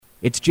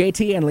It's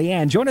JT and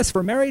Leanne. Join us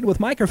for Married with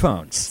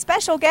Microphones.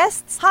 Special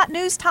guests, hot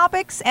news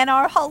topics, and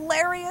our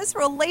hilarious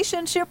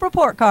relationship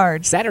report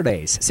card.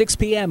 Saturdays, 6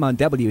 p.m. on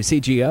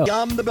WCGO.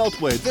 Beyond the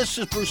Beltway. This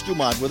is Bruce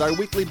Dumont with our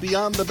weekly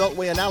Beyond the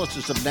Beltway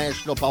analysis of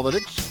national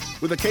politics,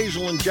 with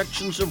occasional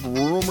injections of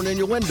rumor and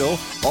innuendo,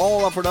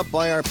 all offered up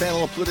by our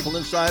panel of political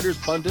insiders,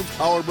 pundits,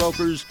 power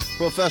brokers,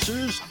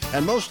 professors,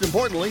 and most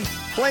importantly,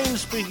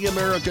 plain-speaking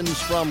Americans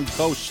from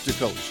coast to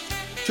coast.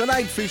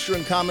 Tonight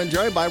featuring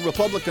commentary by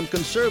Republican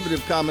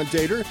conservative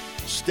commentator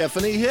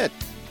Stephanie Hitt,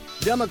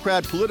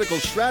 Democrat political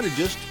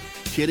strategist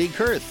Kitty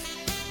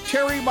Kurth,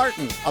 Terry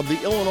Martin of the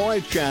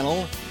Illinois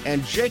Channel,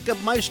 and Jacob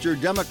Meister,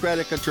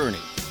 Democratic attorney.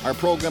 Our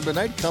program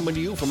tonight coming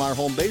to you from our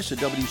home base at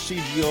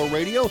WCGO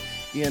Radio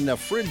in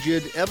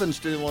frigid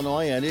Evanston,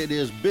 Illinois, and it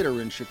is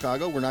bitter in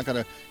Chicago. We're not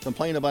going to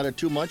complain about it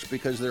too much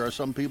because there are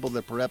some people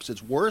that perhaps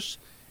it's worse.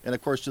 And,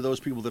 of course, to those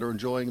people that are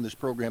enjoying this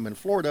program in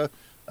Florida,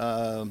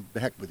 the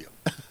heck with you.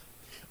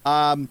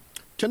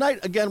 Tonight,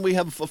 again, we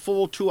have a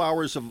full 2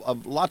 hours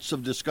of lots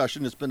of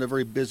discussion. It's been a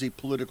very busy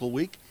political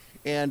week,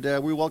 and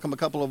we welcome a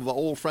couple of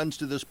old friends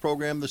to this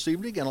program this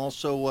evening. And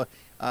also,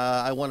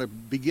 I want to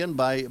begin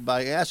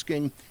by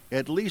asking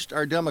at least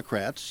our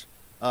Democrats.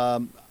 I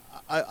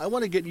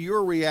want to get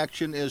your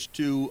reaction as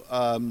to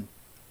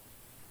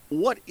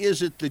what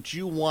is it that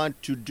you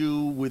want to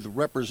do with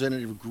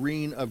Representative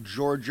Green of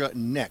Georgia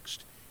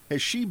next?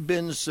 Has she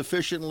been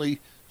sufficiently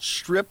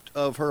stripped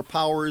of her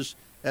powers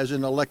as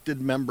an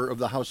elected member of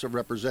the House of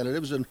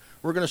Representatives? And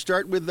we're going to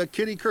start with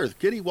Kitty Kurth.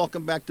 Kitty,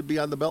 welcome back to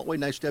Beyond the Beltway.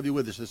 Nice to have you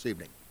with us this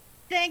evening.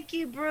 Thank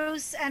you,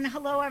 Bruce, and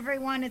hello,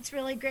 everyone. It's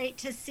really great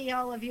to see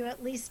all of you,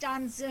 at least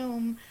on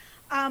Zoom.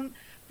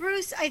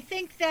 Bruce, I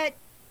think that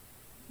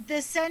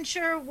the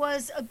censure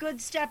was a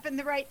good step in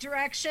the right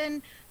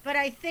direction, but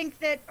I think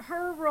that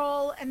her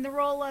role and the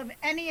role of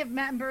any of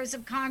members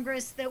of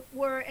Congress that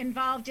were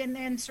involved in the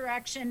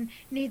insurrection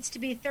needs to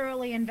be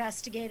thoroughly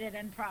investigated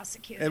and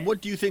prosecuted. And what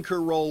do you think her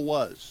role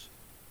was?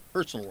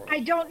 Personal role? I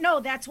don't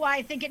know. That's why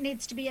I think it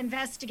needs to be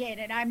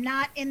investigated. I'm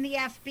not in the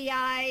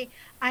FBI.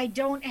 I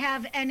don't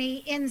have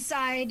any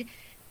inside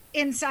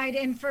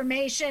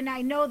information.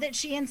 I know that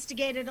she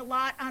instigated a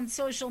lot on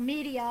social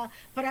media,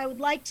 but I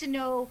would like to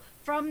know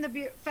from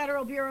the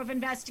Federal Bureau of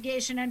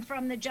Investigation and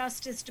from the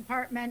Justice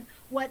Department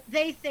what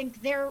they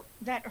think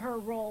that her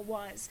role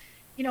was.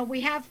 You know,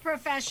 we have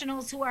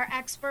professionals who are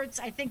experts.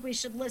 I think we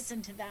should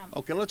listen to them.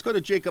 Okay, let's go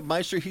to Jacob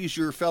Meister. He's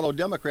your fellow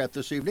Democrat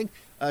this evening.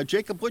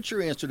 Jacob, what's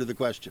your answer to the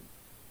question?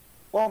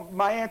 Well,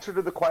 my answer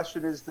to the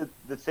question is that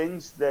the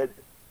things that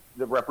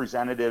the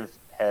representative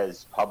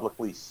has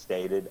publicly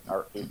stated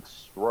are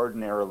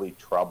extraordinarily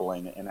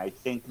troubling, and I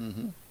think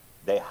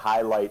they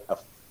highlight a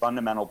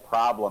fundamental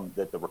problem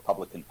that the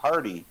Republican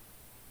Party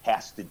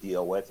has to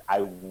deal with.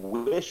 I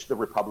wish the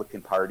Republican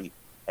Party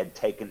had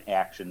taken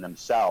action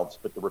themselves,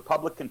 but the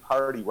Republican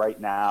Party right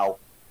now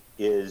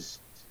is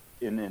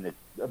in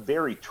a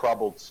very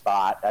troubled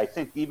spot. I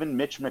think even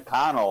Mitch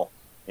McConnell,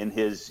 in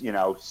his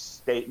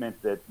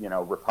statement that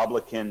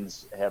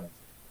Republicans have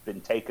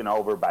been taken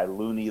over by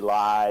loony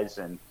lies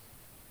and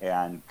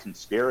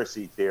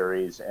conspiracy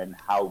theories, and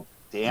how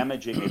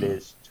damaging it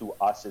is to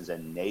us as a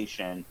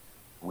nation.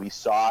 We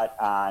saw it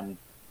on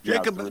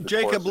Jacob.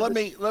 Let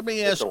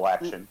me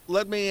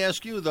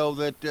ask you though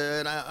that,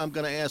 and I'm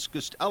going to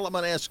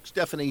ask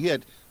Stephanie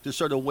Hitt to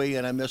sort of weigh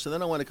in on this, and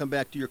then I want to come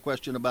back to your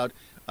question about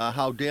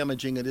how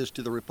damaging it is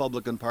to the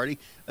Republican Party.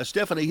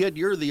 Stephanie Hitt,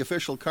 you're the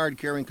official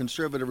card-carrying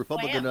conservative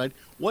Republican tonight.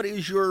 What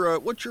is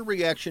what's your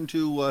reaction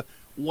to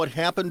what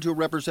happened to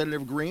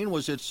Representative Green?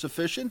 Was it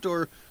sufficient,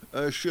 or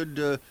should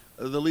the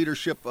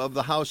leadership of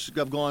the House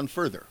have gone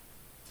further?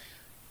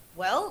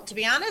 Well, to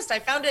be honest, I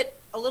found it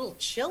a little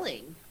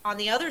chilling on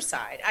the other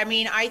side. I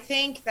mean, I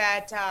think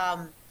that,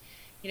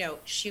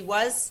 she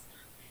was,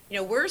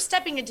 we're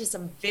stepping into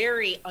some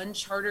very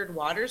uncharted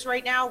waters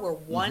right now where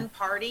one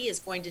party is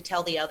going to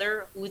tell the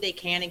other who they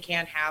can and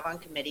can't have on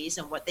committees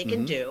and what they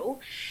can do.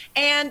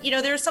 And,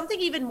 there's something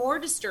even more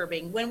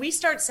disturbing when we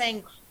start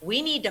saying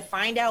we need to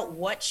find out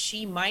what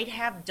she might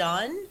have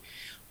done.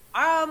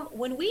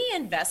 When we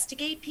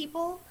investigate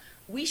people,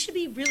 we should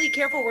be really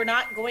careful we're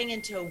not going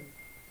into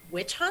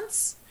witch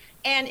hunts.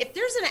 And if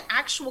there's an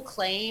actual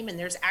claim and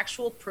there's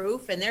actual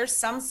proof and there's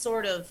some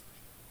sort of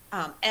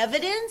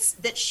evidence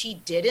that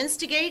she did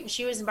instigate and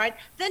she was invited,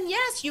 then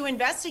yes, you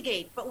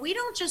investigate. But we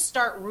don't just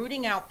start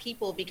rooting out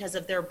people because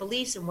of their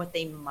beliefs and what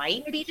they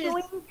might be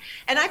doing.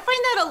 And I find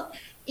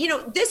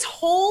that, this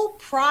whole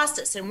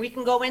process, and we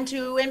can go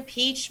into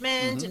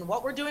impeachment and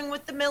what we're doing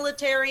with the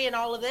military and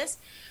all of this,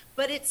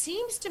 but it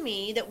seems to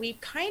me that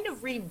we've kind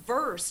of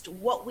reversed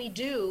what we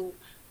do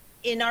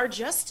in our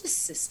justice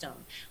system.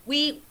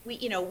 We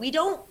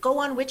don't go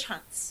on witch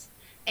hunts,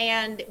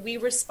 and we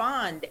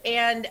respond.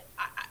 And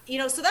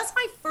so that's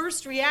my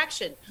first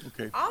reaction.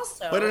 Okay.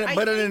 Also, but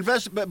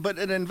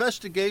an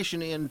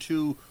investigation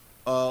into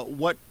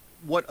what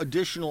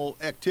additional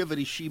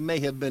activity she may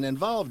have been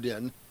involved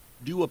in.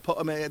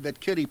 That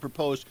Kitty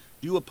proposed.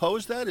 Do you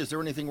oppose that? Is there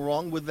anything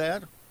wrong with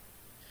that?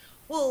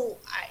 Well,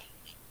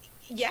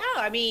 Yeah,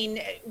 I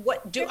mean,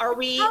 do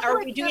we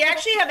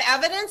actually have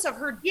evidence of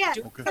her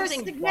doing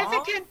something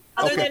significant wrong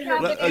other than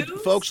her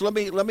views? Folks, let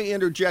me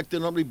interject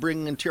and let me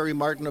bring in Terry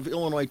Martin of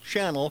Illinois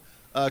Channel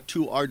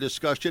to our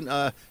discussion.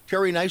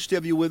 Terry, nice to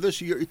have you with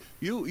us.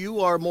 You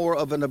are more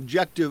of an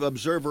objective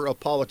observer of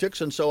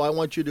politics, and so I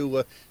want you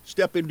to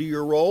step into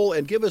your role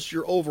and give us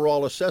your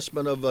overall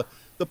assessment of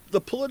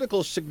the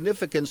political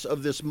significance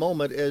of this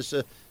moment as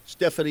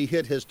Stephanie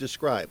Hitt has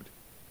described.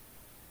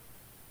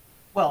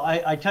 Well,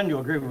 I tend to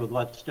agree with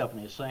what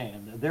Stephanie is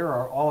saying. There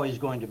are always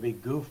going to be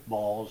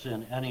goofballs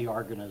in any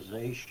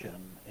organization,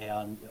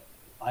 and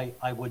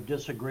I would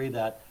disagree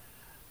that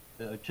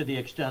to the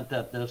extent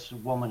that this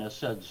woman has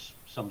said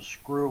some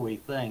screwy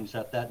things,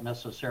 that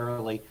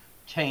necessarily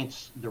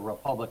taints the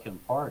Republican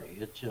Party.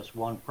 It's just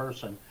one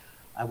person.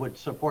 I would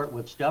support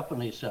what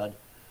Stephanie said,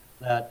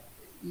 that,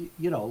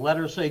 let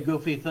her say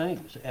goofy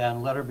things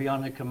and let her be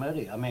on the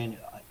committee. I mean,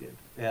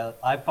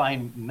 I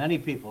find many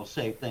people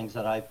say things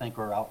that I think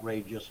are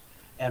outrageous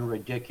and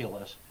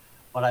ridiculous,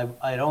 but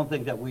I don't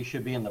think that we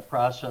should be in the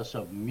process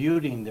of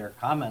muting their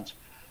comments.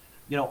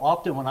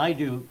 Often when I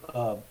do,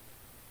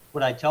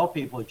 what I tell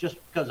people, just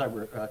because I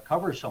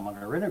cover someone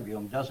or interview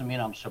them doesn't mean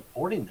I'm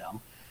supporting them.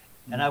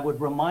 Mm-hmm. And I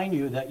would remind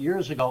you that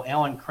years ago,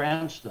 Alan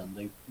Cranston,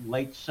 the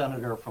late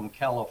senator from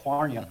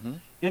California,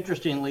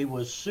 interestingly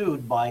was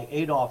sued by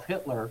Adolf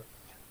Hitler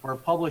for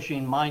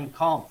publishing Mein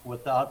Kampf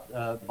without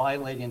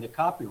violating the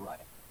copyright.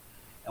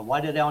 And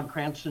why did Alan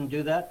Cranston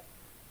do that?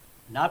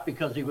 Not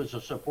because he was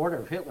a supporter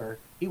of Hitler.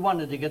 He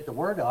wanted to get the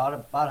word out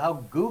about how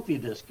goofy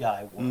this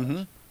guy was.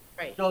 Mm-hmm.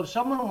 Right. So if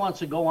someone wants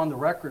to go on the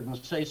record and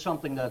say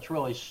something that's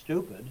really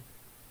stupid,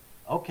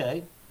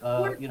 okay,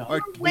 you're a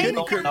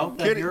goofball.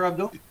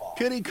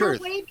 Kitty We're Kurth.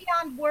 way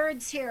beyond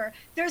words here.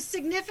 There's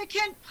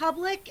significant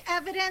public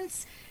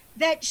evidence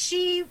that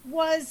she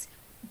was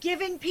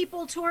giving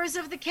people tours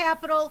of the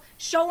Capitol,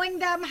 showing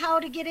them how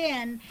to get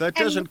in. That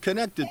doesn't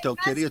connect it, though,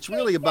 Kitty. It's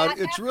really about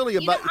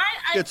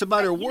it's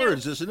about her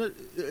words, isn't it?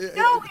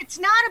 No, it's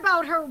not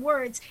about her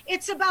words.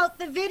 It's about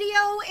the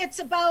video. It's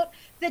about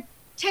the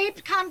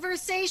taped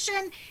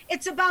conversation.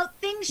 It's about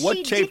things she did.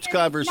 What taped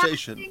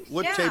conversation?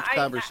 What taped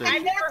conversation?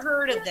 I've never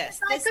heard of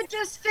this. If I could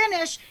just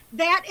finish,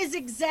 that is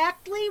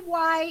exactly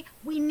why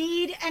we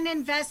need an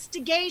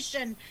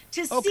investigation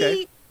to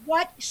see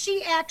what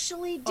she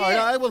actually did.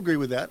 I will agree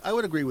with that. I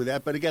would agree with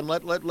that. But again,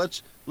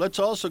 let's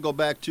also go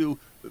back to,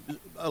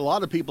 a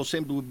lot of people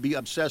seem to be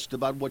obsessed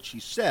about what she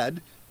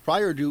said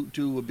prior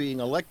to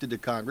being elected to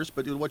Congress,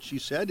 but what she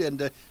said.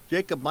 And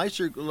Jacob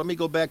Meiser, let me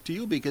go back to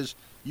you, because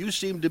you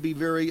seem to be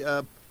very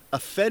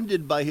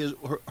offended by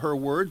her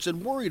words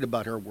and worried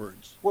about her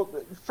words. Well,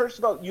 first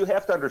of all, you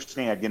have to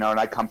understand, and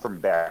I come from a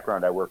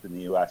background, I worked in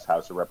the U.S.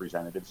 House of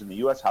Representatives, and the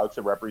U.S. House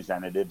of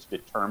Representatives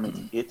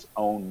determines its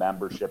own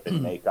membership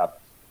and makeup,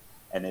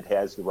 and it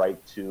has the right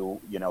to,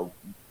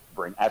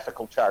 bring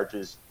ethical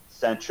charges,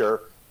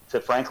 censure, to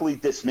frankly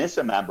dismiss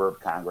a member of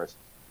Congress.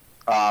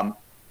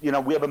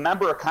 We have a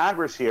member of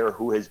Congress here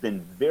who has been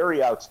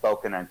very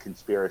outspoken on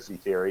conspiracy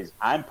theories.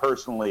 I'm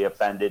personally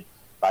offended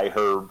by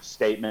her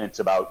statements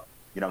about,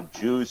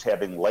 Jews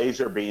having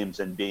laser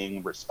beams and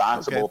being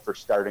responsible for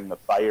starting the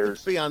fires.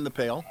 It's beyond the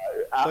pale.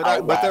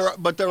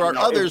 But there are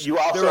others. There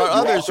are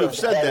others who've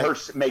said that. Her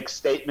make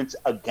statements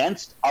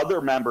against other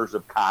members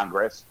of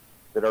Congress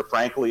that are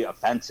frankly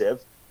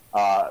offensive.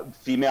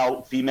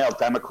 Female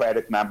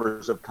Democratic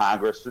members of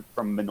Congress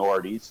from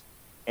minorities.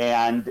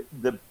 And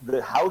the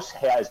House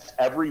has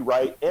every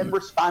right and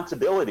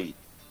responsibility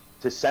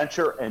to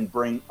censure and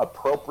bring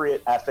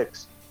appropriate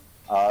ethics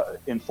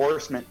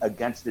enforcement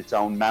against its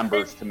own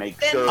members to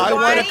make sure. I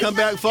want to come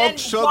back,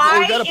 folks. So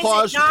we got to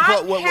pause.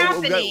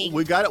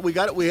 We got it. We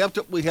have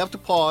to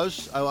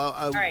pause.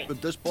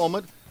 At this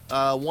moment,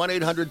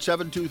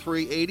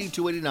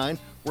 1-800-723-8289.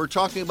 We're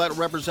talking about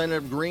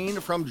Representative Green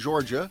from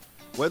Georgia,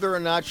 whether or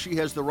not she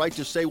has the right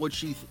to say what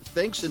she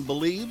thinks and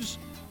believes,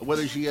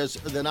 whether she has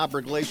an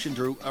obligation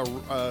to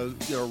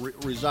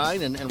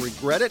resign and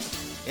regret it.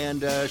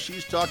 And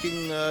she's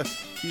talking a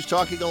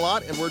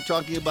lot, and we're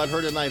talking about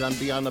her tonight on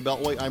Beyond the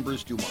Beltway. I'm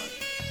Bruce Dumont.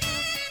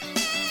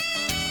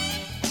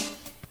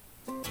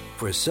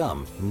 For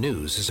some,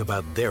 news is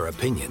about their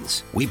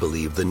opinions. We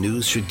believe the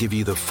news should give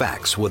you the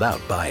facts without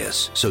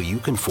bias, so you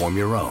can form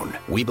your own.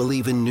 We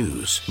believe in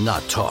news,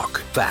 not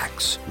talk.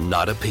 Facts,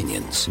 not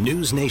opinions.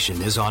 News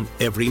Nation is on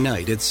every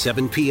night at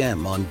 7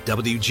 p.m. on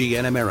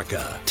WGN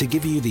America to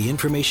give you the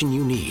information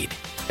you need.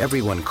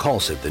 Everyone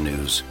calls it the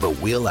news, but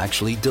we'll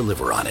actually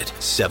deliver on it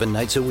 7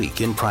 nights a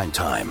week in prime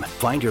time.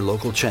 Find your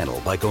local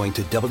channel by going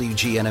to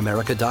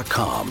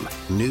WGNAmerica.com.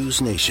 News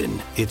Nation.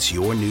 It's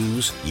your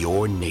news,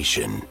 your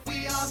nation.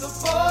 We are the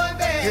boy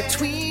band. Your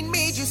tween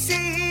made you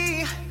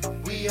see.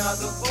 We are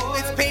the boy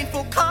band. It's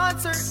Painful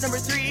Concert number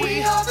 3.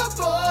 We are the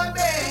boy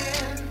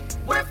band.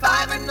 We're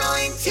 5 and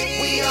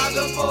 19. We are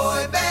the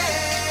boy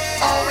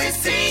band. Always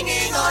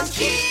singing on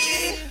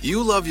key.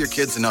 You love your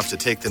kids enough to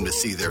take them to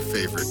see their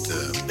favorite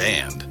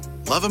band.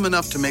 Love them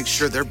enough to make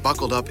sure they're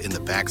buckled up in the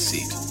back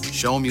seat.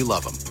 Show them you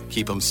love them.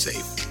 Keep them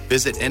safe.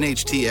 Visit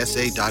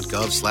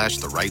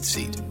nhtsa.gov/the right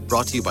seat.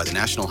 Brought to you by the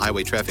National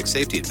Highway Traffic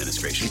Safety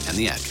Administration and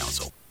the Ad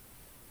Council.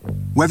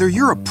 Whether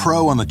you're a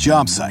pro on the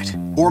job site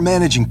or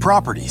managing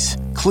properties,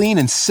 clean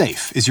and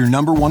safe is your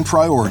number one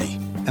priority.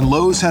 And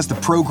Lowe's has the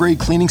pro-grade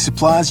cleaning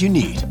supplies you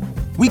need.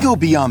 We go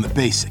beyond the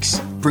basics,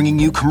 bringing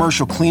you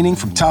commercial cleaning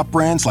from top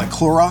brands like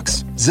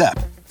Clorox, Zep,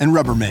 and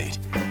Rubbermaid.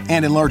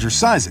 And in larger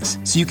sizes,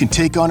 so you can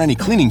take on any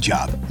cleaning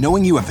job,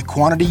 knowing you have the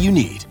quantity you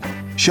need.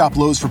 Shop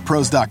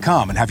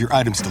Lowe'sForPros.com and have your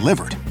items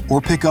delivered,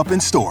 or pick up in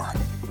store.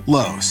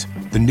 Lowe's,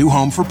 the new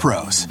home for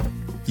pros.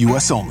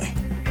 U.S. only.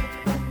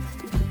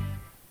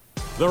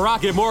 The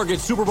Rocket Mortgage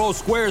Super Bowl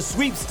Squares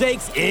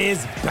Sweepstakes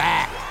is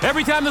back.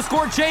 Every time the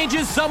score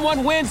changes,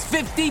 someone wins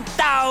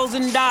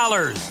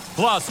 $50,000.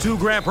 Plus, 2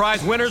 grand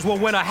prize winners will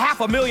win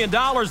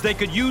 $500,000 they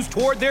could use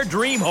toward their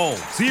dream home.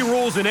 See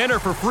rules and enter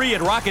for free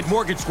at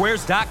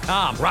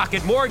RocketMortgageSquares.com.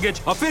 Rocket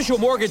Mortgage, official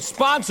mortgage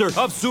sponsor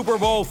of Super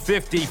Bowl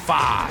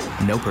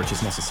 55. No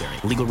purchase necessary.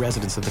 Legal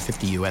residents of the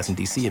 50 U.S. and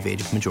D.C. of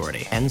age of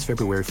majority. Ends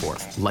February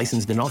 4th.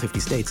 Licensed in all 50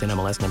 states and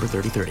MLS number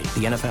 3030.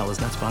 The NFL is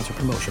not sponsored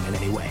promotion in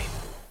any way.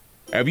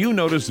 Have you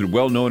noticed that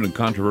well-known and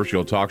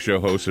controversial talk show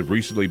hosts have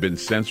recently been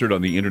censored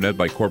on the internet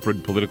by corporate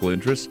and political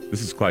interests?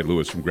 This is Clyde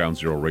Lewis from Ground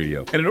Zero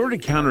Radio. And in order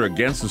to counter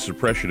against the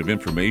suppression of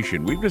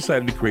information, we've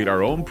decided to create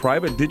our own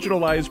private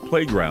digitalized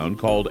playground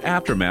called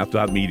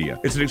Aftermath.media.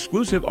 It's an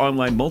exclusive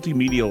online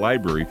multimedia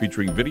library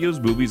featuring videos,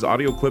 movies,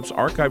 audio clips,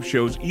 archive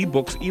shows,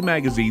 ebooks,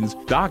 e-magazines,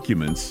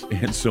 documents,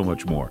 and so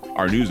much more.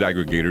 Our news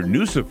aggregator,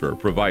 Newsifer,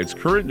 provides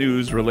current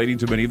news relating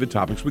to many of the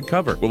topics we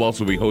cover. We'll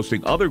also be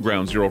hosting other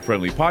Ground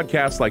Zero-friendly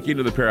podcasts like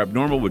Into the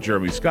Parabnormal with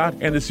Jeremy Scott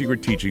and The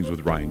Secret Teachings with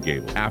Ryan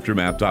Gable.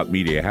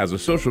 Aftermath.media has a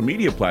social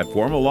media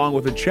platform along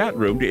with a chat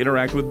room to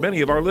interact with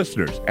many of our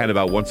listeners. And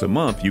about once a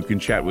month, you can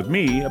chat with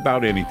me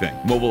about anything.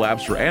 Mobile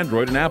apps for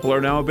Android and Apple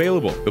are now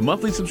available. The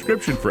monthly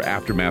subscription for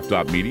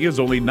Aftermath.media is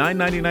only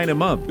 $9.99 a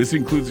month. This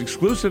includes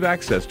exclusive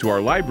access to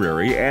our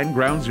library and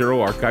Ground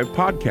Zero archive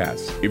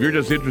podcasts. If you're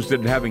just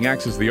interested in having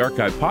access to the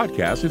archive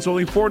podcast, it's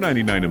only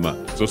 $4.99 a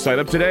month. So sign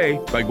up today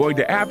by going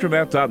to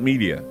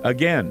Aftermath.media.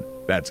 Again,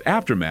 that's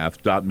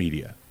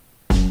Aftermath.media.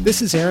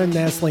 This is Aaron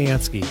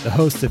Nasliansky, the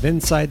host of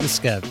Inside the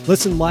Skev.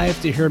 Listen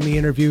live to hear me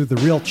interview the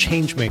real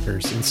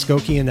changemakers in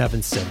Skokie and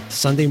Evanston,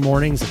 Sunday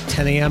mornings at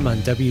 10 a.m. on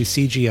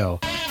WCGO.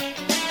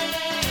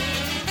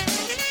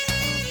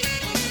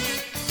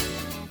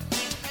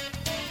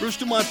 Bruce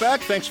Dumont back.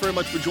 Thanks very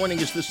much for joining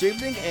us this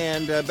evening.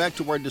 And back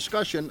to our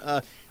discussion.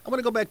 I want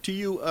to go back to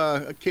you,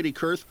 Katie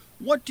Kurth.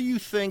 What do you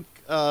think,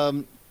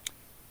 what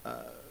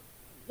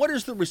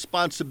is the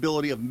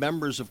responsibility of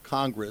members of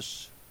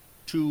Congress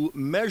to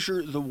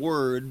measure the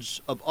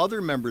words of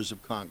other members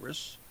of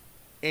Congress,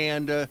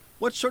 and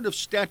what sort of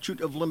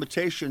statute of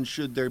limitation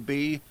should there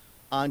be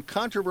on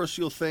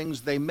controversial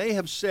things they may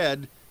have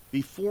said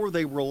before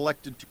they were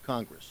elected to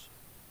Congress?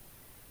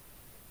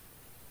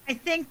 I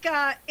think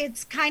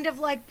it's kind of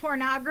like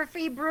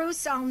pornography,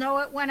 Bruce. I'll know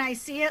it when I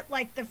see it,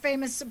 like the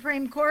famous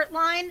Supreme Court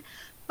line.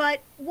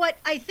 But what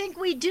I think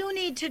we do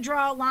need to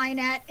draw a line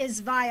at is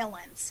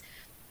violence.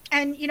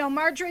 And, you know,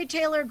 Marjorie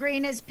Taylor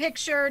Greene is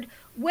pictured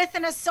with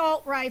an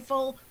assault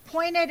rifle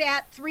pointed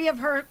at 3 of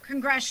her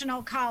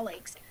congressional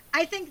colleagues.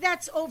 I think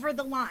that's over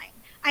the line.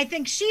 I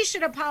think she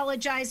should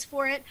apologize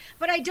for it,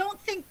 but I don't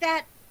think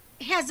that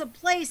has a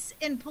place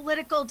in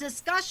political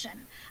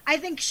discussion. I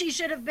think she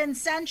should have been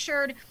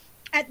censured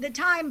at the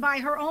time by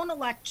her own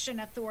election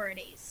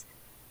authorities.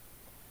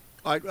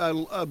 All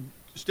right,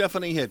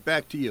 Stephanie Hitt,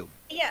 back to you.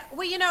 Yeah,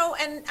 well, you know,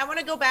 and I want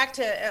to go back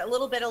to a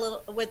little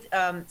with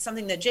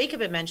something that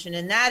Jacob had mentioned,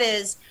 and that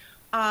is,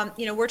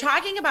 you know, we're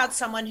talking about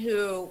someone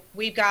who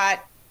we've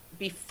got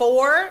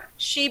before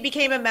she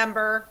became a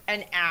member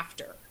and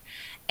after.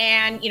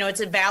 And, you know,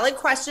 it's a valid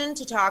question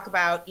to talk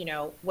about, you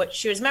know, what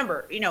she was a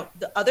member. You know,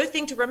 the other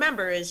thing to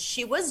remember is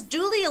she was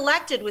duly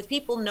elected with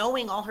people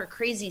knowing all her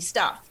crazy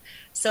stuff.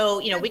 So,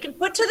 you know, we can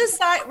put to the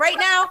side right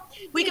now,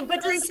 we can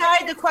put to the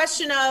side the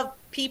question of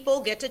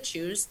people get to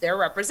choose their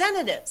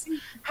representatives.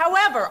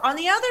 However, on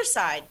the other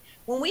side,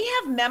 when we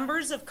have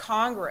members of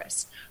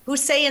Congress who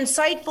say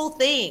insightful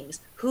things,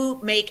 who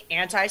make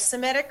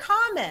anti-Semitic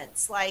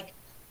comments, like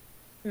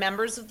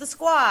members of the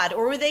squad,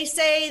 or they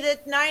say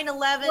that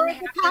 9/11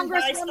 happened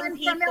by some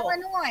people. From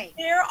Illinois.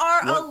 There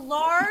are a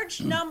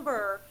large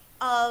number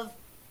of,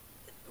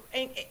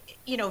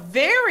 you know,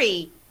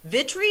 very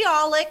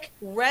vitriolic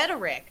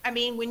rhetoric. I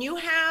mean, when you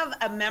have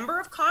a member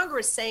of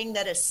Congress saying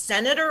that a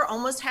senator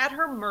almost had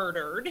her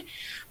murdered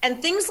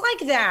and things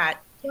like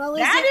that, well,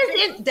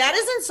 that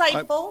is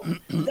insightful.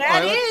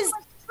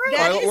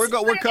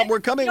 We're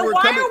coming.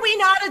 Why are we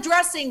not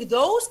addressing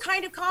those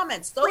kind of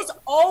comments? Those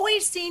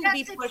always seem to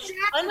be pushed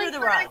under the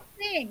rug.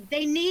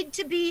 They need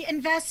to be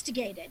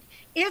investigated.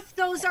 If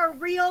those are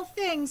real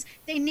things,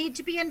 they need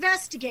to be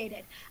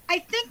investigated. I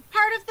think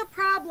part of the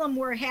problem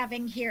we're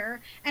having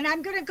here, and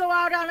I'm going to go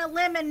out on a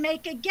limb and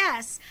make a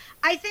guess,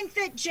 I think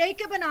that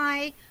Jacob and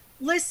I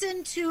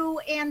listen to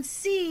and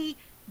see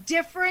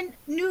different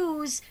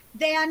news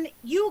than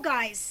you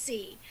guys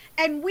see.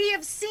 And we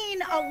have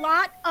seen a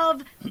lot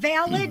of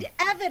valid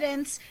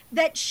evidence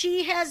that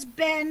she has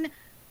been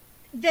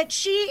that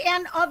she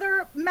and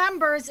other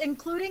members,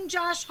 including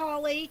Josh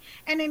Hawley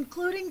and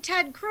including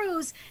Ted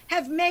Cruz,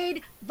 have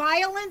made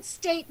violent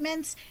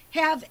statements,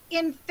 have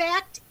in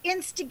fact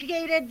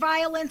instigated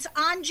violence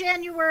on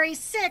January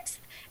 6th,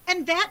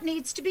 and that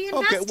needs to be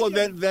investigated. Okay, well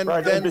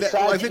then besides,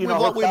 I think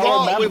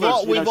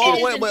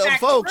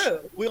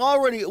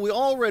we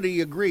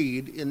already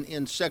agreed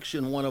in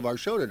section 1 of our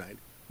show tonight.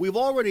 We've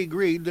already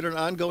agreed that an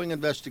ongoing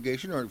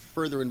investigation or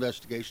further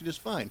investigation is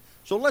fine.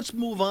 So let's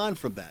move on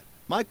from that.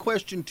 My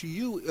question to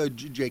you,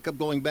 Jacob,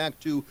 going back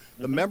to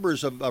the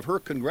members of her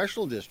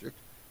congressional district,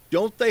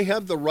 don't they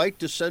have the right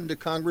to send to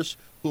Congress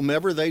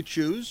whomever they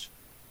choose?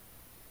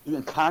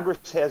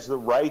 Congress has the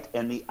right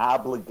and the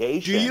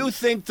obligation. Do you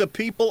think the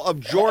people of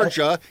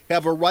Georgia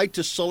have a right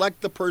to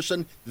select the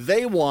person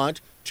they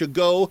want to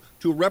go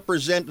to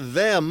represent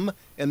them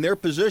and their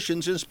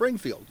positions in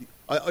Springfield?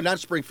 Not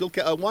Springfield,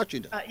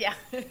 Washington. Yeah.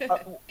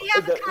 We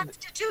have a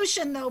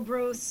constitution, though,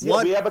 Bruce.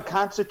 Yeah, we have a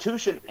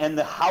constitution, and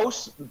the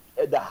House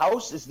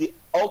is the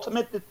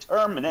ultimate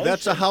determination.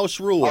 That's a House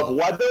rule of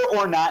whether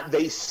or not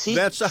they seat.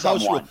 That's a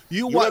someone. House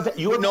rule.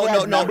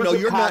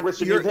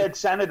 You've had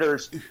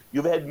senators.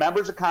 You've had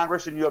members of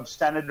Congress, and you have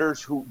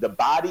senators who the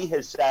body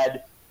has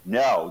said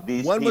no.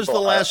 When was the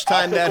last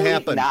time that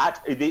happened?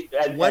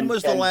 When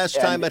was the last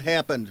time it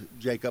happened,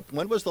 Jacob?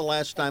 When was the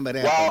last time it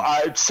happened?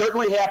 Well, it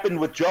certainly happened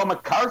with Joe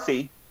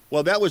McCarthy.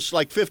 Well, that was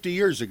like 50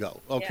 years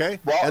ago, okay?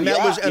 Yeah. Well,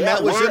 that was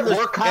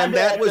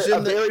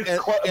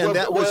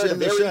in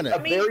the Senate. A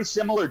very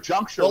similar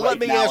juncture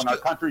in our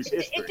country's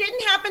history. It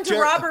didn't happen to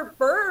Robert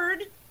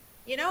Byrd,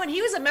 and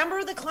he was a member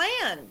of the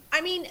Klan.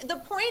 I mean, the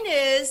point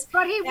is,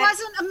 but he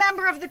wasn't a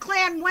member of the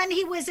Klan when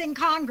he was in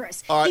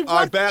Congress. All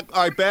right,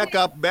 back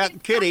up,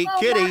 Kitty,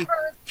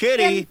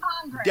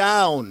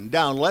 down.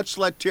 Let's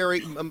let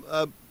Terry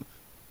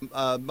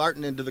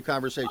Martin into the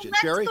conversation.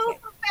 Terry? Let's go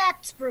for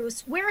facts,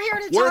 Bruce. We're here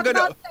to talk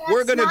about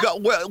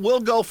facts. We'll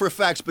go for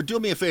facts, but do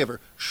me a favor.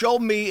 Show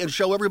me and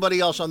show everybody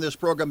else on this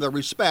program the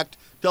respect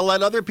to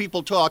let other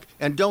people talk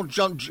and don't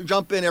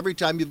jump in every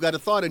time you've got a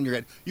thought in your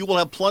head. You will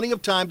have plenty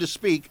of time to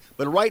speak,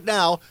 but right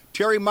now,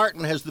 Terry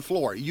Martin has the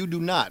floor. You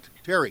do not.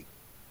 Terry.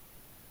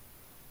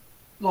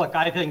 Look,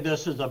 I think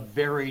this is a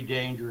very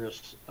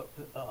dangerous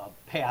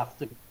path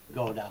to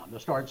go down, to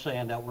start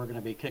saying that we're going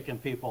to be kicking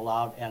people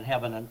out and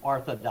having an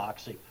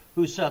orthodoxy.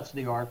 Who sets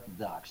the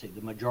orthodoxy? The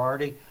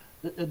majority?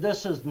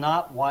 This is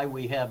not why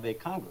we have a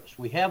Congress.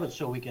 We have it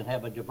so we can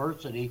have a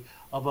diversity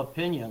of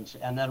opinions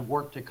and then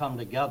work to come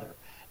together.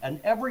 And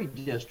every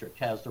district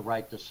has the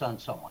right to send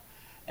someone.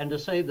 And to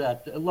say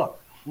that,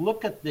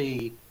 look at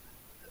the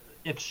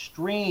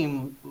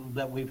extreme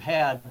that we've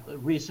had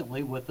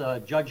recently with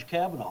Judge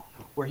Kavanaugh,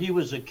 where he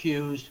was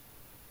accused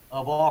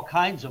of all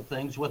kinds of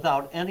things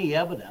without any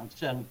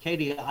evidence. And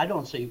Katie, I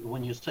don't see,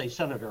 when you say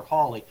Senator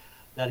Hawley,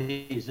 that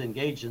he's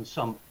engaged in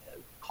some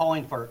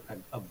calling for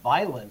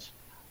violence.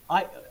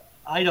 I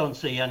don't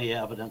see any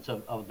evidence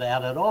of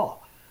that at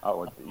all.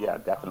 Oh, yeah,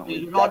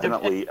 definitely.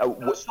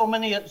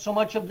 So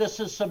much of this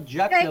is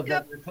subjective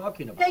that we're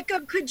talking about.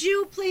 Jacob, could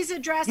you please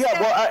address that?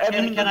 Yeah,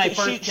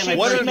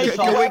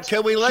 well,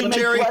 can we let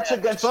Terry,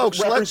 folks,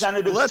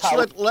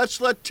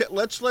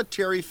 let's let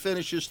Terry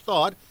finish his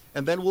thought,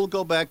 and then we'll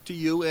go back to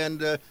you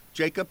and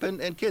Jacob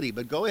and Kitty.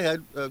 But go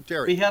ahead,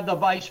 Terry. We had the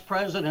vice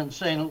president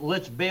saying,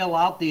 let's bail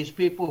out these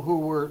people who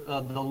were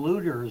the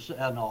looters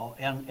and all,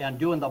 and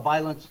doing the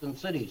violence in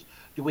cities.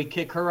 Do we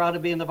kick her out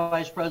of being the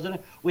vice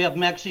president? We have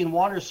Maxine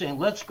Waters saying,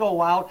 let's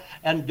go out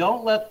and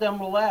don't let them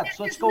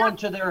relax. Let's go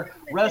into their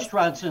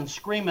restaurants and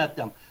scream at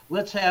them.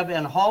 Let's have,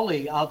 and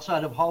Hawley,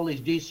 outside of Hawley's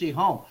D.C.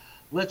 home,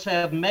 let's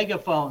have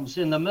megaphones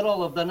in the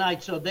middle of the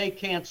night so they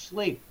can't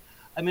sleep.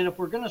 I mean, if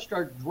we're going to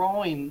start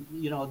drawing,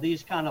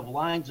 these kind of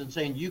lines and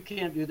saying you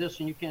can't do this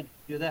and you can't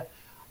do that,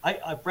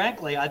 I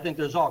frankly, I think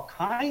there's all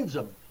kinds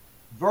of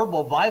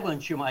verbal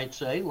violence, you might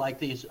say, like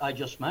these I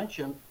just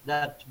mentioned,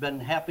 that's been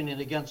happening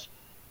against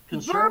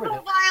conservatives.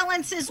 Verbal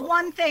violence is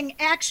one thing.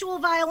 Actual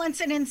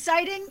violence and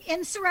inciting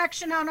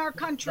insurrection on our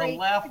country.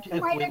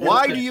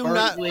 Why do you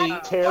not?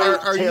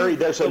 Terry,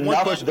 there's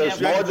more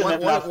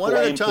than enough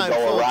blame to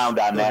go around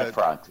on that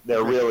front.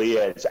 There really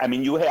is. I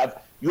mean, you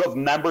have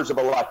members of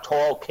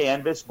electoral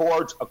canvass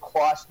boards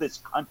across this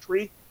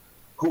country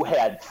who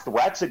had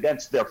threats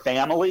against their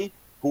family,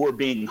 who were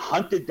being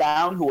hunted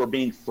down, who were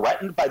being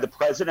threatened by the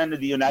president of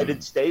the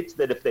United States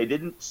that if they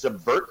didn't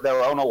subvert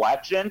their own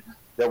election,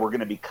 there were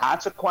going to be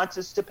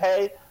consequences to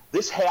pay.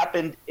 This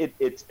happened.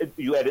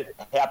 You had it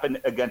happen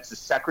against the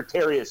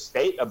Secretary of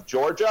State of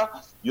Georgia.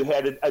 You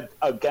had it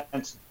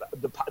against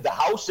the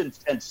House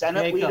and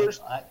Senate leaders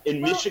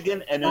in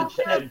Michigan and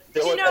in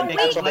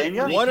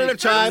Pennsylvania. One at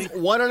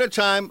a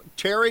time.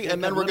 Terry,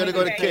 and then we're going to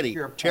go to Kitty.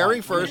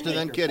 Terry first, and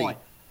then Kitty.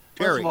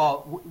 First of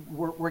all,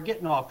 we're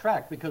getting off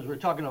track because we're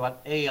talking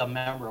about a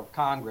member of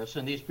Congress,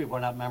 and these people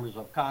are not members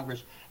of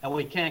Congress, and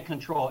we can't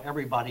control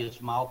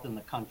everybody's mouth in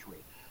the country.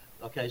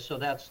 Okay, so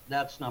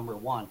that's number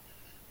one.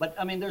 But,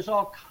 I mean, there's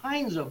all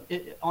kinds of,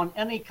 on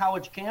any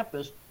college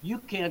campus, you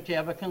can't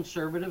have a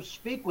conservative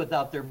speak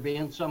without there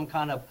being some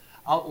kind of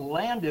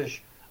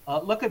outlandish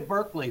Look at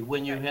Berkeley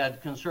when you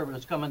had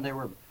conservatives come in, they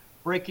were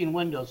breaking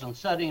windows and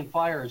setting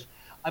fires.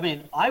 I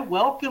mean, I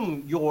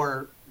welcome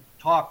your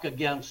talk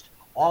against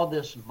all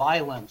this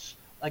violence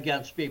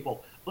against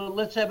people, but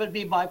let's have it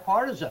be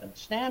bipartisan.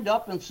 Stand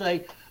up and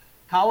say,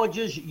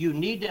 colleges, you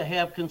need to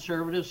have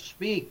conservatives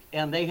speak,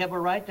 and they have a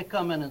right to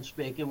come in and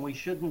speak, and we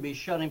shouldn't be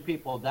shutting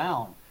people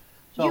down.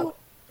 So,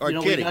 we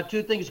got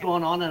two things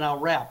going on, and I'll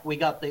wrap. We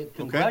got the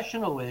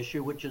congressional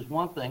issue, which is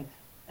one thing,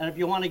 and if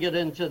you want to get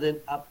into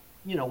the,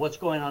 what's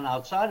going on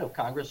outside of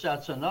Congress,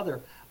 that's another.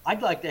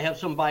 I'd like to have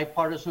some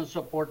bipartisan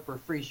support for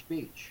free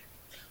speech.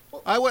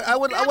 I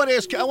want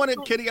to,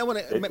 Kitty,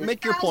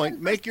 make your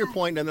point. Make your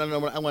point, and then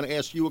I want to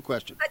ask you a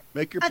question.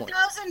 Make your point.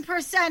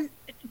 1,000%,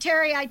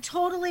 Terry. I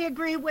totally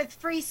agree with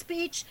free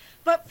speech,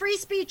 but free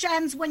speech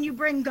ends when you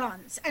bring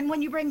guns. And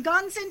when you bring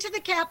guns into the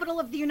Capitol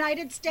of the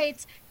United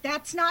States,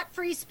 that's not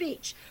free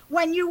speech.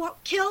 When you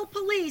kill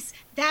police,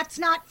 that's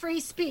not free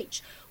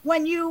speech.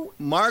 When you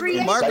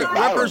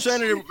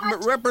Representative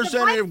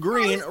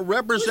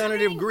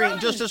Green,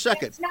 just a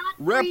second.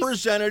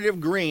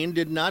 Representative Green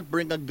did not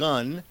bring a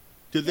gun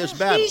to this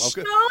battle. He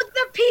showed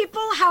the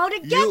people how to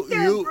get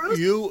there,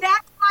 Bruce.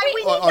 That's why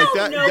we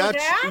don't know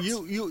that. We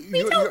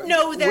don't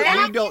know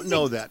that. We don't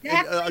know that.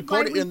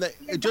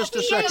 Just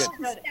a second.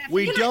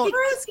 We don't.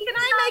 Bruce, can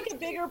I make a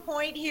bigger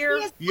point here?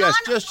 Yes,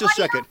 just a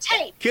second.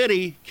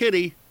 Kitty,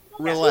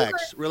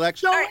 relax.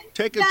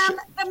 Take a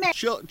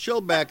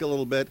chill back a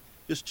little bit.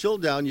 Just chill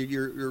down.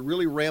 You're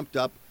really ramped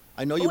up.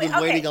 I know you've been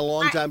waiting a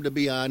long time to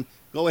be on.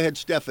 Go ahead,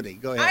 Stephanie.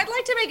 Go ahead. I'd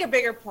like to make a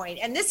bigger point,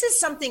 and this is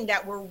something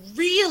that we're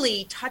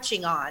really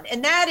touching on,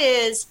 and that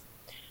is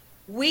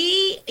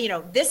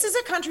this is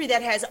a country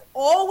that has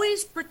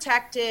always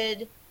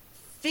protected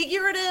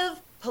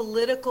figurative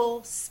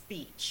political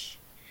speech.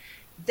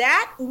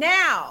 That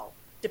now,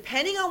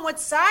 depending on what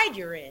side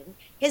you're in,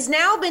 has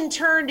now been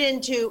turned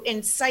into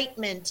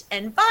incitement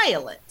and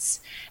violence.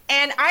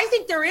 And I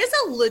think there is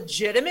a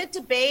legitimate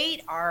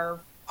debate.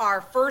 Our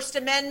First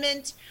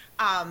Amendment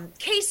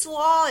case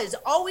law is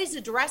always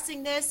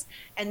addressing this,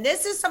 and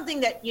this is something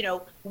that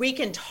we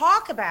can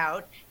talk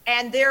about,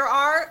 and there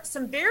are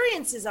some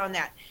variances on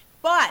that,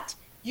 but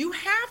you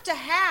have to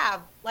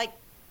have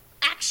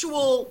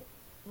actual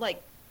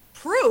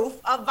proof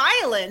of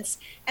violence,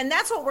 and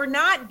that's what we're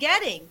not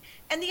getting.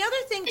 And the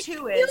other thing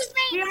too is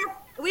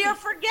we are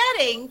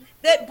forgetting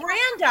that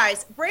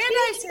Brandeis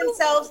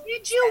themselves.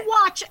 Did you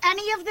watch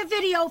any of the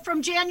video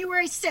from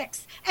January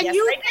 6th? And yes,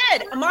 I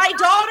did. My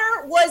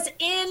daughter was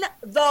in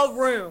the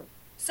room,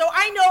 so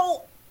I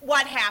know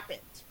what happened.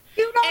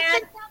 You don't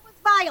think that was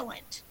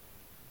violent?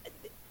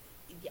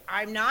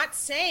 I'm not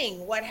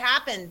saying what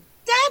happened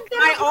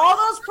by all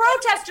those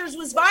protesters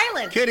was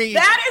violent. Kitty,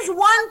 that is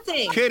one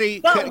thing.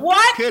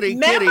 What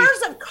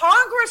members of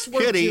Congress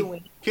were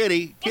doing is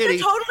a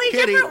totally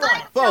different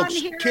one. Folks,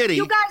 Kitty,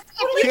 you guys,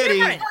 if we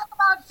talk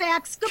about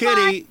facts,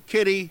 goodbye.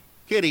 Kitty,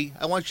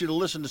 I want you to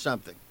listen to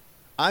something.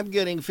 I'm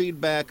getting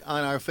feedback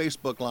on our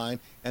Facebook line,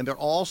 and they're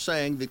all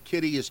saying that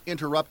Kitty is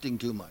interrupting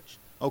too much.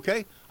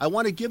 Okay? I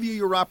want to give you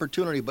your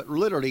opportunity, but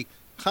literally,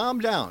 calm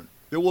down.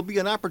 There will be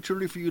an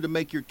opportunity for you to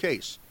make your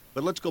case.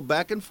 But let's go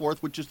back and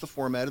forth, which is the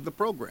format of the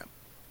program.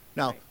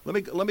 Now,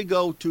 let me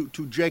go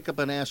to Jacob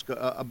and ask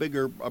a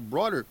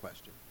broader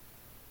question.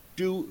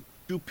 Do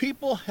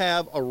people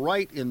have a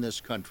right in this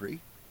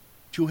country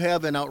to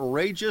have an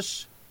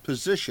outrageous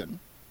position,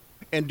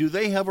 and do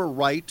they have a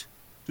right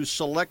to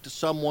select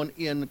someone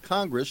in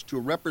Congress to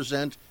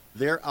represent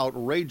their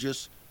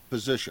outrageous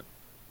position?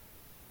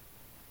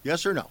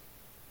 Yes or no?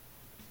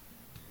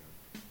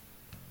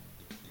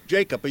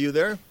 Jacob, are you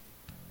there?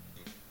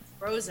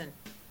 Frozen.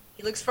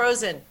 He looks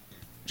frozen.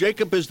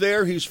 Jacob is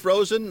there. He's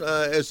frozen,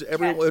 as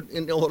everyone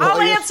in Illinois. I'll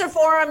answer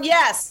for him.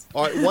 Yes.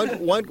 All right.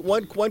 One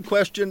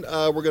question.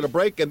 We're going to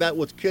break, and that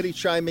was Kitty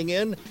chiming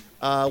in.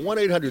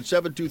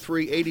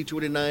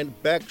 1-800-723-8289.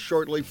 Back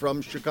shortly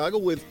from Chicago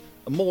with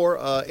more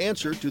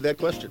answer to that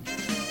question.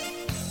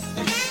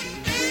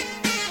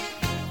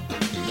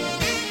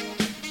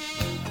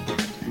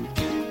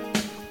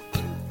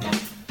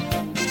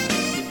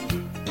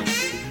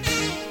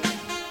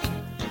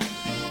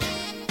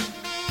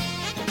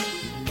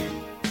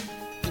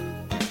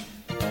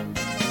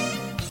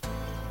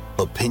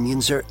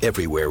 Opinions are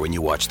everywhere when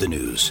you watch the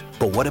news.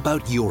 But what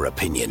about your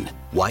opinion?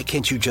 Why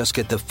can't you just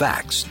get the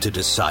facts to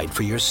decide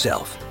for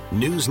yourself?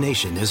 News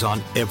Nation is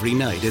on every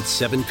night at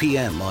 7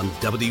 p.m. on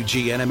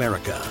WGN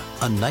America.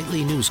 A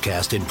nightly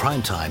newscast in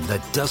primetime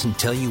that doesn't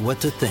tell you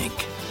what to think.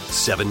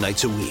 7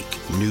 nights a week,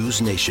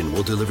 News Nation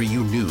will deliver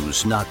you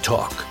news, not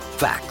talk.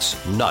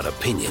 Facts, not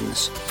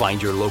opinions.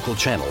 Find your local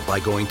channel by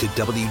going to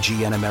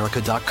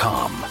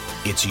WGNAmerica.com.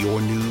 It's your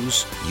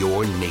news,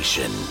 your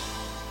nation.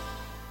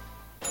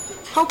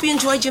 Hope you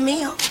enjoyed your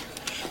meal.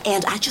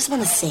 And I just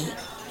want to say,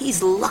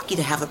 he's lucky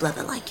to have a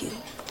brother like you.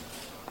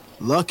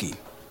 Lucky?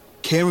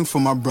 Caring for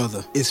my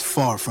brother is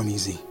far from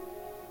easy.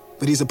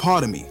 But he's a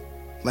part of me,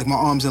 like my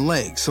arms and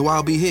legs, so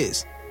I'll be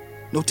his.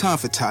 No time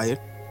for tired.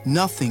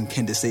 Nothing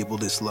can disable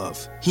this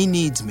love. He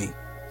needs me,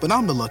 but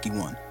I'm the lucky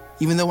one,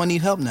 even though I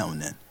need help now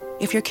and then.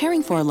 If you're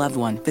caring for a loved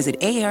one, visit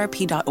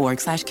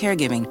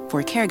aarp.org/caregiving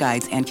for care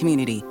guides and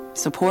community.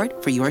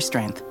 Support for your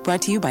strength.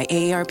 Brought to you by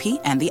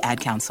AARP and the Ad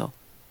Council.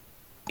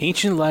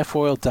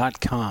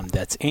 AncientLifeOil.com.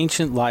 That's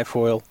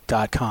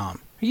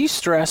AncientLifeOil.com. Are you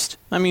stressed?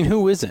 I mean,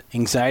 who isn't?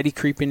 Anxiety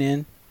creeping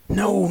in?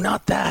 No,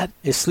 not that.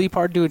 Is sleep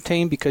hard to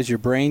attain because your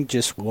brain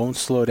just won't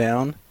slow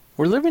down?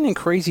 We're living in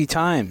crazy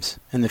times,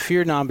 and the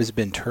fear knob has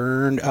been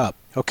turned up.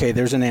 Okay,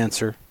 there's an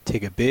answer.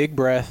 Take a big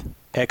breath,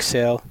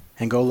 exhale,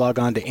 and go log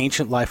on to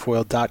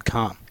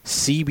AncientLifeOil.com.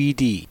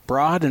 CBD,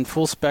 broad and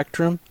full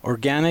spectrum,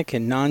 organic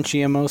and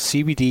non-GMO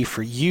CBD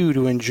for you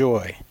to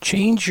enjoy.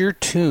 Change your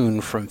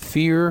tune from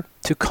fear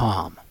to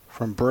calm,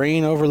 from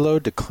brain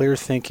overload to clear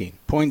thinking.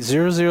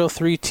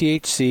 0.003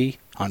 THC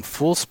on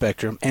full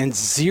spectrum and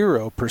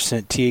 0%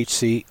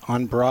 THC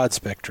on broad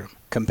spectrum.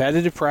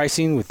 Competitive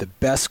pricing with the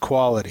best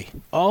quality.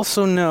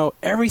 Also know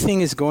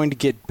everything is going to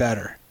get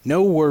better.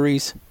 No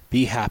worries,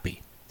 be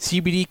happy.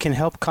 CBD can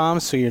help calm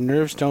so your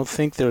nerves don't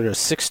think they're a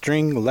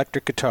 6-string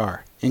electric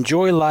guitar.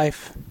 Enjoy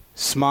life,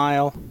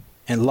 smile,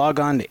 and log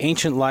on to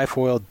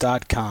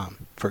AncientLifeOil.com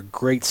for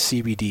great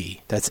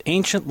CBD. That's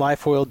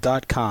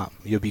AncientLifeOil.com.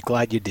 You'll be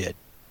glad you did.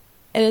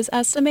 It is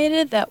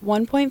estimated that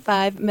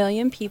 1.5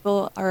 million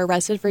people are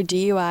arrested for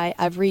DUI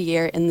every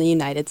year in the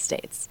United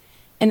States.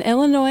 In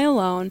Illinois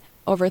alone,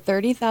 over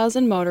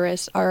 30,000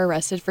 motorists are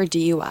arrested for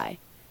DUI.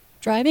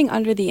 Driving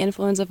under the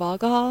influence of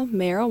alcohol,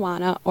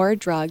 marijuana, or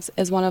drugs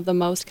is one of the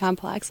most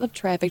complex of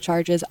traffic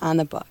charges on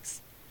the books.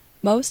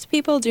 Most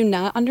people do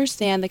not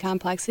understand the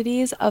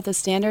complexities of the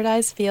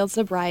standardized field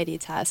sobriety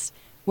tests,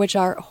 which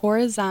are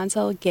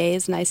horizontal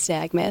gaze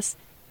nystagmus,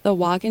 the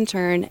walk and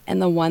turn,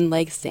 and the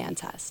one-leg stand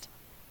test.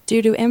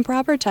 Due to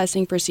improper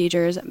testing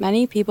procedures,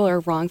 many people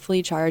are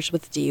wrongfully charged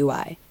with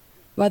DUI.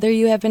 Whether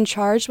you have been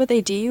charged with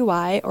a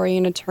DUI or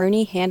an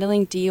attorney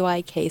handling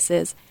DUI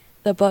cases,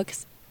 the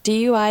books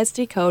DUIs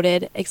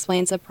Decoded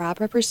explains the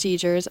proper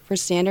procedures for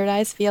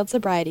standardized field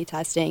sobriety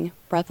testing,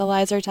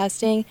 breathalyzer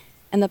testing,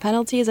 and the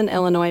penalties in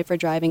Illinois for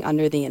driving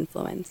under the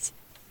influence.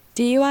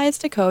 DUIs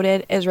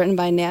Decoded is written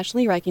by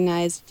nationally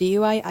recognized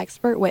DUI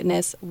expert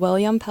witness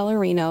William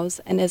Pellerinos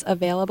and is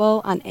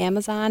available on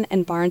Amazon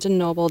and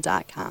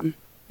BarnesandNoble.com.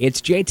 It's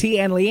JT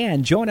and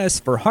Leanne. Join us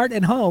for Heart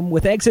and Home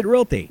with Exit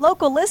Realty.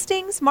 Local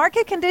listings,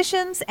 market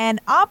conditions,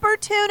 and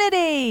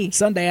opportunity.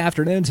 Sunday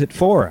afternoons at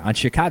 4 on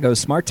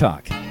Chicago's Smart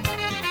Talk.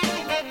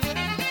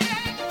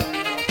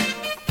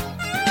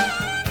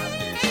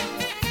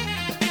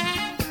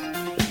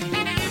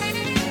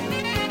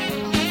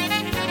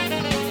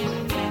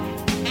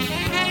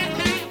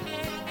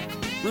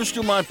 Bruce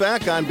Dumont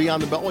back on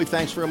Beyond the Beltway.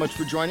 Thanks very much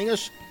for joining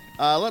us.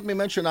 Let me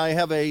mention I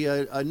have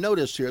a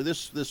notice here.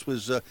 This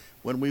was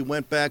when we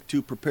went back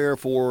to prepare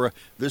for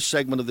this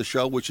segment of the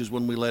show, which is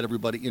when we let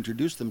everybody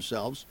introduce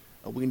themselves.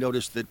 We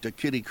noticed that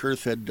Kitty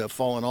Kurth had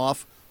fallen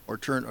off or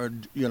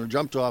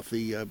jumped off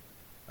the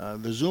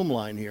Zoom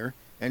line here,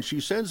 and she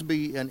sends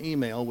me an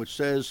email which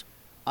says,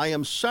 "I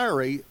am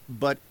sorry,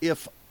 but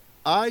if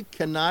I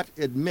cannot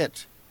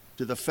admit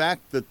to the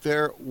fact that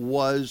there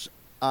was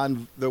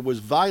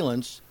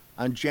violence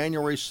on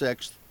January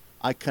 6th,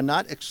 I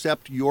cannot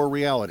accept your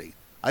reality."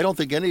 I don't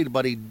think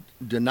anybody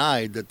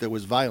denied that there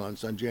was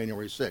violence on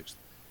January 6th.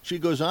 She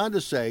goes on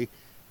to say,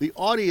 the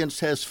audience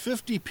has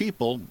 50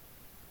 people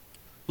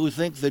who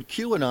think that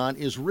QAnon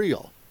is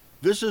real.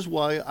 This is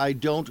why I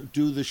don't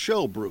do the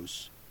show,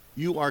 Bruce.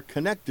 You are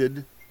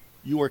connected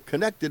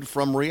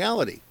from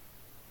reality.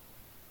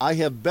 I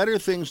have better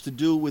things to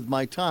do with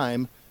my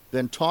time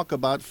than talk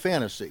about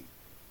fantasy.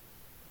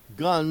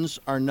 Guns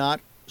are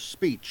not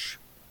speech.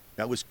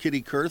 That was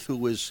Kitty Kurth, who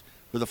was,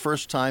 for the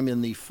first time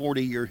in the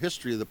 40-year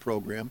history of the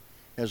program,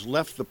 has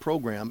left the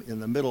program in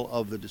the middle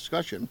of the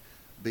discussion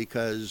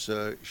because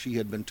she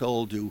had been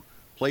told to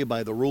play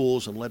by the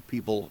rules and let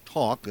people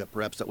talk.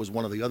 Perhaps that was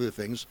one of the other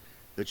things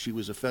that she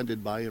was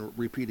offended by, and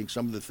repeating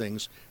some of the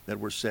things that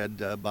were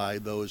said by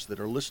those that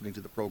are listening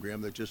to the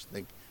program that just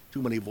think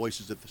too many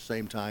voices at the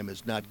same time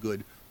is not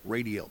good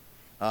radio.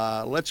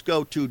 Let's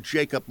go to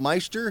Jacob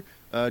Meister.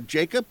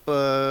 Jacob,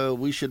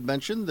 we should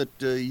mention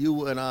that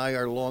you and I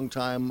are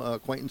longtime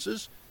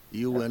acquaintances.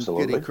 You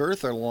Absolutely. And Kitty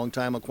Kurth are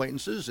longtime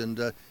acquaintances,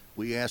 and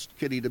we asked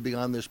Kitty to be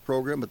on this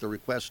program at the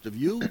request of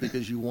you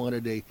because you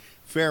wanted a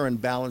fair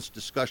and balanced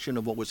discussion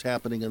of what was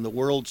happening in the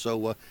world.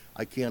 So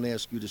I can't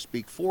ask you to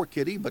speak for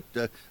Kitty, but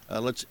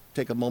let's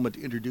take a moment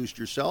to introduce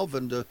yourself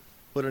and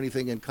put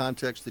anything in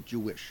context that you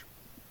wish.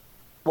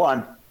 Well,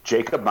 I'm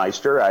Jacob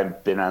Meister.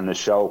 I've been on the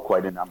show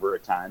quite a number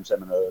of times.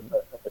 I'm an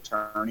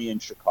attorney in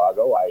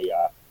Chicago.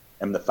 I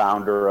am the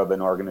founder of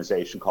an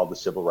organization called the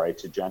Civil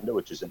Rights Agenda,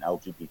 which is an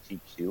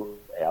LGBTQ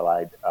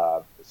allied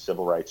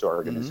civil rights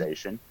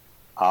organization.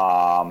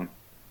 And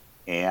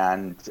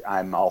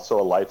I'm also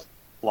a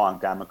lifelong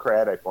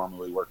Democrat. I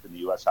formerly worked in the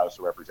U.S. House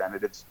of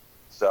Representatives.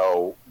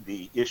 So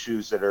the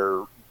issues that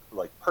are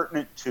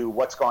pertinent to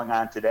what's going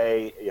on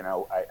today,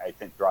 I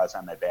think draws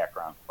on my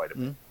background quite a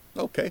bit.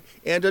 Okay.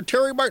 And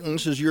Terry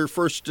Martins is your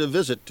first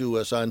visit to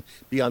us on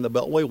Beyond the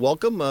Beltway.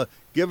 Welcome.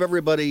 Give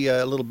everybody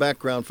a little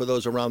background for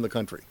those around the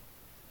country.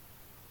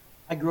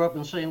 I grew up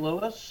in St.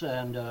 Louis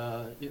and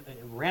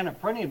ran a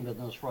printing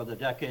business for the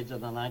decades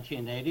of the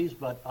 1980s,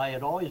 but I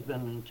had always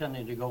been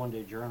intending to go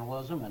into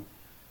journalism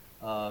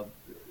and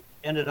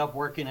ended up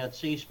working at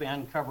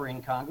C-SPAN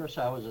covering Congress.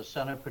 I was a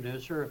Senate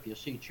producer. If you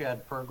see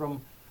Chad Pergram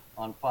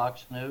on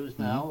Fox News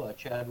now,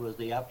 Chad was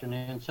the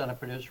afternoon Senate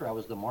producer. I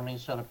was the morning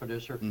Senate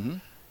producer.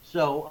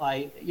 So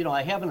I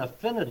have an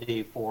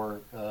affinity for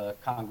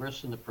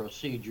Congress and the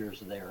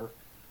procedures there.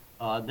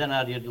 Then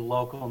I did the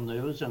local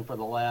news, and for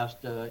the last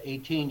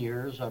 18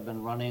 years, I've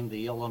been running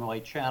the Illinois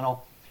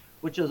Channel,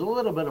 which is a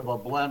little bit of a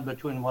blend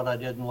between what I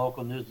did in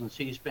local news and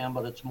C-SPAN,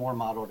 but it's more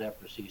modeled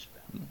after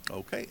C-SPAN.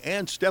 Okay.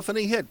 And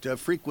Stephanie Hitt, a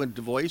frequent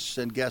voice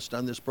and guest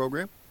on this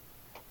program.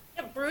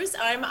 Yeah, Bruce,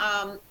 I'm,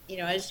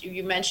 as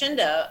you mentioned,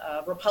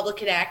 a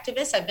Republican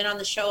activist. I've been on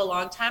the show a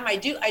long time. I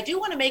do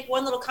want to make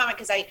one little comment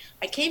because I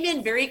came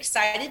in very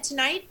excited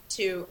tonight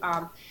to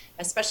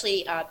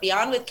especially be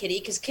on with Kitty,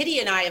 because Kitty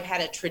and I have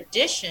had a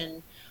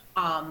tradition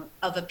of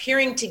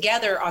appearing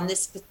together on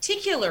this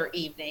particular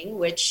evening,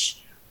 which,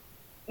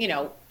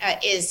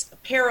 is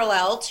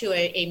parallel to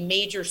a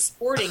major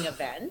sporting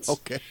event.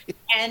 Okay.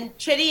 And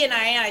Kitty and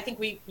I think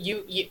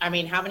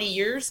how many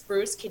years,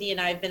 Bruce, Kitty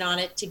and I have been on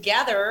it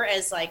together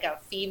as like a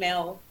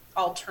female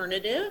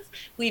alternative.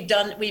 We've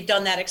done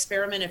that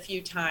experiment a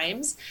few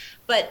times,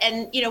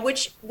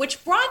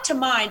 which brought to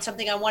mind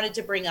something I wanted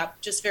to bring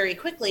up just very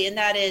quickly, and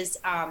that is,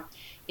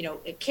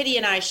 Kitty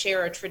and I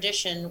share a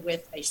tradition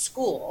with a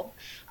school.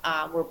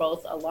 We're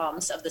both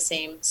alums of the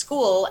same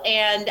school,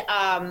 and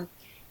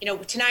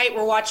tonight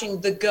we're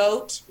watching the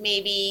GOAT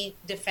maybe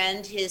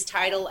defend his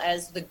title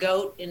as the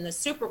GOAT in the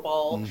Super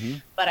Bowl.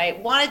 But I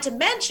wanted to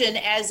mention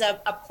as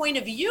a point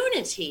of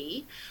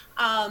unity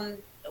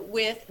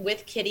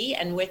with Kitty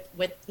and with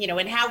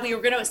and how we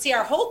were going to see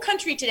our whole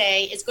country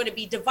today is going to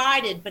be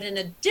divided, but in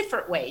a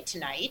different way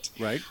tonight.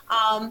 Right.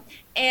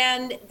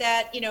 And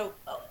that,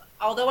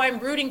 although I'm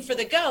rooting for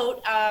the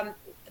GOAT,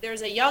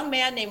 there's a young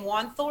man named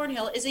Juan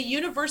Thornhill, is a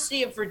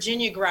University of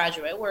Virginia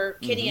graduate where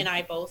Kitty and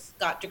I both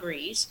got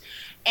degrees.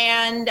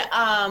 And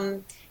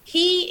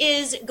he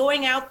is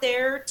going out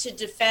there to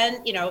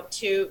defend,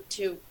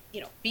 to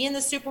be in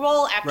the Super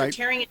Bowl after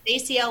tearing an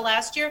ACL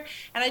last year.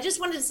 And I just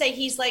wanted to say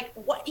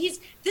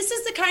this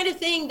is the kind of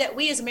thing that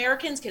we as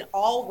Americans can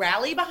all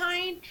rally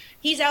behind.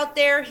 He's out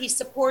there, he's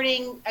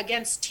supporting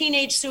against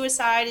teenage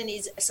suicide, and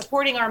he's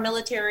supporting our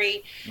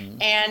military.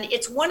 And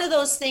it's one of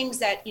those things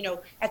that,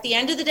 at the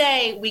end of the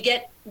day,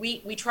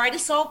 we try to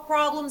solve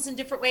problems in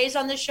different ways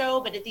on this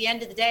show, but at the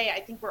end of the day, I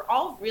think we're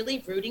all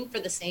really rooting for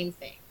the same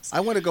things. I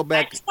want to go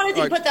back. I just wanted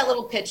to put that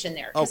little pitch in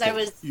there because I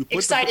was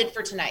excited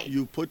for tonight.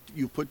 You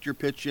put your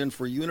pitch in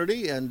for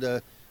unity,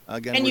 and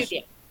again,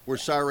 we're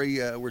sorry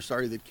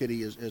that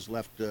Kitty has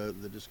left the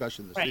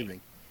discussion this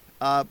evening,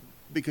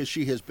 because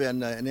she has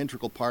been an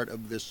integral part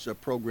of this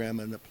program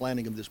and the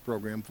planning of this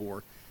program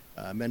for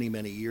many,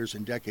 many years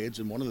and decades.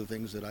 And one of the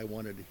things that I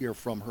wanted to hear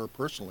from her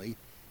personally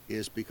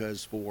is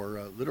because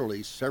for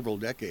literally several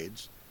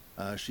decades,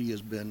 she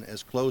has been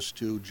as close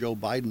to Joe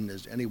Biden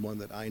as anyone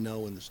that I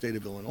know in the state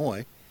of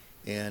Illinois.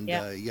 And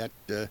yet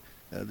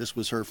this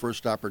was her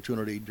first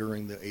opportunity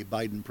during a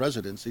Biden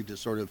presidency to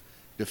sort of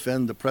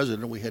defend the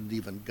president. We hadn't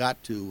even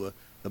got to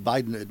the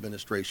Biden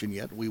administration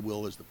yet. We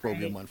will as the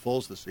program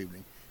unfolds this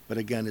evening. But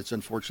again, it's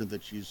unfortunate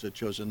that she's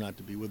chosen not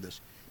to be with us.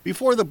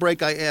 Before the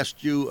break, I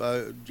asked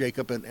you,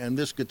 Jacob, and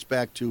this gets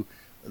back to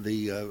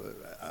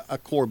a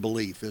core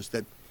belief, is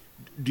that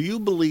do you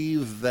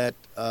believe that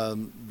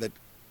that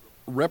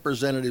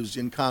representatives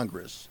in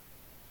Congress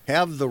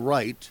have the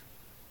right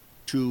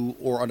to,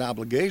 or an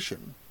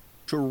obligation,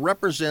 to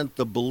represent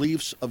the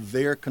beliefs of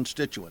their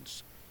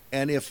constituents?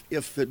 And if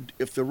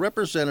the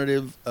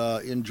representative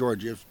in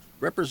Georgia, if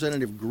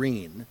Representative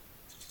Green,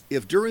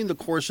 if during the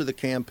course of the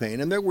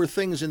campaign, and there were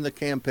things in the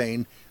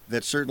campaign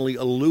that certainly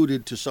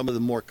alluded to some of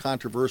the more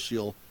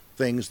controversial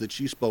things that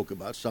she spoke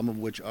about, some of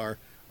which are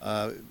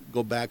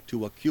go back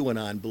to a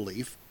QAnon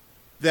belief,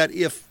 that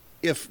if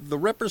the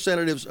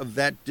representatives of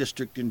that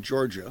district in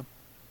Georgia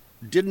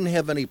didn't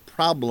have any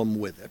problem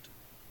with it,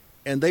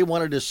 and they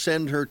wanted to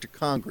send her to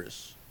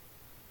Congress,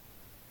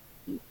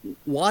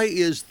 why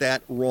is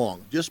that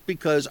wrong? Just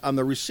because on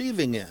the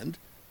receiving end,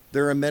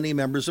 there are many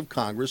members of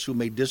Congress who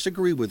may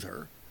disagree with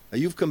her. Now,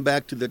 you've come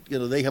back to that,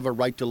 they have a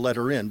right to let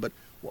her in, but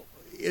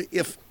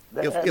if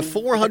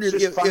 400,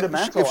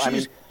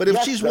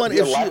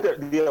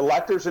 the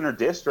electors in her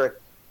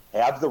district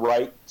have the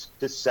right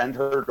to send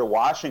her to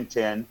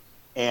Washington,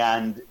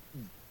 and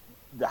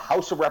the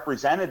House of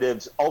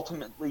Representatives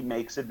ultimately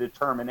makes a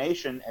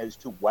determination as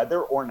to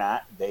whether or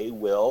not they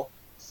will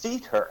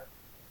seat her.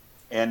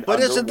 And but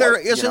isn't there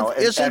if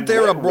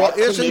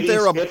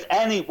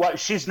any,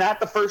 she's not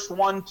the first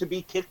one to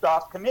be kicked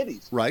off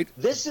committees. Right.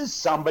 This is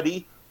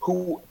somebody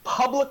who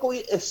publicly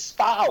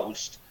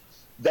espoused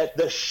that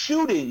the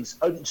shootings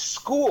in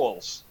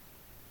schools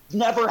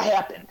never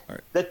happened,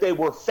 that they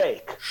were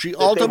fake. She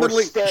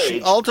ultimately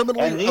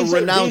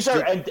renounced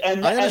it.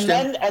 And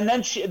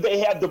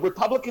then the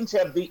Republicans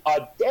have the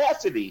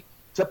audacity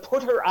to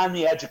put her on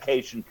the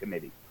Education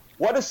Committee.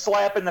 What a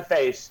slap in the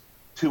face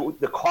to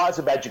the cause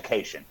of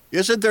education.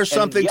 Isn't there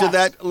something to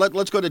that?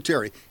 Let's go to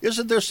Terry.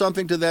 Isn't there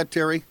something to that,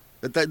 Terry?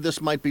 That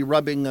this might be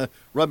rubbing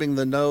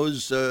the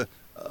nose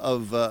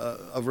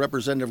of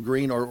Representative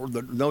Green or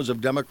the nose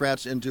of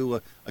Democrats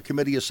into a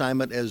committee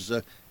assignment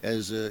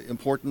as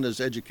important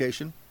as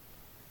education?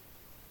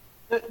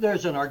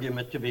 There's an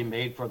argument to be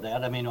made for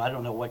that. I mean, I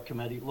don't know what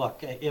committee.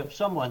 Look, if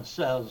someone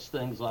says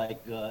things like,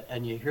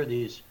 and you hear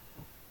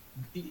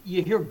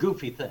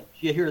goofy things.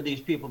 You hear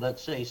these people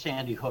that say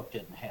Sandy Hook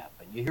didn't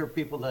happen. You hear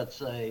people that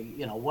say,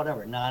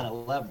 whatever,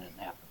 9/11 didn't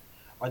happen,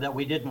 or that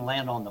we didn't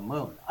land on the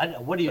moon.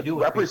 What do you do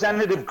with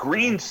Representative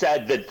Green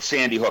said that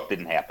Sandy Hook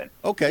didn't happen.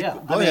 Okay, yeah,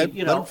 go ahead.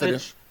 Let him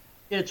finish.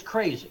 It's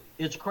crazy.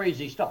 It's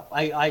crazy stuff.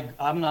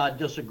 I'm not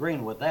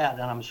disagreeing with that,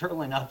 and I'm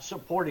certainly not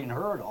supporting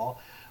her at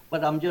all.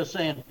 But I'm just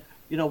saying,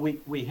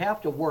 we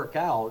have to work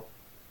out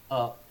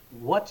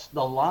what's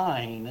the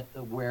line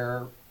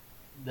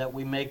that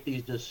we make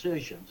these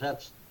decisions.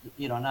 That's,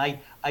 and I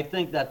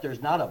think that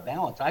there's not a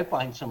balance. I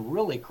find some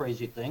really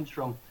crazy things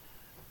from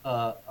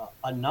a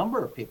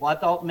number of people. I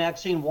thought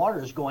Maxine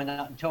Waters going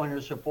out and telling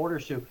her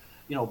supporters to,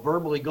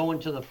 verbally go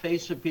into the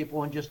face of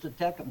people and just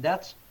attack them.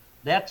 That's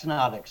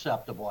not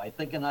acceptable, I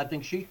think, and I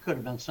think she could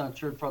have been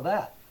censored for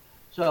that.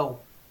 So,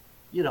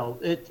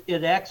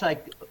 it acts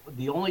like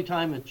the only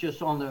time it's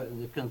just on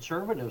the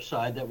conservative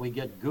side that we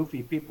get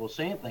goofy people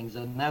saying things,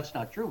 and that's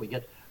not true. We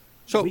get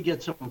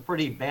some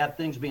pretty bad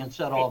things being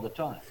said all the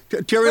time.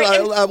 Terry,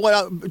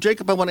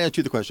 Jacob, I want to ask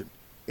you the question,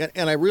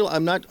 and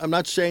I'm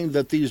not saying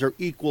that these are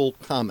equal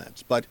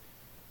comments, but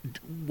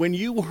when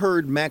you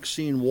heard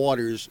Maxine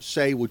Waters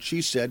say what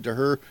she said to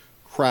her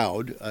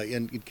crowd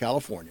in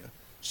California,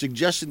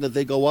 suggesting that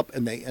they go up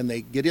and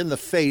they get in the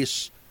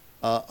face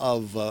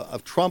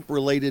of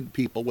Trump-related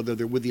people, whether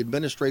they're with the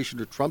administration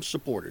or Trump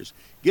supporters,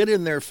 get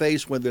in their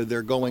face whether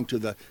they're going to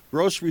the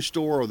grocery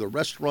store or the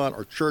restaurant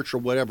or church or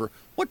whatever.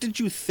 What did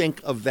you think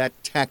of that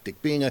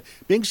tactic? Being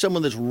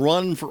someone that's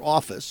run for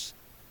office,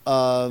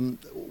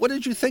 what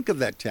did you think of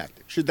that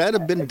tactic? Should that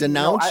have been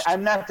denounced?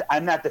 I'm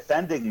not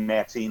defending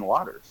Maxine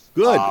Waters.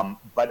 Good,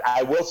 but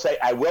I will say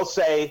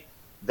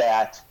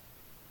that.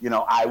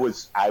 I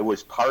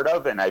was part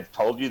of, and I've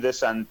told you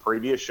this on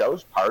previous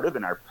shows, part of,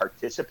 and I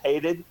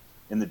participated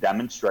in the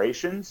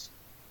demonstrations.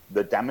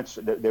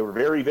 They were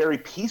very, very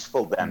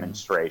peaceful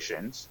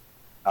demonstrations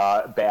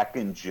back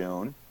in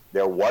June.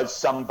 There was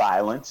some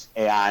violence,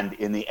 and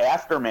in the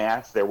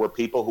aftermath, there were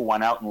people who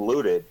went out and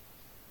looted.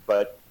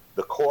 But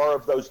the core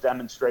of those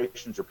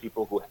demonstrations are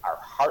people who are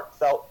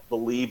heartfelt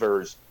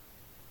believers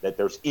that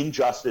there's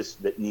injustice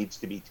that needs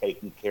to be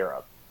taken care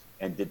of.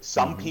 And did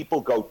some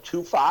people go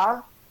too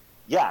far?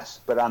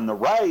 Yes, but on the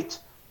right,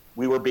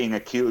 we were being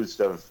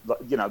accused of,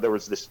 there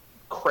was this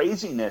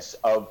craziness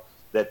of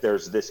that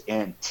there's this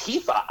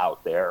Antifa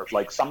out there,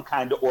 like some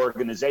kind of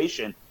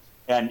organization,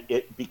 and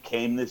it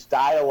became this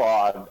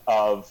dialogue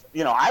of,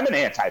 I'm an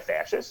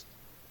anti-fascist.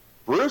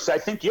 Bruce, I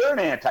think you're an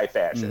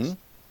anti-fascist.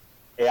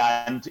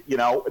 And,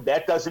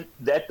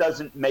 that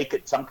doesn't make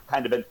it some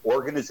kind of an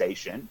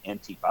organization,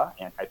 Antifa,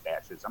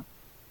 anti-fascism.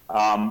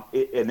 But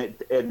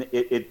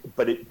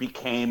it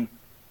became...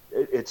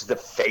 It's the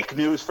fake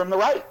news from the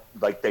right.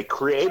 Like they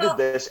created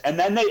this, and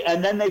then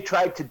they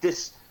tried to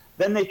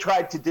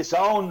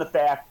disown the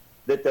fact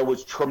that there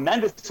was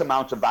tremendous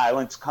amounts of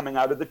violence coming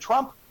out of the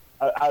Trump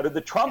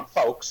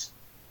folks,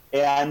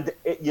 and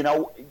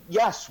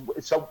yes.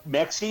 So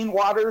Maxine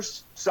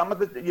Waters, some of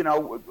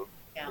the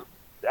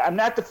I'm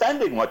not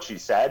defending what she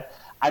said.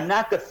 I'm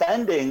not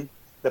defending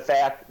the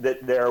fact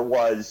that there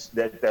was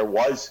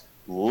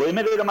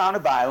limited amount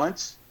of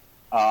violence.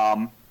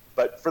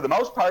 But for the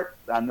most part,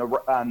 on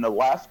the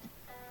left,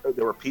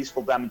 there were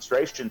peaceful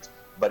demonstrations.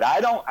 But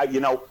I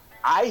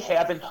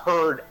haven't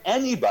heard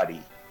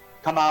anybody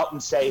come out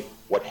and say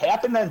what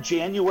happened on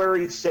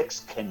January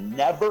 6th can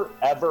never,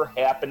 ever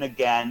happen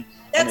again.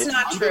 That's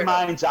not true. It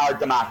undermines our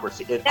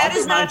democracy. That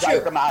is not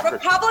true.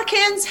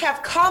 Republicans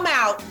have come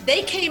out.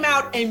 They came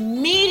out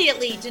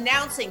immediately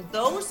denouncing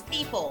those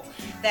people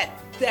that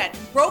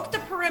broke the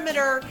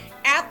perimeter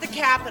at the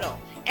Capitol.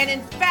 And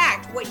in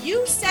fact, what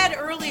you said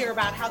earlier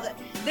about how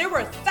there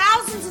were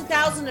thousands and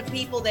thousands of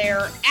people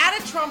there at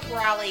a Trump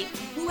rally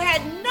who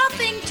had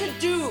nothing to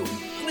do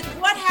with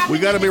what happened. We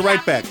got to be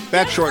right back.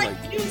 Back shortly.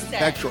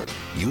 Back shortly.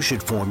 You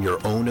should form your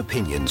own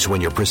opinions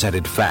when you're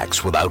presented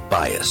facts without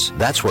bias.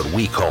 That's what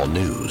we call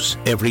news.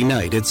 Every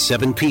night at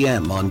 7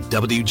 p.m. on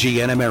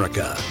WGN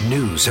America,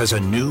 news has a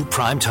new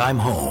primetime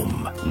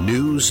home.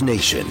 News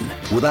Nation.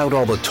 Without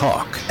all the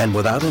talk and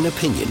without an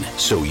opinion,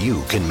 so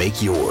you can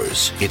make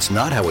yours. It's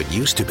not how it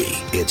used to be.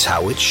 It's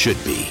how it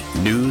should be.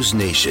 News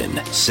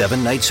Nation.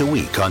 7 nights a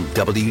week on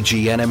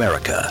WGN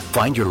America.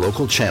 Find your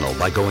local channel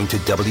by going to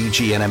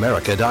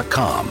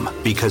WGNAmerica.com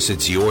because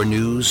it's your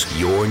news,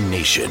 your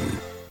nation.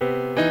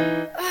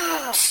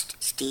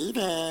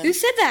 Steven. Who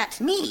said that?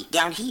 Me,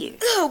 down here.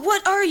 Ugh,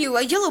 what are you,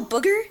 a yellow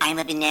booger? I'm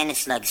a banana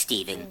slug,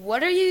 Steven.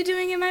 What are you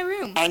doing in my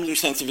room? I'm your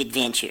sense of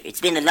adventure.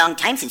 It's been a long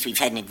time since we've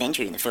had an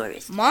adventure in the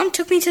forest. Mom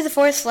took me to the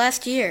forest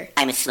last year.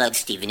 I'm a slug,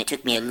 Steven. It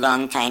took me a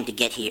long time to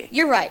get here.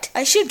 You're right.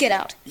 I should get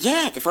out.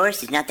 Yeah, the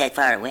forest is not that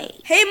far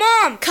away. Hey,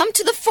 Mom! Come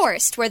to the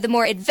forest where the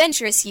more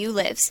adventurous you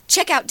lives.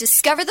 Check out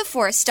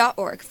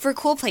discovertheforest.org for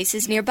cool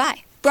places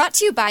nearby. Brought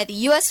to you by the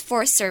U.S.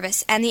 Forest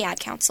Service and the Ad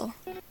Council.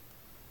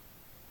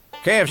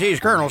 KFC's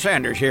Colonel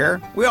Sanders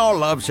here. We all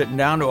love sitting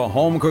down to a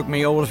home-cooked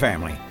meal with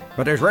family,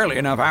 but there's rarely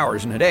enough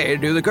hours in the day to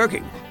do the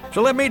cooking.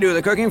 So let me do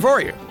the cooking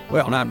for you.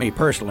 Well, not me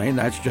personally,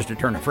 that's just a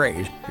turn of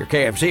phrase. Your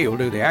KFC will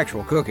do the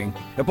actual cooking.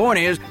 The point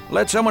is,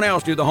 let someone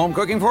else do the home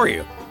cooking for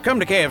you.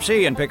 Come to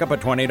KFC and pick up a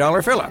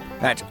 $20 fill-up.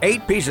 That's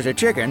 8 pieces of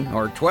chicken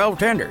or 12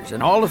 tenders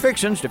and all the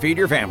fixings to feed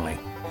your family.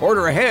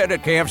 Order ahead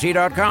at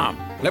KFC.com.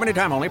 Limited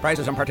time only.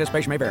 Prices and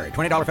participation may vary.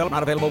 $20 fill-up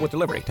not available with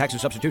delivery. Tax and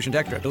substitutions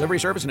extra. Delivery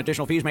service and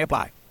additional fees may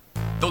apply.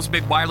 Those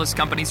big wireless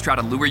companies try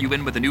to lure you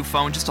in with a new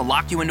phone just to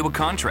lock you into a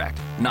contract.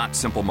 Not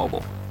Simple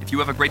Mobile. If you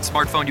have a great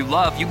smartphone you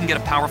love, you can get a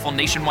powerful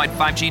nationwide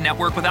 5G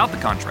network without the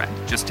contract.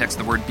 Just text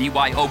the word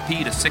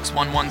BYOP to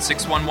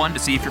 611611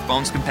 to see if your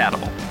phone's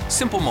compatible.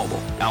 Simple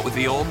Mobile. Out with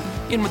the old,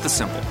 in with the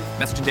simple.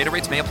 Message and data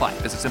rates may apply.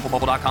 Visit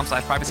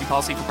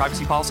simplemobile.com/privacypolicy for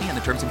privacy policy and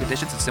the terms and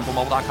conditions at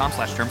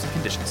simplemobile.com/terms and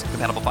conditions.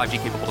 Compatible 5G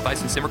capable device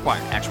and SIM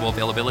required. Actual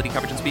availability,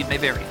 coverage, and speed may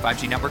vary.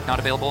 5G network not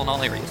available in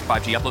all areas.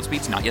 5G upload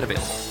speeds not yet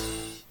available.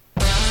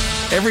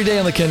 Every day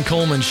on The Ken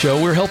Coleman Show,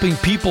 we're helping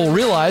people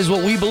realize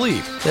what we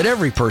believe, that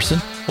every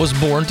person was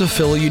born to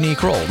fill a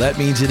unique role. That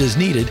means it is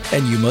needed,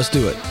 and you must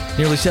do it.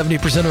 Nearly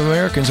 70% of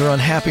Americans are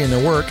unhappy in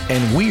their work,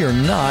 and we are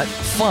not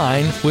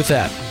fine with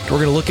that. We're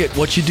going to look at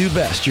what you do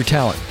best, your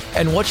talent,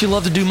 and what you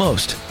love to do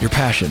most, your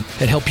passion,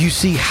 and help you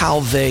see how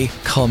they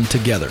come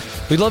together.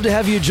 We'd love to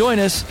have you join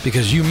us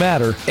because you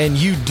matter, and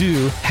you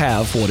do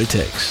have what it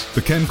takes.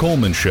 The Ken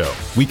Coleman Show,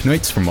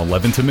 weeknights from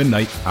 11 to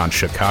midnight on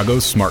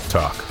Chicago's Smart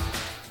Talk.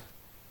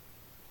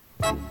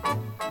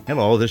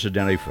 Hello, this is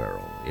Danny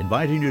Farrell,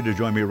 inviting you to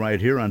join me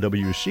right here on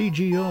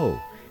WCGO,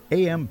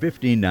 AM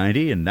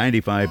 1590 and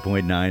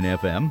 95.9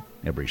 FM,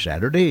 every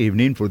Saturday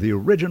evening for the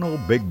original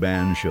Big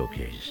Band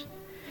Showcase.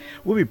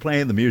 We'll be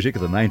playing the music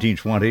of the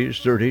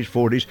 1920s, 30s,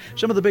 40s,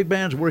 some of the big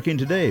bands working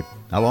today.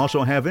 I'll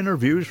also have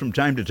interviews from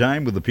time to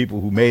time with the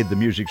people who made the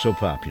music so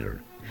popular.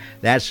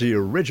 That's the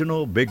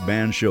original Big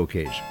Band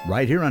Showcase,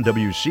 right here on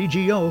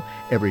WCGO,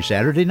 every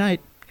Saturday night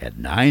at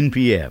 9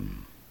 p.m.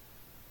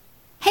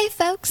 Hey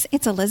folks,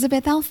 it's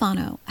Elizabeth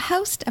Alfano,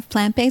 host of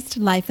Plant-Based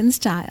Life and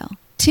Style.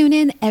 Tune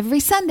in every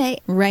Sunday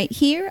right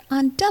here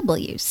on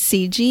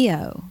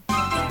WCGO.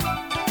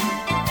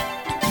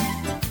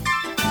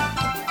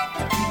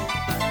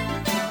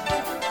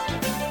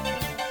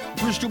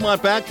 Bruce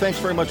Dumont back. Thanks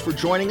very much for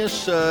joining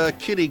us.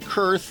 Kitty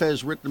Kurth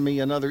has written me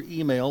another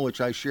email,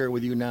 which I share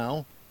with you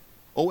now.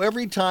 Oh,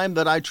 every time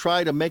that I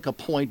try to make a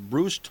point,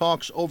 Bruce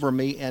talks over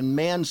me and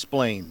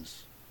mansplains.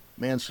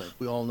 Mansplains,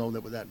 we all know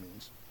what that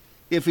means.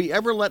 If he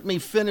ever let me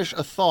finish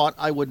a thought,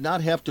 I would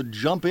not have to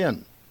jump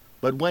in.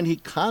 But when he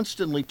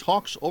constantly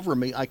talks over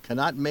me, I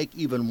cannot make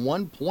even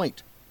one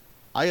point.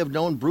 I have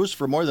known Bruce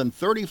for more than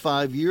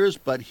 35 years,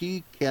 but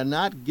he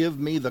cannot give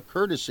me the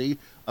courtesy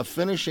of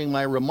finishing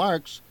my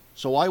remarks,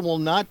 so I will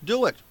not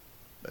do it.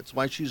 That's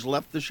why she's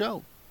left the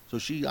show. So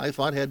she, I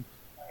thought, had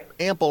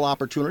ample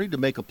opportunity to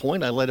make a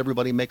point. I let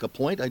everybody make a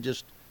point. I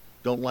just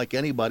don't like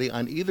anybody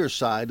on either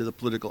side of the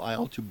political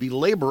aisle to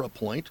belabor a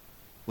point,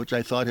 which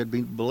I thought had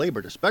been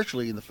belabored,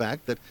 especially in the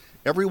fact that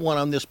everyone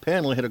on this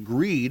panel had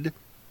agreed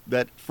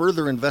that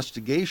further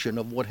investigation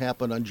of what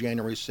happened on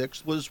January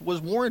 6th was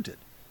warranted.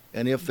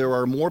 And if there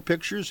are more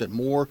pictures and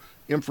more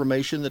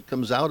information that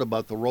comes out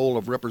about the role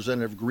of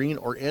Representative Green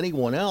or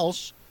anyone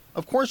else,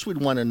 of course we'd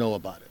want to know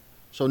about it.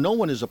 So no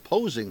one is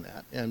opposing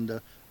that, and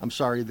I'm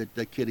sorry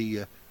that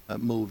Kitty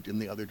moved in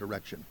the other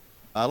direction.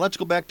 Let's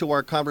go back to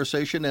our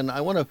conversation, and I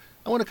want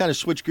to kind of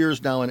switch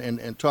gears now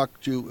and talk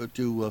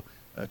to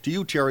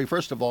you, Terry,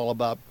 first of all,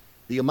 about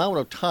the amount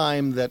of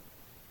time that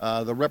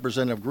the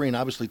Representative Green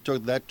obviously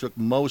took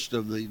most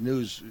of the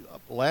news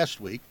last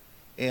week.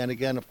 And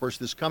again, of course,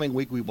 this coming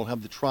week we will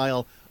have the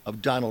trial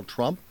of Donald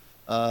Trump.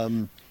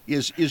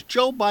 Is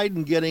Joe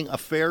Biden getting a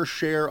fair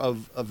share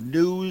of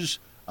news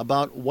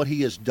about what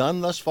he has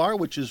done thus far,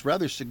 which is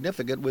rather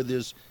significant with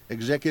his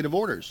executive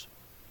orders?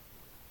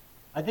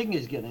 I think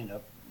he's getting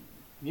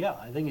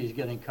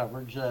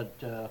coverage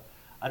that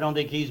I don't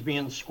think he's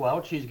being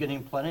squelched. He's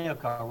getting plenty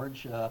of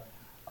coverage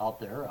out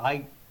there.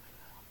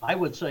 I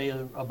would say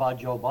about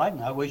Joe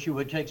Biden, I wish you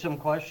would take some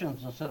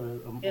questions instead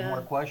of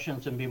more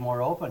questions and be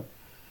more open.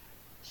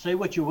 Say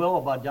what you will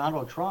about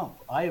Donald Trump.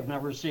 I have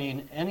never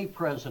seen any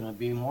president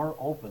be more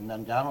open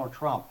than Donald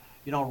Trump.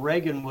 You know,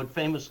 Reagan would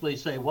famously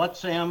say, "What,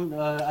 Sam?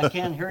 I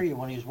can't hear you,"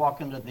 when he's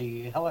walking to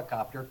the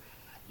helicopter.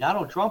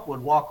 Donald Trump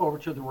would walk over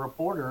to the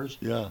reporters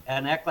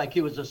and act like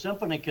he was a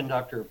symphony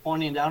conductor,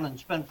 pointing down, and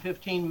spend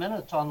 15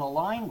 minutes on the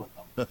line with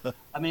them.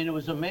 I mean, it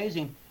was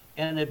amazing.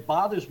 And it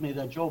bothers me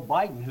that Joe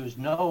Biden, who's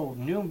no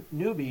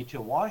newbie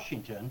to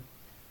Washington,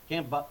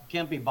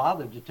 can't be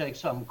bothered to take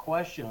some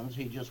questions.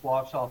 He just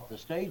walks off the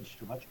stage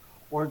too much,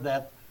 or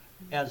that,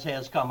 as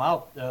has come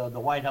out, the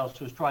White House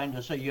was trying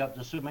to say you have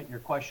to submit your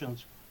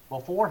questions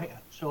beforehand.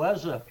 So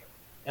as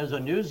a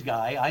news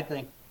guy, I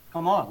think,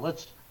 come on,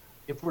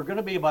 if we're going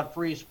to be about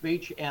free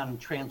speech and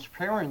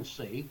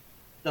transparency,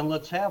 then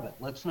let's have it.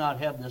 Let's not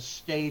have this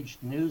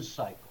staged news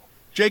cycle.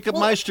 Jacob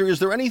Meister, is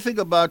there anything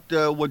about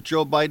what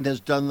Joe Biden has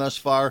done thus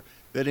far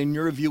that, in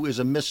your view, is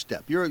a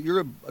misstep? You're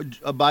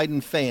a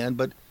Biden fan,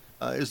 but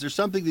is there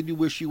something that you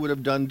wish he would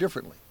have done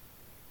differently?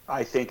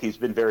 I think he's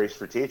been very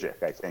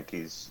strategic. I think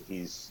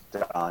he's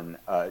done.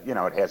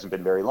 It hasn't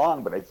been very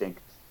long, but I think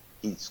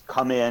he's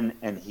come in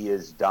and he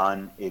has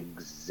done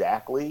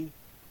exactly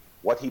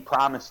what he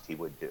promised he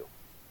would do.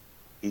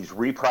 He's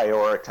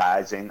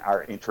reprioritizing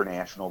our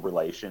international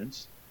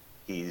relations.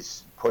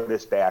 He's put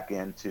us back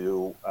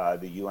into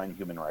the UN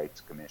Human Rights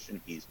Commission.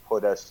 He's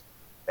put us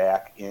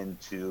back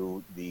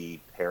into the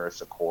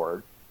Paris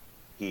Accord.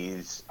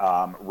 He's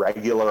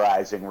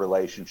regularizing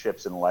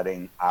relationships and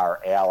letting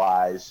our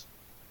allies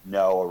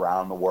know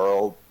around the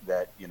world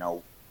that,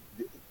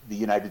 the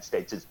United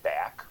States is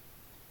back.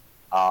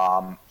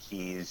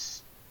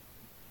 He's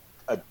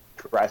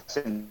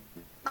addressing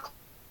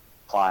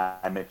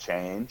climate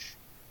change.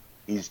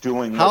 He's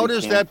doing. How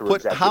does that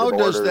put? How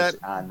does that?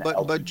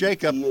 But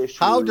Jacob,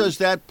 how does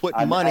that put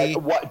money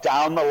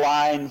down the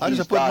line? How does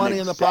it put money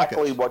in the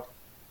pockets?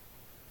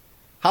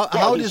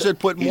 How does it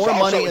put more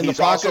money in the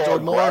pockets or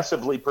more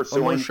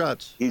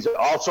shots? He's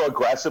also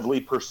aggressively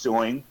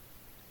pursuing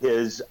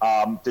his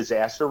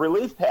disaster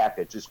relief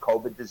package, his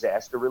COVID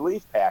disaster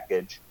relief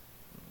package,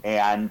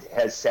 and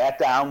has sat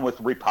down with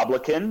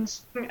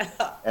Republicans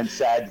and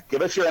said,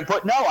 "Give us your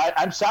input." No,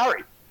 I'm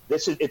sorry.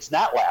 It's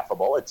not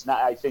laughable. It's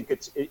not. I think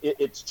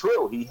it's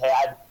true.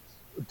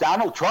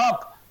 Donald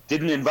Trump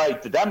didn't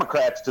invite the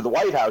Democrats to the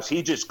White House.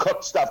 He just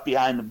cooked stuff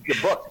behind the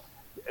book.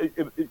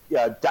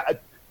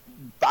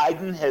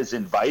 Biden has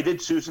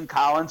invited Susan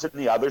Collins and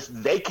the others.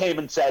 They came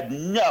and said,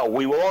 "No,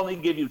 we will only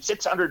give you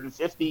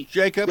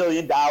 $650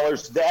 billion.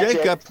 That's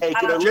it.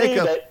 Take it or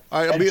leave it."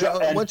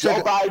 And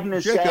Joe Biden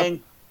is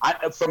saying,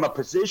 from a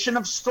position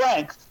of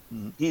strength,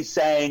 he's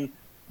saying,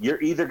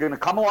 "You're either going to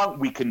come along.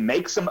 We can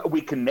make some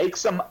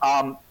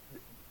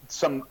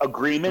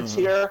agreements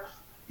here."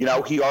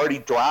 He already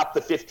dropped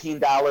the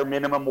 $15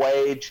 minimum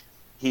wage.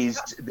 He's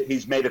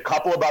made a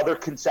couple of other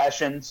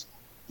concessions.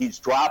 He's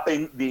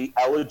dropping the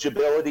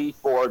eligibility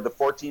for the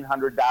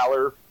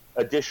 $1,400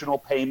 additional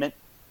payment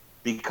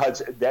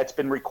because that's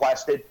been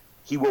requested.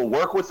 He will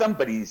work with them,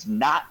 but he's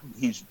not.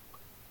 He's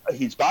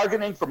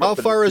bargaining from how a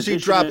far has he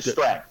dropped it?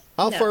 Strength.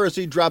 How far has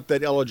he dropped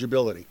that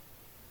eligibility?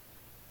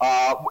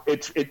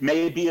 It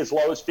may be as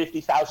low as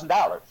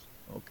 $50,000.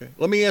 Okay.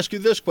 Let me ask you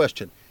this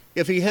question: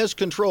 if he has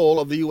control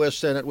of the U.S.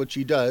 Senate, which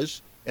he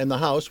does, and the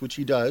House, which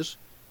he does,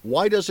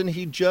 why doesn't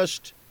he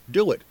just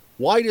do it?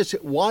 Why is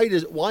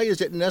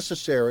it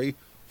necessary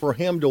for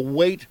him to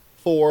wait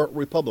for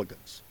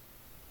Republicans?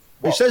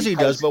 He says he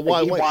does, but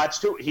why wait?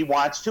 He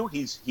wants to.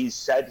 He's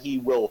said he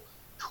will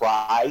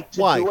try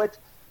to do it,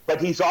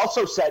 but he's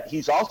also said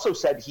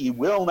he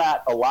will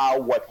not allow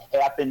what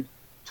happened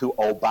to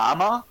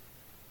Obama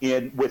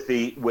with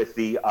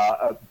the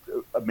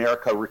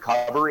America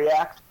Recovery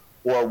Act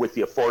or with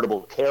the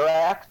Affordable Care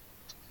Act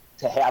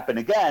to happen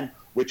again,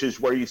 which is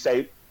where you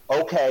say,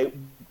 okay,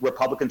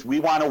 Republicans, we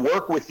want to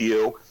work with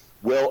you.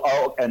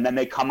 And then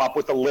they come up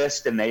with a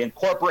list and they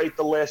incorporate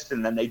the list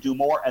and then they do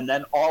more. And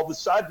then all of a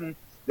sudden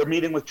they're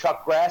meeting with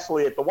Chuck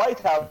Grassley at the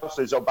White House,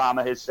 as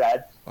Obama has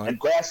said. Right. And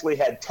Grassley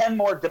had 10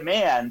 more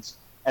demands.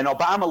 And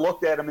Obama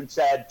looked at him and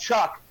said,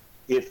 "Chuck,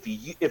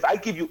 if I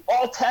give you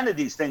all 10 of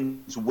these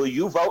things, will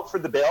you vote for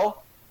the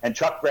bill?" And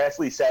Chuck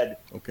Grassley said,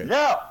 "Okay,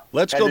 no."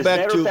 Let's go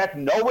back to. As a matter of fact,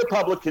 no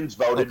Republicans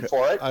voted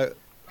for it.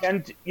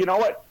 And you know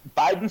what?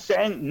 Biden's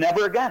saying,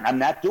 "Never again. I'm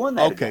not doing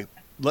that." Okay. Again.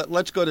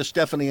 Let's go to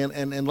Stephanie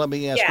and let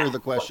me ask her the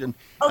question.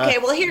 Okay,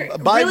 well, here,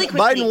 Biden really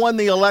quickly. won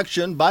the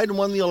election.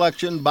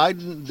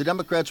 The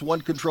Democrats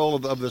won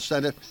control of the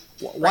Senate.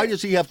 Why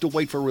does he have to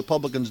wait for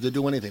Republicans to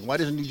do anything? Why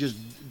doesn't he just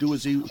do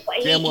as he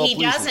damn well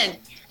pleases? Doesn't.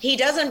 He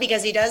doesn't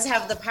because he does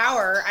have the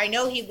power. I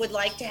know he would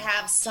like to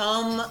have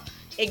some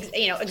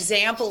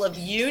example of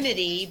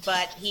unity,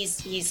 but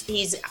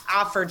he's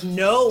offered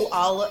no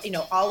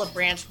olive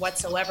branch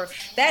whatsoever.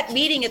 That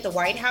meeting at the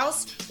White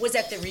House was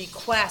at the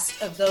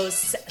request of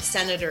those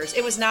senators.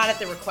 It was not at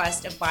the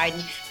request of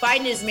Biden.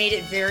 Biden has made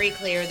it very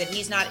clear that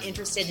he's not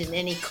interested in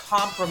any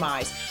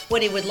compromise.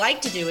 What he would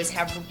like to do is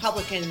have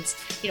Republicans,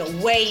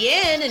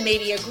 weigh in and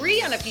maybe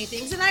agree on a few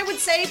things. And I would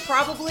say there's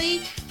probably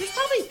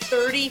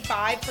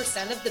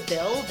 35% of the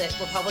bill that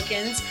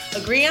Republicans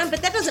agree on,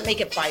 but that doesn't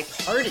make it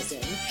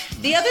bipartisan.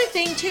 The other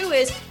thing, too,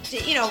 is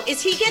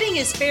he getting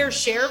his fair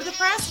share of the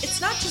press?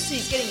 It's not just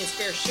he's getting his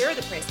fair share of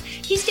the press.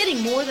 He's getting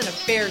more than a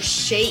fair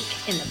shake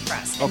in the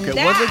press. Okay, and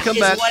when we come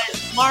back, what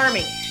is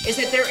alarming is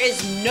that there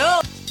is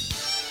no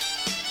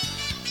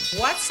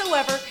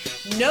whatsoever,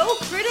 no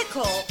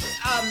critical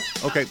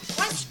okay.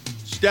 question.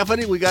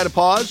 Stephanie, we got to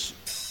pause.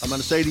 I'm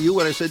going to say to you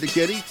what I said to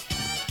Kitty.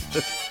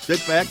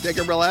 Sit back, take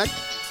a relax.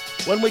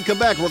 When we come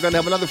back, we're going to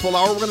have another full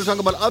hour. We're going to talk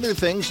about other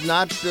things,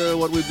 not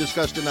what we've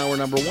discussed in hour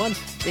number one,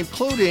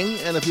 including,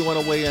 and if you want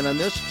to weigh in on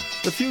this,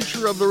 the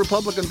future of the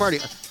Republican Party.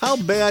 How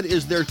bad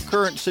is their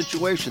current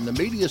situation? The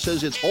media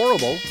says it's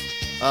horrible,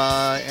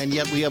 and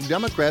yet we have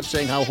Democrats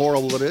saying how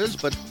horrible it is,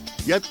 but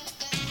yet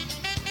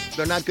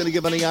they're not going to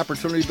give any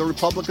opportunity to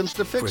Republicans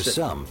to fix it. For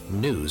some,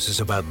 news is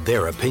about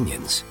their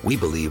opinions. We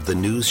believe the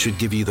news should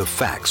give you the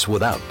facts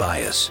without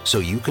bias, so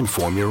you can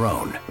form your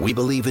own. We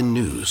believe in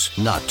news,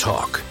 not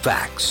talk.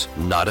 Facts,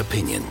 not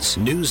opinions.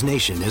 News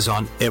Nation is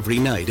on every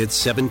night at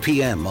 7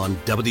 p.m. on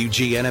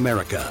WGN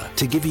America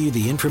to give you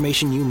the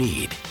information you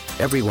need.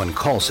 Everyone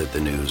calls it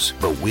the news,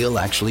 but we'll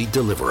actually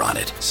deliver on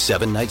it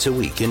 7 nights a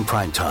week in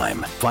prime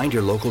time. Find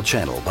your local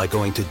channel by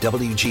going to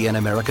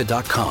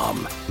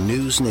WGNAmerica.com.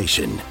 News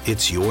Nation.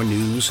 It's your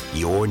news,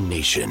 your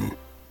nation.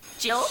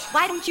 Jill,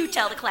 why don't you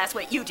tell the class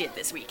what you did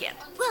this weekend?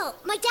 Well,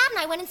 my dad and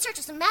I went in search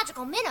of some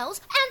magical minnows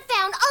and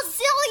found a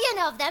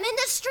zillion of them in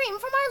the stream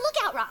from our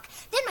lookout rock.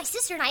 Then my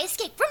sister and I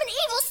escaped from an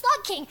evil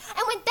slug king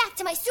and went back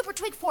to my super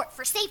twig fort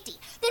for safety.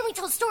 Then we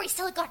told stories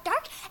till it got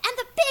dark, and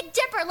the Big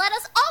Dipper led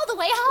us all the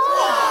way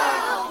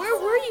home. Wow.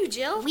 Where were you,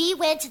 Jill? We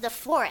went to the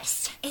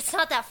forest. It's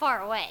not that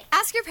far away.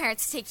 Ask your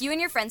parents to take you and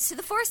your friends to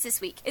the forest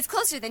this week. It's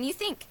closer than you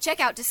think. Check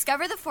out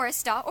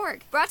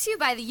discovertheforest.org. Brought to you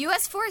by the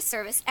U.S. Forest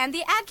Service and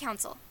the Ad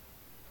Council.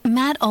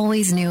 Matt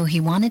always knew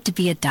he wanted to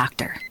be a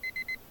doctor.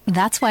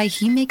 That's why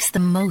he makes the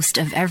most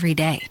of every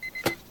day.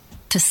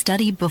 To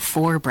study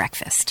before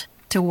breakfast,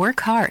 to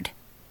work hard,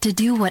 to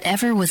do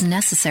whatever was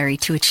necessary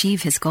to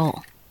achieve his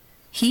goal.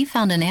 He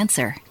found an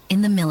answer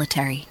in the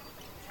military.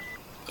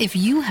 If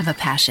you have a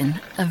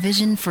passion, a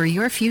vision for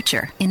your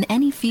future in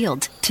any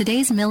field,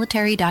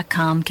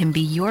 todaysmilitary.com can be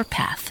your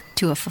path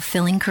to a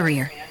fulfilling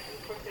career.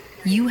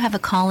 You have a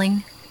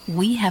calling,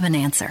 we have an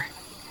answer.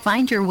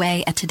 Find your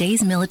way at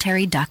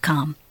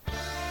todaysmilitary.com.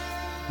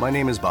 My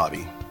name is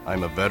Bobby.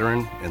 I'm a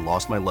veteran and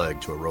lost my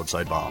leg to a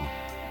roadside bomb.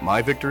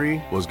 My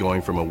victory was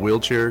going from a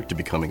wheelchair to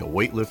becoming a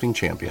weightlifting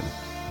champion.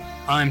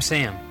 I'm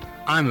Sam.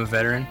 I'm a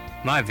veteran.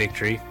 My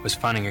victory was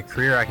finding a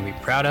career I can be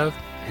proud of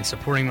and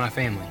supporting my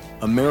family.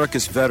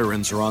 America's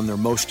veterans are on their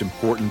most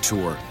important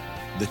tour,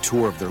 the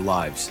tour of their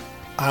lives.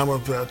 I'm a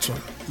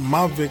veteran.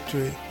 My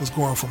victory was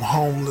going from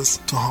homeless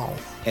to home.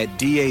 At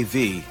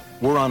DAV,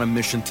 we're on a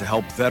mission to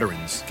help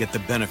veterans get the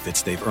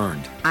benefits they've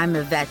earned. I'm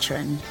a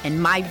veteran,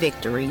 and my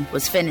victory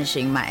was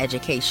finishing my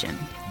education.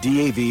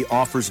 DAV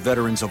offers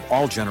veterans of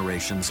all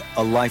generations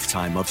a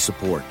lifetime of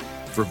support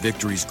for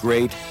victories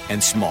great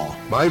and small.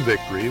 My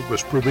victory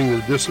was proving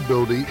that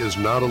disability is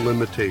not a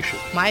limitation.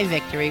 My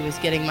victory was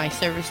getting my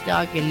service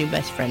dog a new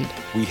best friend.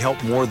 We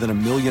help more than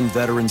 1 million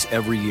veterans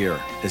every year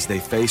as they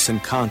face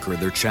and conquer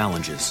their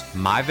challenges.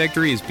 My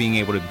victory is being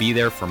able to be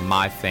there for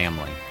my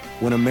family.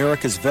 When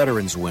America's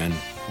veterans win,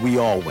 we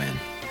all win.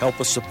 Help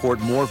us support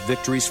more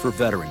victories for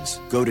veterans.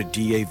 Go to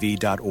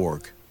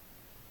DAV.org.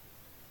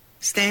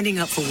 Standing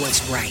up for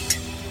what's right.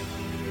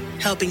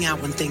 Helping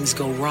out when things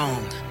go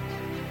wrong.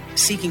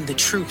 Seeking the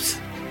truth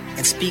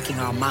and speaking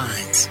our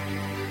minds.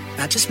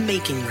 Not just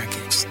making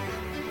records,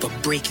 but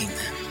breaking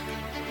them.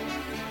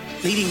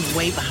 Leading the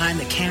way behind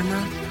the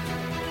camera,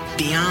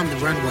 beyond the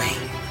runway,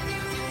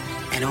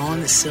 and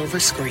on the silver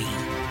screen.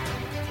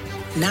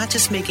 Not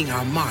just making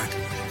our mark,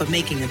 but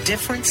making a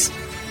difference.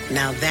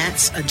 Now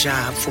that's a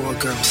job for a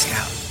Girl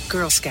Scout.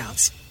 Girl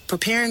Scouts,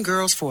 preparing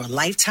girls for a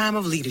lifetime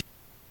of leadership.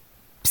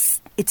 Psst,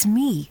 it's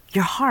me,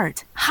 your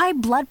heart. High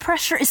blood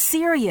pressure is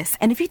serious,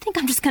 and if you think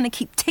I'm just gonna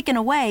keep ticking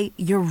away,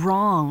 you're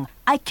wrong.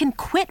 I can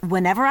quit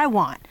whenever I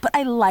want, but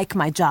I like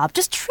my job.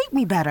 Just treat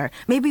me better.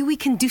 Maybe we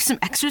can do some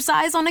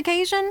exercise on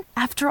occasion?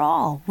 After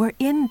all, we're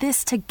in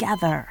this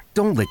together.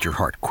 Don't let your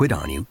heart quit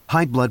on you.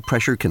 High blood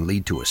pressure can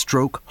lead to a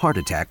stroke, heart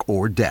attack,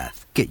 or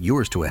death. Get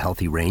yours to a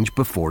healthy range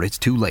before it's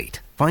too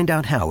late. Find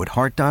out how at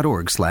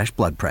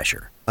heart.org/blood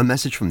pressure. A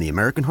message from the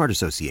American Heart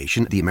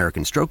Association, the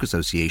American Stroke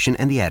Association,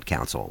 and the Ad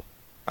Council.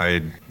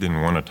 I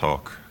didn't want to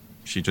talk.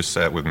 She just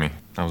sat with me.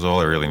 That was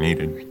all I really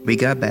needed. We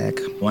got back.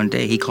 One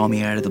day he called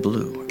me out of the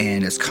blue,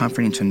 and it's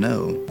comforting to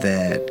know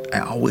that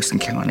I always can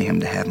count on him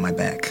to have my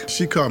back.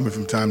 She called me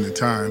from time to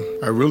time.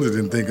 I really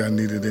didn't think I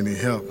needed any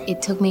help.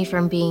 It took me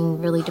from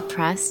being really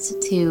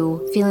depressed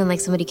to feeling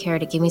like somebody cared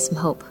to give me some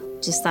hope.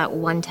 Just that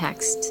one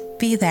text.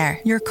 Be there.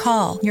 Your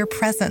call, your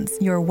presence,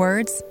 your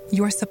words,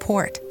 your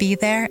support. Be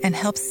there and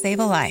help save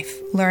a life.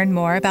 Learn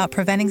more about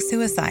preventing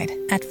suicide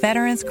at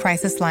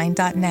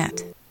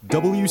veteranscrisisline.net.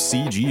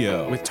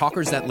 WCGO. With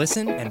talkers that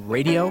listen and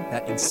radio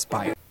that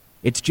inspire.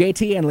 It's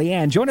JT and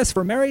Leanne. Join us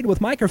for Married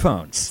with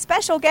Microphones.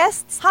 Special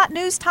guests, hot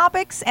news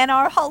topics, and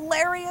our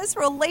hilarious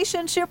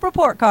relationship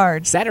report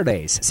card.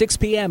 Saturdays, 6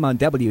 p.m. on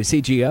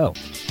WCGO.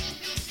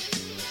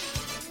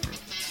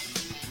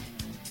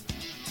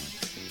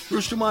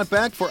 Bruce Dumont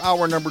back for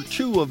hour number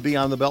 2 of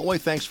Beyond the Beltway.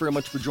 Thanks very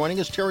much for joining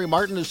us. Terry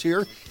Martin is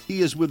here.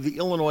 He is with the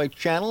Illinois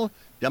Channel.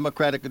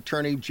 Democratic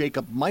attorney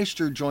Jacob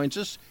Meister joins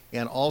us,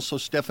 and also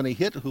Stephanie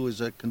Hitt, who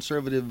is a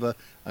conservative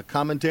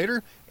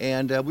commentator.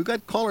 And we've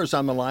got callers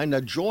on the line.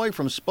 Joy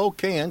from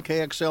Spokane,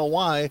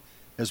 KXLY.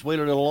 has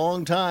waited a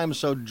long time.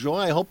 So, Joy,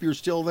 I hope you're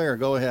still there.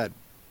 Go ahead.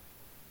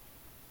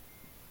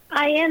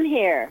 I am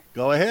here.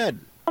 Go ahead.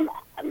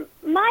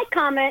 My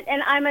comment,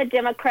 and I'm a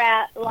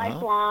Democrat,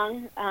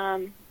 lifelong,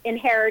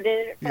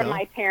 inherited it from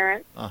my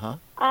parents.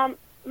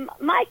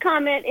 My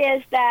comment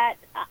is that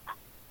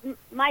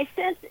my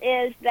sense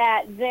is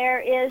that there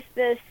is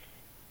this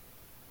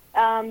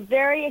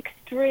very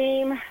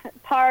extreme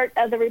part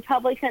of the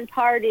Republican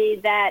Party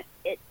that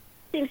it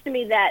seems to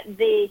me that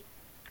the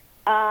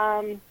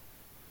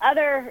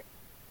other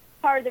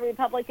part of the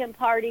Republican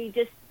Party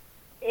just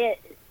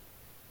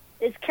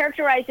is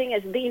characterizing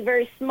as being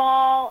very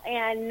small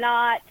and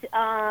not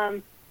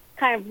kind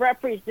of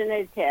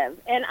representative.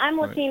 And I'm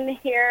looking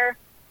here.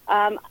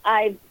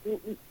 I've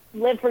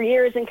lived for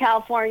years in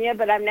California,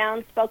 but I'm now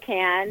in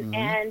Spokane,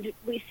 and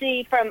we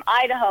see from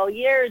Idaho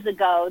years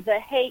ago the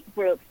hate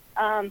groups.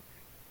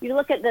 You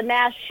look at the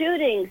mass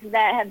shootings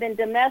that have been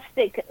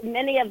domestic.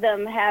 Many of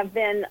them have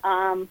been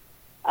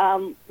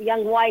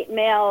young white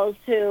males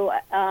who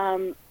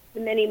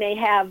many may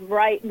have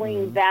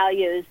right-wing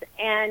values.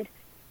 And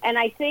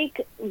I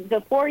think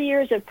the 4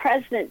 years of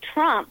President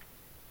Trump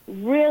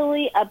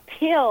really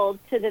appealed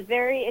to the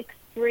very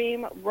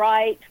extreme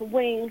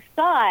right-wing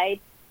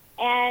side.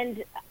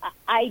 And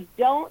I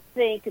don't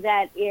think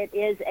that it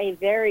is a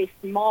very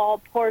small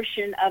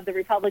portion of the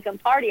Republican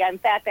Party. In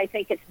fact, I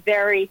think it's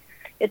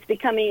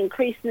becoming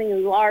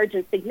increasingly large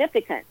and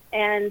significant.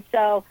 And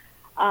so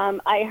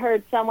I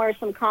heard somewhere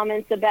some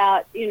comments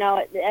about,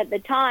 at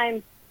the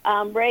time,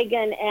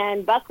 Reagan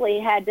and Buckley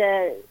had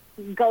to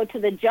go to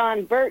the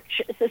John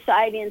Birch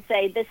Society and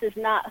say, this is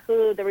not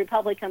who the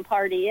Republican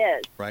Party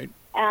is. Right.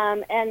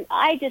 And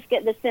I just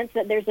get the sense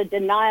that there's a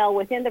denial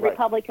within the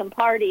Republican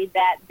Party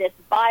that this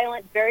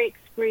violent, very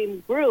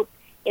extreme group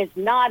is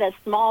not a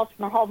small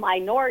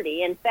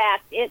minority. In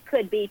fact, it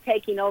could be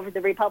taking over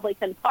the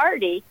Republican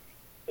Party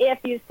if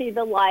you see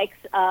the likes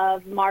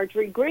of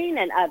Marjorie Greene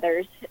and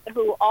others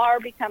who are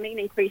becoming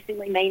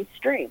increasingly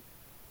mainstream.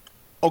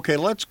 Okay,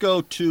 let's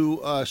go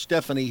to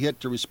Stephanie Hitt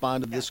to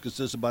respond to this, because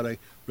this is about a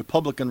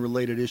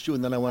Republican-related issue,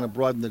 and then I want to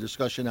broaden the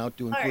discussion out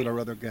to include our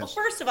other guests.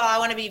 Well, first of all, I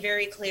want to be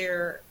very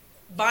clear.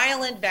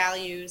 Violent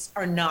values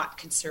are not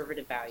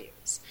conservative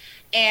values.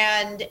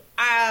 And,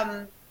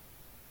 I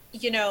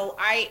don't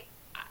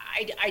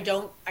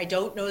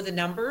know the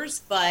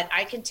numbers, but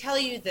I can tell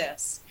you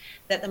this,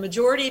 that the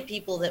majority of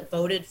people that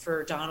voted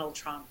for Donald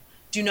Trump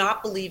do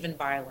not believe in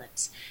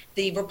violence.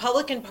 The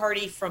Republican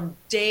Party from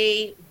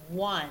day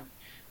one,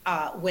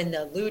 when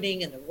the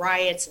looting and the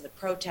riots and the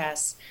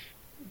protests,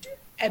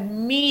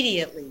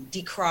 immediately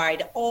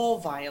decried all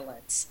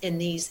violence in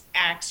these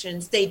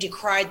actions. They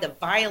decried the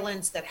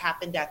violence that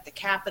happened at the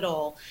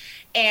Capitol.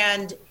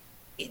 And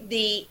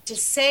I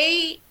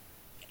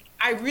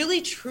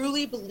really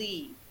truly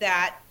believe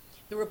that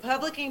the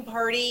Republican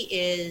Party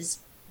is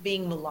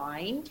being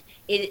maligned.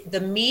 The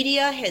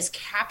media has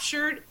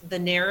captured the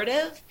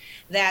narrative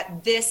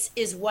that this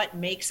is what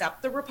makes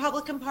up the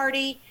Republican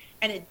Party,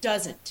 and it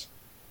doesn't.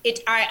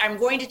 I'm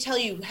going to tell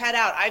you, head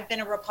out, I've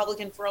been a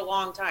Republican for a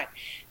long time.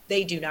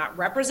 They do not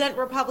represent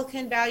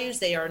Republican values.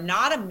 They are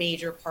not a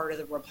major part of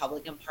the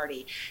Republican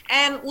Party.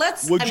 And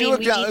Stephanie,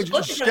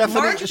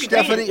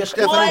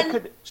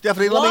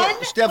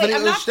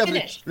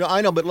 no,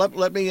 I know, but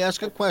let me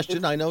ask a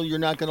question. I know you're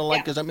not going to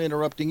like because I'm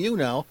interrupting you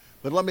now,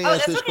 but let me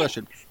ask this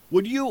question.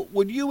 Would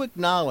you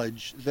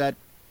acknowledge that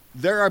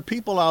there are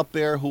people out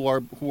there who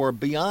are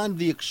beyond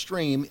the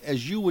extreme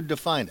as you would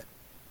define it?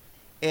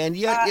 And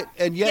yet,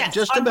 yes,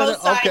 just a minute.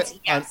 Okay,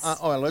 yes.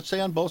 Let's say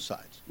on both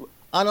sides.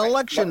 On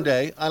election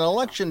day,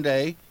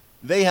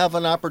 they have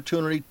an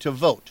opportunity to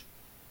vote.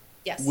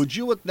 Yes. Would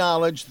you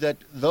acknowledge that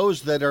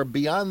those that are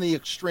beyond the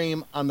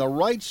extreme on the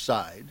right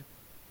side,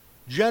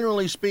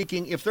 generally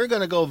speaking, if they're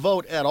going to go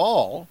vote at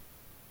all,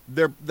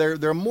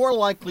 they're more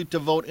likely to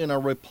vote in a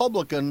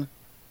Republican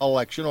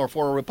election or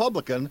for a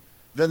Republican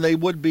than they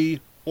would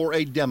be for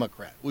a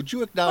Democrat? Would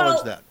you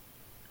acknowledge that?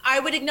 I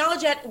would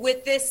acknowledge that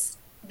with this,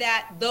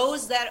 that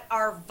those that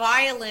are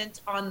violent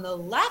on the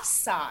left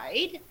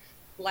side,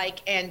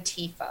 like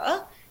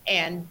Antifa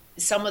and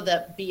some of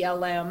the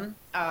BLM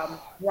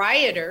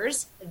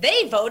rioters,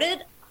 they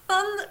voted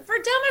for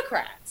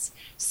Democrats.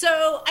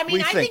 So, I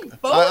mean, I think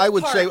both I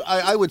would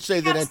say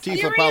that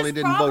Antifa probably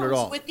didn't vote at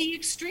all. With the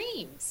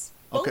extremes.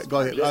 Okay, go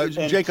ahead.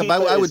 Jacob,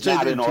 I would say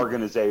not an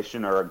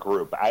organization or a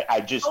group.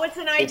 it's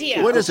an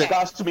idea. What is it?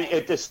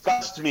 It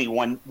disgusts me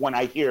when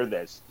I hear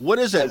this. What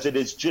is it?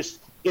 Because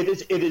it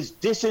is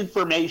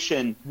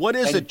disinformation. What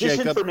is it,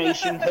 Jacob?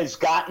 Disinformation has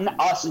gotten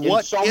us in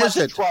so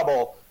much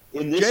trouble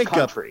in this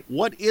country.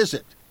 What is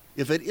it?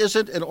 If it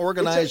isn't an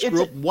organized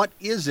group, what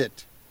is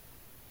it?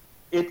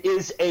 It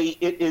is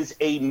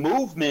a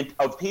movement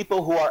of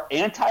people who are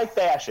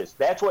anti-fascist.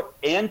 That's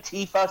what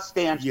Antifa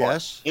stands for.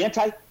 Yes.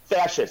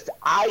 Anti-fascist.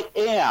 I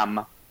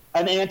am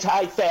an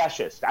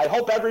anti-fascist. I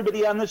hope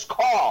everybody on this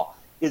call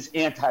is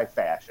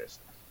anti-fascist.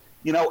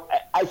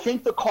 I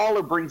think the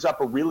caller brings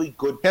up a really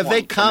good point. Have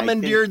they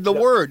commandeered the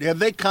word? Have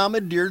they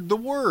commandeered the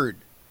word?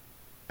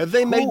 Have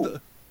they made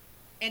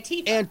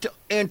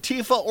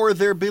Antifa or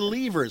their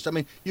believers. I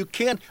mean, you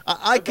can't.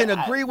 I can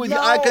agree with you.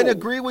 I can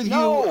agree with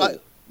you.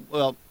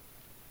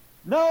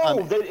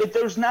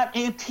 There's not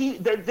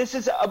this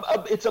is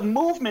it's a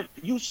movement.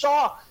 You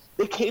saw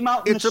they came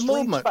out in the streets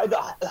movement by the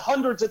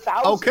hundreds of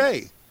thousands.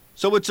 Okay.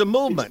 So it's a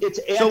movement.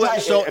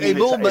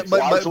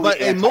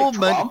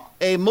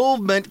 A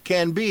movement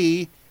can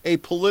be a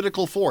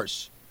political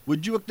force.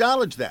 Would you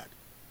acknowledge that?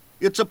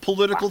 It's a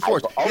political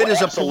force. It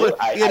is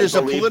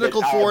a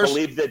political force. I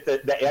believe that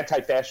the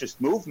anti-fascist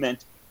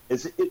movement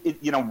is,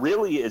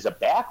 really is a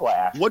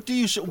backlash. What do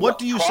you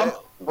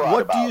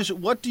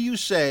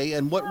say?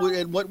 And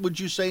what would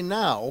you say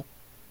now?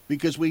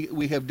 Because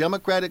we have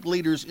Democratic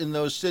leaders in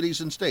those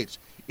cities and states.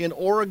 In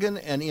Oregon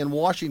and in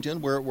Washington,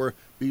 where we're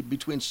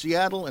between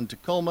Seattle and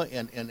Tacoma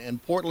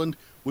and Portland,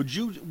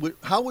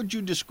 how would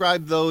you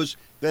describe those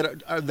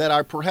that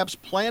are perhaps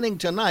planning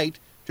tonight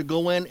to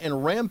go in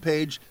and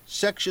rampage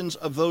sections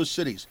of those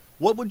cities?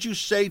 What would you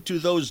say to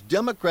those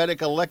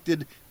Democratic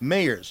elected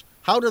mayors?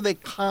 How do they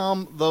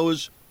calm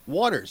those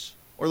waters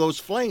or those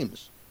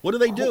flames? What do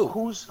they do?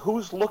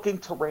 Who's looking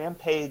to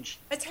rampage?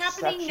 It's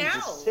happening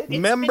now.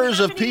 Members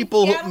of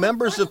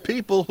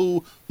people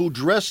who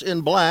dress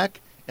in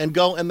black and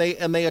go and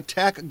they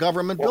attack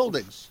government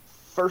buildings.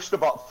 First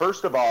of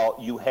all,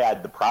 you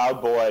had the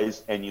Proud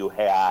Boys and you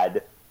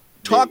had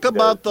Talk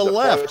about the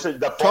left.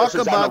 Talk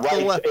about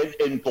the left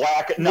in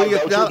black.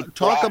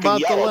 Talk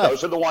about the left.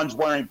 Those are the ones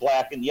wearing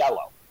black and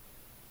yellow.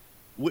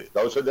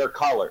 Those are their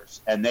colors,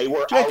 and they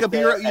were Jacob, out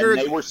there, and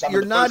they were some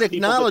of the first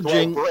people to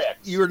throw bricks.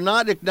 You're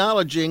not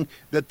acknowledging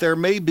that there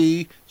may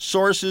be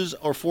sources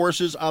or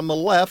forces on the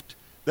left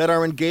that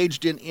are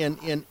engaged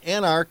in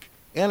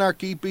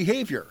anarchy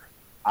behavior.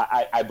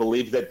 I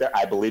believe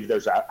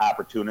there's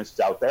opportunists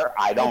out there.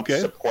 I don't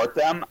support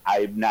them.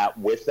 I'm not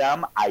with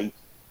them.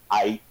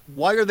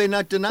 Why are they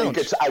not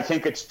denounced? I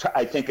think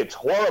it's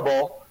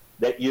horrible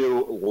that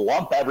you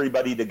lump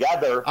everybody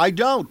together. I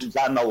don't. Who's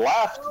on the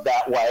left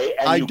that way,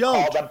 and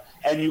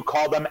you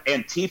call them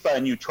Antifa,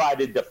 and you try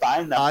to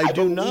define them. I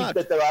do believe not.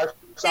 That there are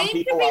some Same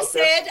people to be out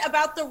there. said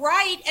about the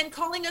right and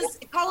calling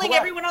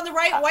everyone on the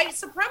right white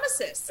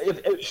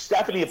supremacists.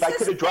 Stephanie, if I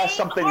could address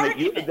something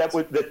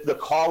that the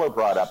caller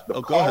brought up.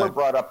 The caller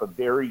brought up a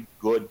very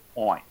good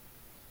point,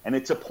 and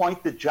it's a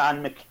point that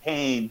John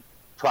McCain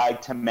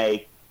tried to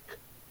make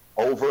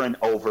over and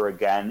over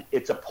again.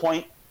 It's a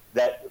point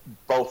that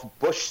both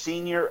Bush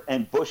Sr.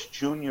 and Bush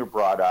Jr.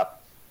 brought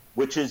up,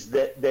 which is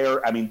that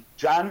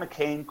John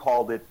McCain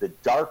called it the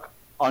dark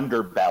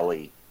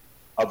underbelly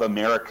of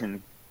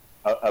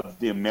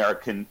the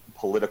American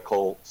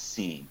political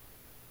scene.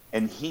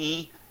 And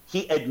he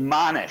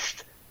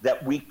admonished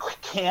that we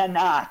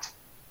cannot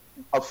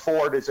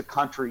afford as a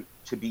country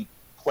to be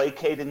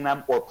placating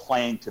them or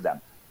playing to them.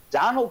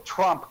 Donald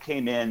Trump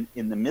came in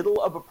the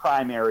middle of a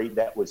primary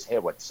that was,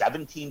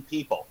 17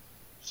 people.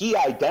 He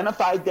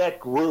identified that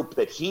group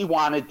that he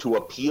wanted to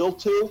appeal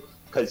to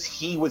because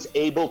he was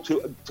able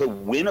to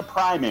win a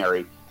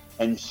primary,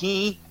 and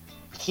he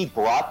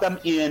brought them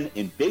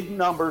in big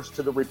numbers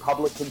to the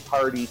Republican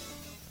Party,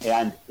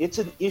 and it's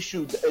an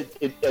issue.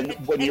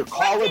 When your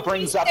caller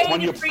brings up the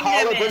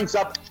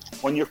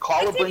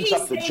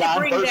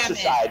John Birch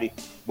Society,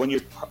 when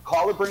your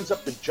caller brings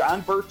up the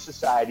John Birch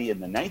Society in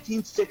the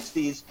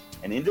 1960s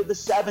and into the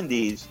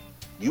 70s,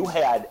 you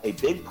had a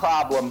big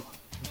problem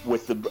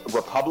with the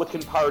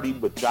Republican Party,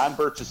 with John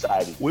Birch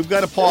Society. We've got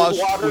to pause.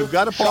 We've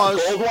got to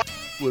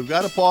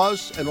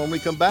pause. And when we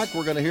come back,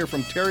 we're going to hear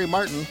from Terry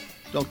Martin.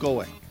 Don't go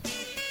away.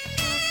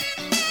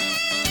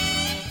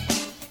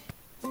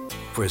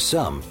 For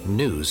some,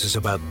 news is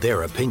about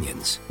their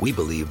opinions. We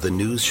believe the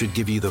news should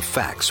give you the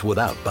facts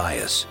without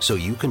bias, so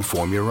you can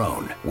form your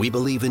own. We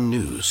believe in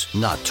news,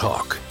 not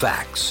talk.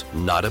 Facts,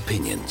 not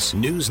opinions.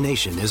 News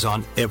Nation is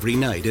on every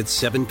night at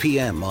 7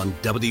 p.m. on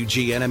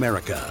WGN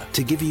America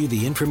to give you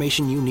the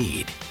information you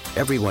need.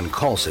 Everyone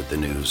calls it the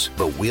news,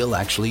 but we'll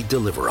actually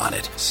deliver on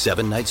it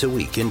 7 nights a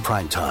week in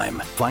prime time.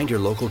 Find your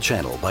local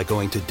channel by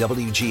going to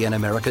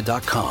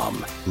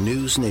WGNAmerica.com.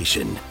 News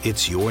Nation.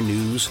 It's your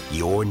news,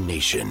 your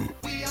nation.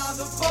 We are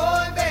the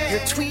boy band.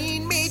 Your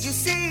tween made you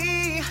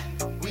see.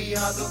 We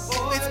are the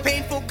boy band. It's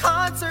Painful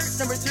Concert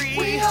number 3.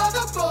 We are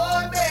the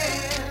boy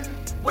band.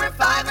 We're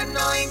 5 and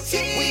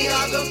 19. We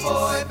are the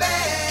boy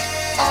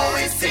band.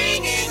 Always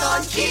singing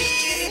on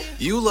key.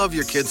 You love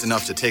your kids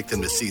enough to take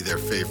them to see their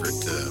favorite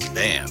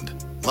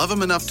band. Love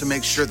them enough to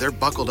make sure they're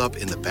buckled up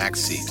in the back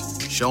seat.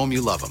 Show them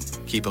you love them.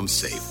 Keep them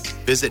safe.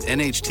 Visit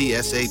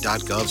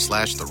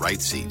nhtsa.gov/the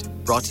right seat.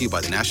 Brought to you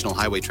by the National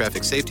Highway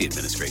Traffic Safety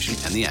Administration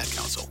and the Ad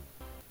Council.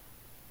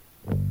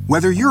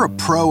 Whether you're a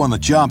pro on the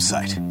job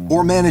site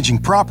or managing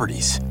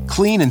properties,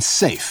 clean and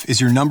safe is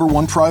your number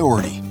one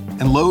priority.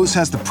 And Lowe's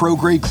has the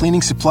pro-grade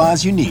cleaning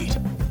supplies you need.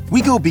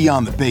 We go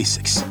beyond the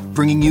basics,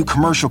 bringing you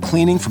commercial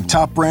cleaning from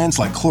top brands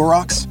like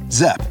Clorox,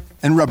 Zep,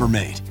 and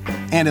Rubbermaid.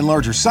 And in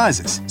larger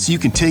sizes, so you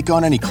can take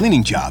on any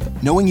cleaning job,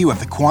 knowing you have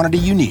the quantity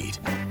you need.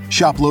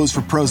 Shop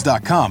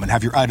Lowe'sForPros.com and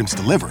have your items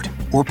delivered,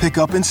 or pick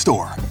up in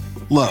store.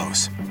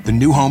 Lowe's, the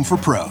new home for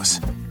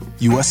pros.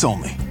 U.S.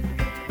 only.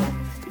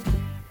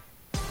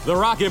 The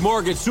Rocket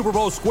Mortgage Super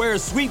Bowl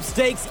Squares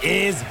Sweepstakes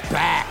is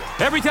back.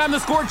 Every time the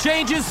score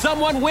changes,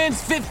 someone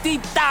wins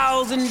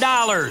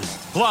 $50,000.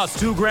 Plus,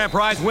 2 grand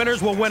prize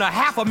winners will win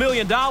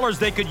 $500,000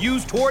 they could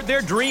use toward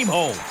their dream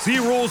home. See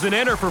rules and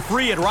enter for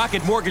free at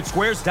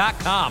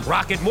RocketMortgageSquares.com.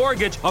 Rocket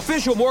Mortgage,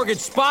 official mortgage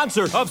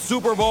sponsor of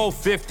Super Bowl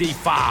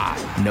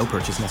 55. No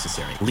purchase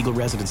necessary. Legal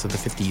residents of the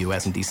 50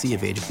 U.S. and D.C.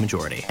 of age of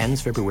majority. Ends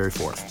February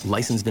 4th.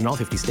 Licensed in all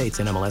 50 states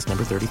and MLS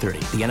number 3030.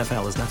 The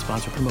NFL is not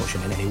sponsored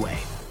promotion in any way.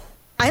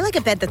 I like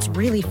a bed that's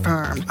really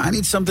firm. I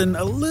need something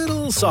a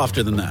little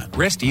softer than that.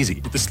 Rest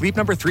easy. With the Sleep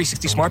Number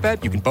 360 smart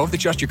bed, you can both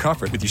adjust your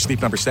comfort with your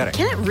Sleep Number setting.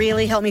 Can it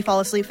really help me fall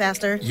asleep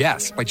faster?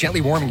 Yes, by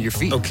gently warming your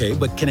feet. Okay,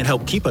 but can it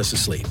help keep us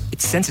asleep?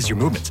 It senses your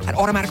movements and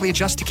automatically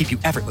adjusts to keep you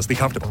effortlessly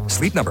comfortable.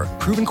 Sleep Number.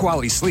 Proven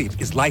quality sleep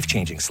is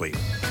life-changing sleep.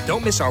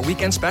 Don't miss our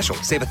weekend special.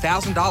 Save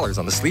 $1,000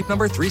 on the Sleep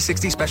Number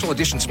 360 Special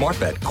Edition smart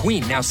bed.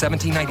 Queen, now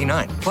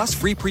 $17.99. Plus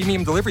free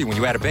premium delivery when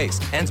you add a base.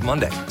 Ends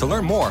Monday. To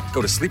learn more,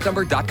 go to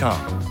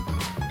sleepnumber.com.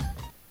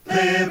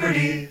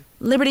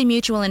 Liberty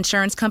Mutual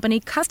Insurance Company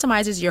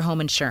customizes your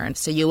home insurance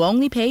so you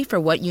only pay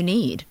for what you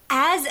need.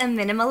 As a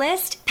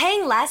minimalist,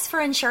 paying less for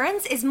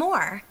insurance is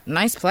more.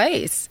 Nice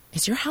place.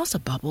 Is your house a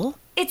bubble?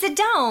 It's a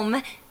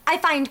dome. I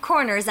find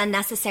corners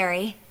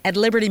unnecessary. At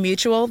Liberty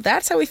Mutual,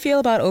 that's how we feel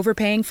about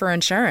overpaying for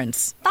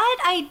insurance. But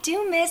I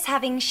do miss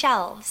having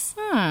shelves.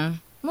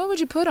 What would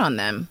you put on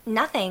them?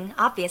 Nothing,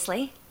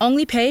 obviously.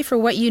 Only pay for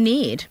what you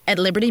need at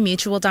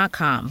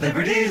libertymutual.com.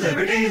 Liberty,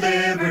 liberty,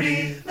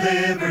 liberty,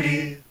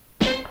 liberty.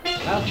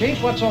 Now,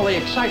 Chief, what's all the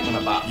excitement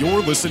about?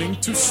 You're listening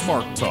to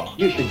Smart Talk.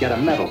 You should get a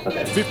medal for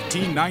this.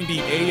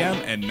 1590 AM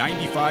and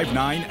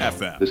 95.9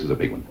 FM. This is a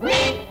big one.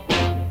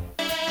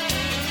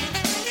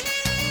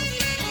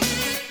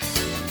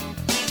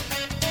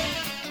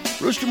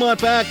 Bruce Dumont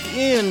back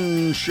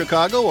in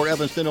Chicago or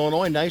Evanston,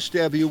 Illinois. Nice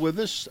to have you with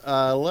us.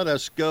 Let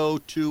us go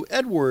to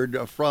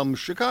Edward from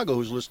Chicago,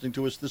 who's listening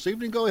to us this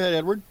evening. Go ahead,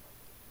 Edward.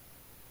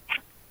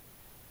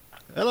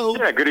 Hello.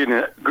 Yeah, good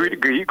evening.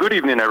 Good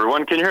evening,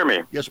 everyone. Can you hear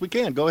me? Yes, we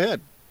can. Go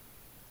ahead.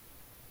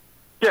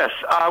 Yes,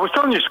 I was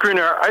telling your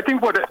screener, I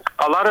think what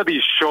a lot of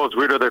these shows,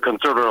 whether they're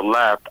conservative or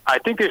left, I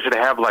think they should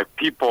have like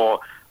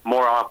people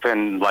more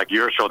often like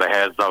your show that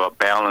has a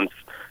balanced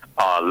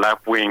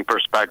left-wing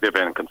perspective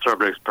and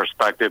conservative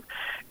perspective.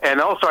 And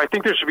also, I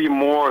think there should be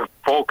more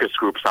focus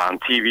groups on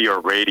TV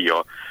or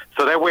radio.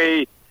 So that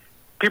way,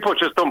 people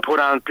just don't put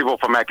on people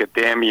from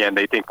academia and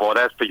they think, well,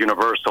 that's the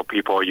universal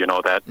people, you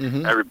know, that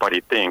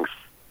everybody thinks.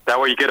 That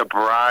way you get a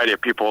variety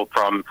of people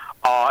from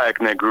all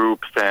ethnic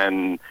groups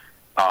and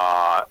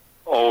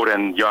old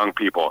and young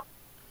people.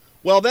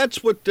 Well,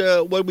 that's what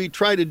we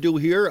try to do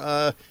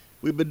here.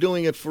 We've been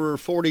doing it for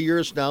 40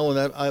 years now,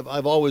 and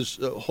I've always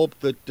hoped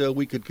that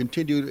we could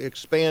continue to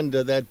expand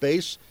that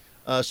base.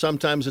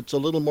 Sometimes it's a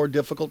little more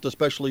difficult,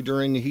 especially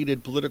during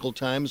heated political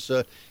times.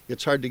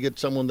 It's hard to get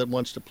someone that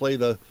wants to play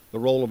the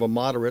role of a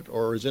moderate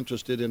or is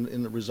interested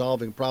in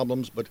resolving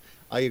problems. But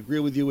I agree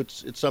with you.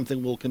 It's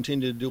something we'll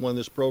continue to do on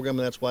this program,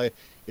 and that's why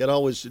it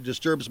always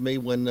disturbs me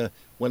when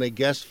a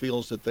guest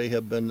feels that they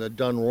have been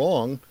done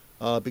wrong,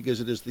 because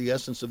it is the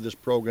essence of this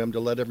program to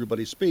let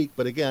everybody speak.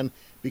 But again,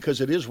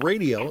 because it is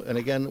radio, and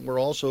again,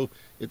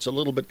 it's a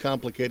little bit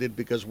complicated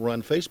because we're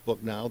on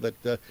Facebook now,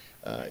 that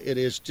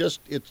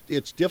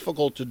it's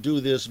difficult to do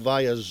this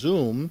via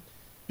Zoom,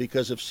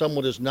 because if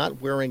someone is not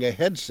wearing a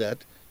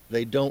headset,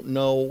 they don't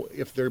know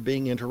if they're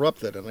being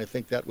interrupted. And I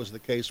think that was the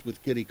case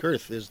with Kitty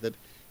Kurth, is that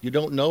you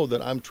don't know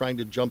that I'm trying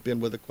to jump in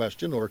with a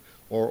question or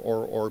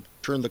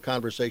turn the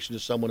conversation to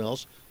someone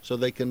else so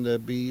they can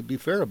be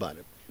fair about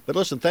it. But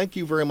listen, thank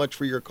you very much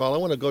for your call. I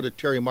want to go to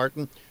Terry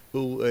Martin,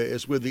 who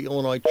is with the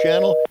Illinois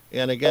Channel.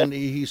 And again,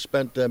 he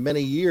spent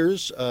many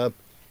years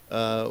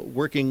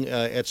working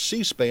at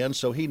C-SPAN,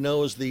 so he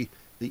knows the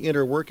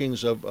inner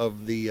workings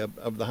of the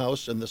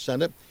House and the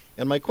Senate.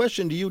 And my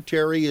question to you,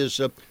 Terry, is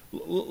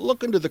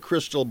look into the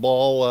crystal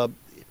ball.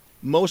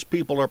 Most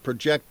people are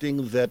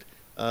projecting that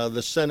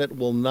the Senate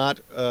will not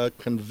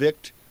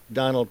convict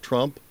Donald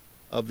Trump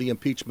of the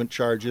impeachment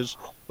charges.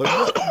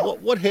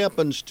 But what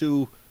happens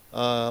to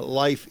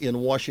life in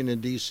Washington,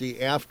 D.C.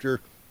 after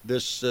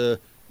this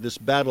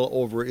battle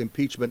over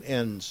impeachment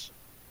ends?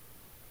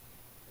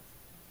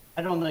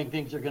 I don't think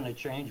things are going to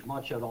change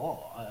much at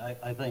all.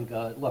 I think,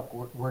 look,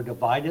 we're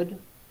divided.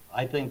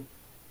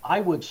 I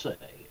would say,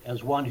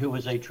 as one who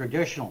is a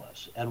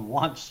traditionalist and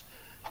wants,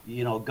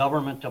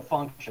 government to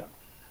function,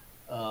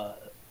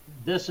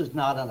 this is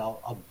not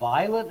a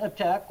violent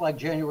attack like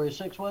January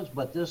 6th was,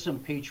 but this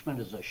impeachment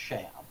is a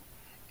sham.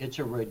 It's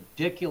a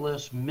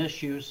ridiculous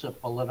misuse of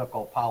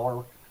political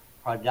power,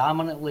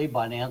 predominantly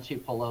by Nancy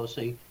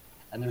Pelosi,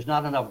 and there's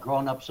not enough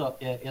grown-ups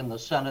in the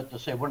Senate to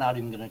say we're not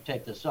even going to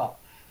take this up.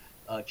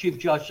 Chief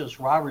Justice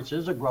Roberts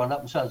is a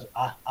grown-up and says,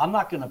 I'm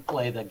not going to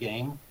play the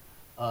game.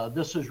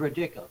 This is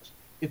ridiculous.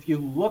 If you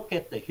look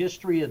at the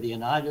history of the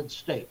United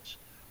States,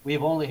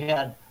 we've only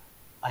had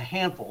a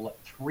handful, like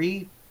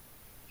three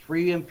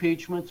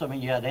impeachments. I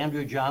mean, you had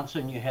Andrew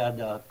Johnson, you had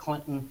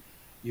Clinton,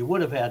 you would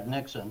have had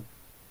Nixon.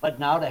 But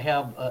now to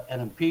have an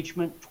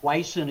impeachment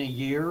twice in a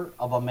year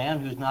of a man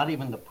who's not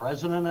even the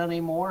president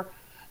anymore,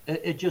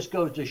 it just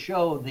goes to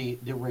show the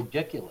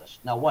ridiculous.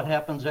 Now, what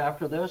happens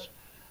after this?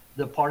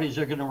 The parties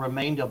are going to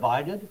remain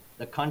divided.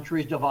 The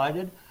country's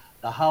divided.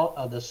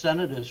 The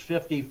Senate is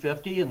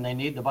 50-50, and they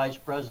need the vice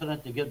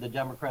president to give the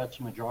Democrats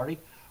a majority.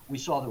 We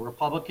saw the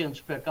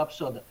Republicans pick up,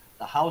 so that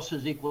the House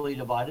is equally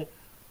divided.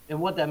 And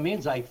what that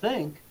means, I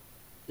think,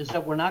 is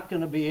that we're not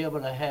going to be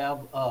able to have,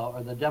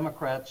 or the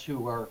Democrats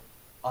who are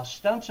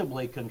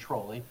ostensibly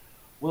controlling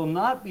will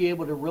not be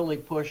able to really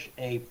push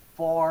a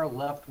far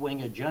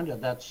left-wing agenda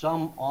that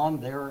some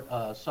on their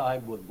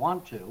side would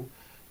want to,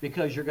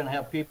 because you're going to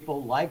have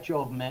people like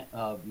Joe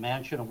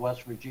Manchin of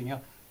West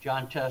Virginia,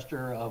 John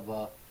Tester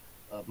of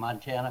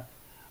Montana.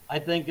 I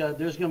think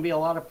there's going to be a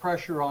lot of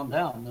pressure on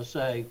them to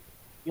say,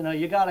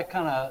 you got to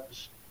kind of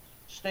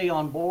stay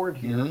on board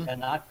here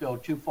and not go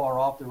too far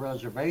off the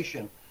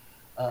reservation.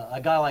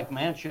 A guy like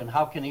Manchin,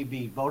 how can he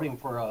be voting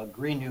for a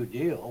Green New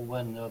Deal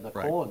when the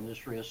coal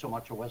industry is so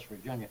much of West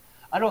Virginia?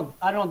 I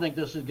don't think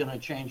this is going to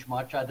change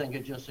much. I think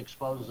it just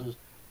exposes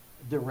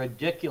the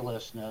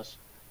ridiculousness,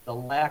 the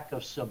lack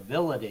of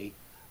civility,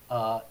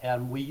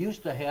 and we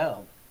used to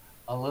have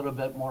a little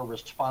bit more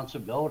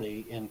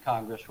responsibility in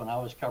Congress when I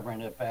was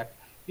covering it back.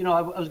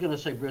 I was going to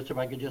say, Bruce, if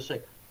I could just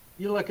say,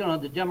 you're looking on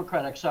the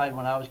Democratic side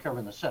when I was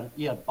covering the Senate.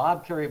 You had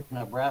Bob Kerrey of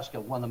Nebraska,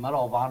 won the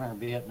Medal of Honor in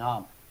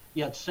Vietnam.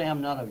 You had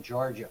Sam Nunn of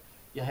Georgia.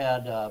 You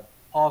had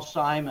Paul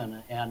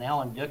Simon and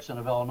Alan Dixon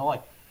of Illinois.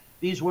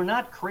 These were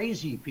not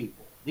crazy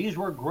people. These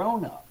were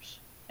grown-ups,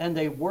 and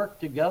they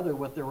worked together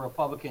with their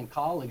Republican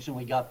colleagues, and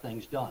we got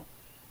things done.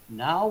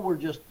 Now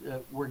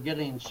we're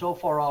getting so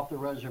far off the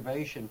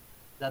reservation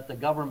that the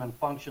government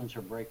functions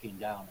are breaking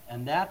down,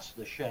 and that's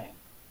the shame.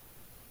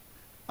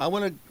 I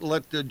want to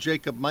let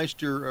Jacob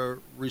Meister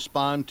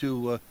respond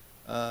to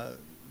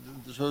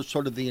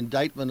sort of the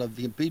indictment of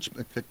the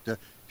impeachment that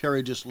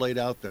Terry just laid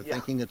out there,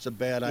 thinking it's a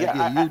bad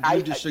idea.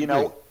 You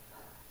disagree.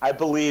 I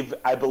believe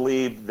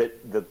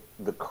that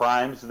the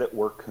crimes that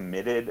were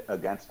committed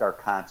against our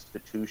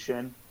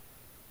Constitution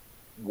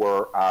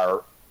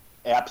are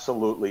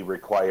absolutely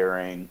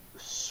requiring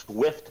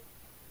swift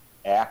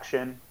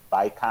action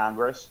by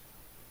Congress.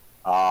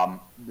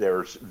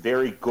 There's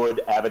very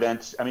good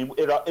evidence. I mean,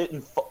 it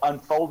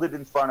unfolded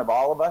in front of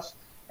all of us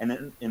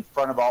and in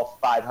front of all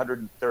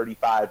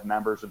 535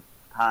 members of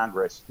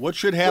Congress. What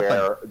should happen?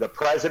 Where the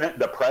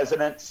president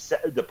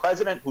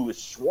who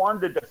is sworn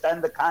to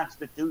defend the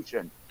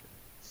Constitution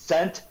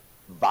sent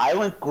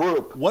violent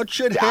group. What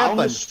should down happen?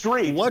 The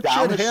street. What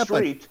down should the happen?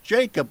 Street.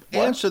 Jacob,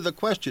 answer the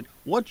question.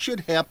 What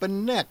should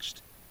happen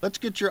next? Let's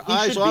get your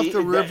eyes off the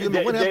rearview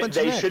mirror. What happens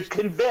next? They should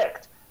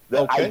convict.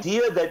 The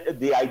idea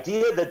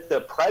that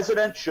the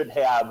president should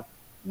have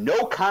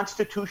no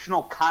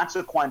constitutional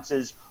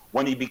consequences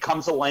when he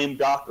becomes a lame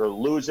duck or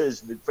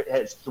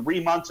has 3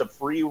 months of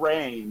free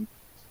reign.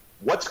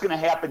 What's going to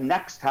happen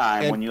next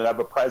time when you have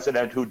a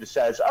president who just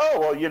says,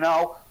 "Oh, well,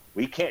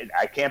 I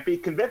can't be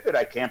convicted.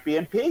 I can't be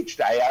impeached.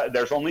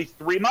 There's only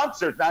 3 months.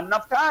 There's not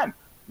enough time."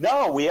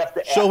 No, we have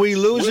to. So he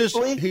loses.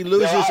 He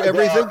loses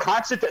everything.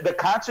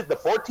 The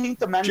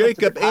 14th Amendment.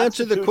 Jacob,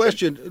 answer the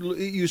question.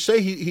 You say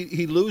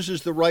he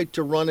loses the right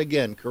to run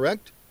again,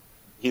 correct?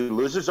 He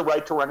loses the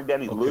right to run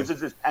again. He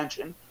loses his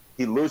pension.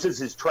 He loses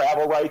his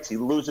travel rights. He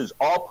loses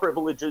all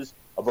privileges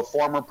of a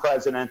former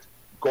president.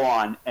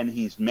 Gone, and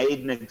he's made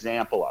an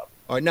example of.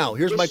 All right, now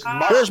here's my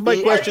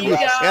question.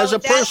 As a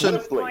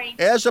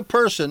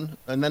person,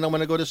 and then I'm going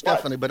to go to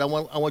Stephanie, but I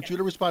want you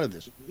to respond to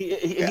this.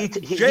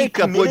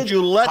 Jacob, would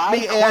you let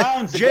me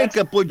ask?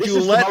 Jacob, would you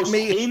let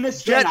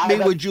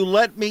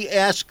me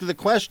ask the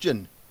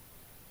question?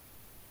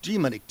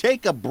 G-Money,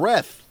 take a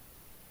breath.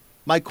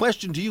 My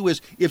question to you is: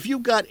 if you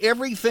got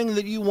everything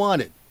that you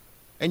wanted,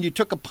 and you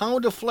took a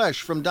pound of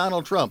flesh from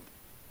Donald Trump,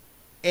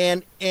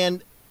 and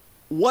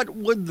what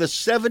would the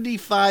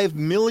 75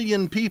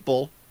 million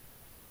people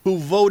who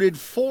voted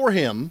for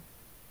him,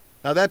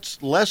 now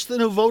that's less than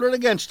who voted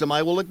against him,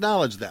 I will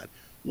acknowledge that.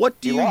 What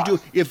do you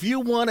do if you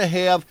want to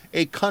have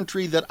a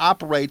country that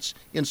operates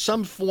in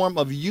some form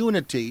of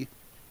unity?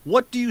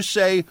 What do you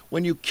say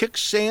when you kick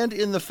sand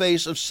in the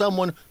face of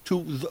someone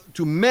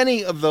to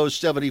many of those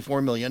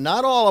 74 million?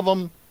 Not all of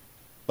them,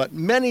 but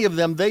many of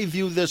them, they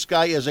view this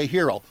guy as a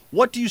hero.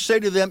 What do you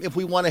say to them if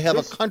we want to have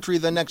a country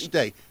the next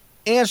day?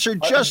 Answer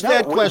just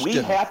that question.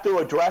 We have to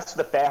address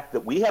the fact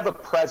that we have a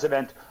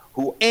president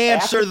who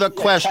answer the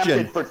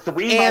question.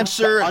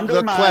 Answer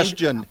the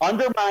question.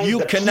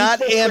 You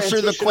cannot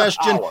answer the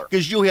question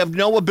because you have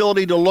no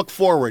ability to look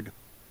forward.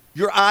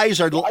 Your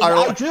eyes are.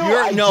 I do.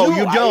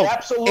 You don't.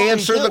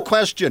 Answer do. the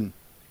question.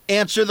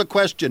 Answer the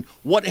question.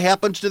 What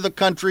happens to the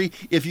country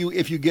if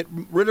you get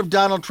rid of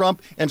Donald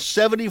Trump and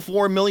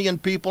 74 million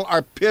people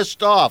are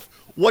pissed off?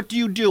 What do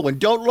you do? And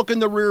don't look in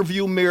the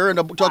rearview mirror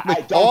and talk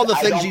about all the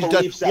things he's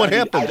done. What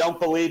happens? I don't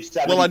believe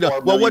 74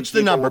 million. Well, what's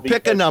the number?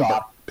 Pick a number.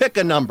 Pick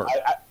a number.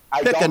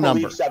 Pick a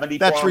number.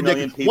 That's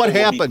ridiculous. What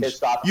happens?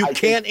 You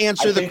can't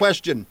answer the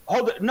question.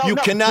 You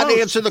cannot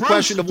answer the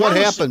question of what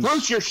happens.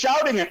 Bruce, you're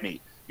shouting at me.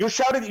 You're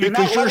shouting.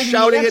 Because you're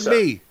shouting at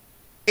me.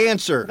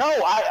 Answer.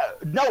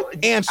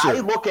 Answer.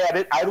 I look at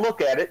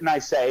it and I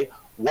say,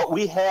 what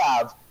we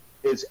have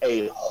is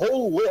a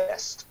whole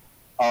list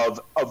of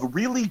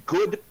really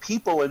good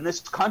people in this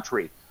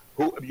country.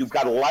 Who you've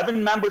got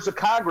 11 members of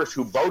Congress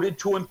who voted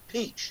to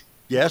impeach.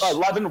 Yes.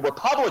 11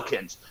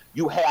 Republicans.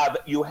 You have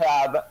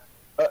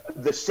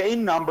the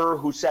same number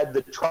who said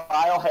the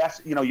trial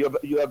has.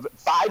 You have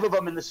 5 of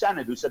them in the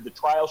Senate who said the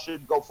trial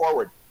should go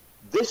forward.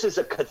 This is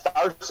a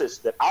catharsis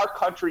that our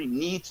country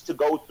needs to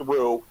go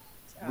through.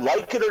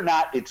 Like it or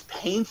not, it's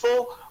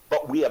painful,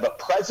 but we have a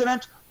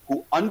president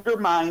who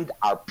undermined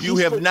our peaceful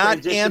You have not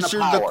transition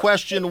answered of the power.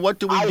 question, what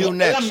do we do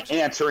next? I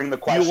am answering the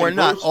question. You are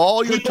not. Bruce.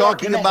 All you're People are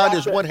talking gonna about have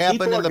is to- what happened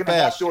people in are the gonna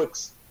have past. to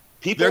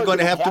people They're are going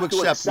to gonna have to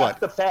accept what?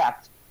 the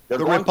fact. They're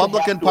The going to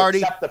Republican have to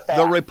Party, accept the fact.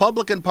 the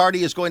Republican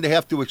Party is going to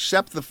have to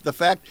accept the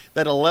fact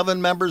that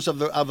 11 members of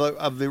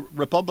the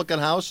Republican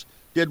House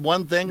did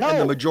one thing and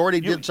the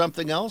majority did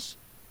something else.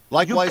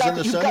 Likewise in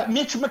the You've Senate. got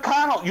Mitch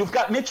McConnell. You've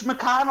got Mitch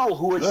McConnell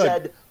who has Good.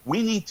 said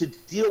we need to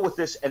deal with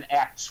this and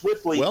act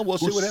swiftly. Well, we'll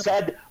see what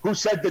happens. Who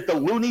said that the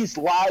loonies,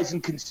 lies,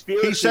 and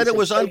conspiracies He said it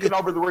was have taken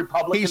over the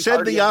Republican He said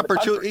Party the of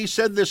opportunity. country.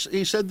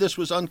 He said this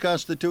was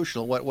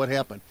unconstitutional. What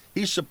happened?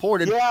 He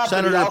supported Yeah,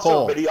 Senator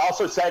Paul. But he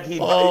also said he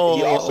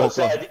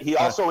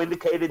also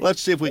indicated.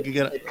 Let's see if we can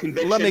get it.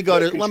 conviction- Let me go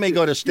to You've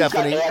got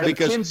Stephanie Adam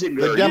because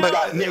Kinzinger, you've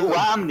got Mitt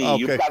Romney,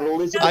 you've got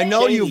Elizabeth I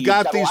know Cheney, you've you've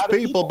got got a these lot of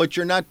people, but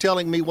you're not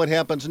telling me what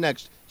happens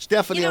next.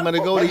 Stephanie, I'm going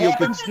to go what to you.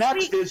 happens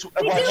next is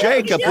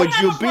Jacob, would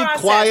you be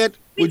quiet?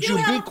 Would you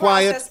be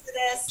quiet, Process for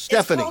this.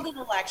 Stephanie? It's called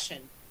an election,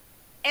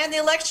 and the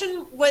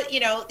election,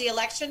 the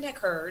election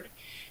occurred.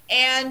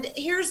 And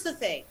here's the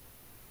thing: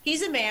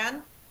 he's a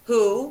man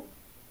who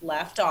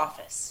left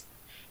office,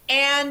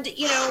 and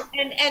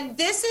and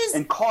this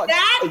is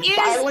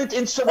violent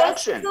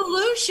insurrection. the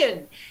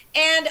solution,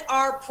 and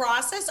our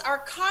process, our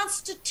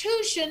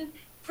Constitution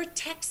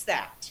protects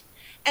that.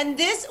 And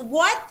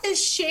what the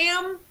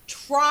sham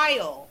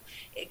trial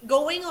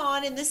going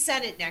on in the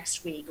Senate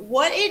next week,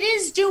 what it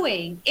is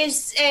doing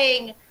is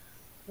saying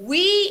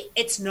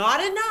it's not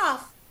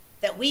enough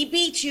that we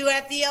beat you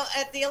at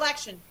the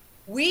election.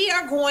 We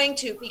are going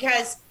to,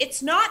 because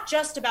it's not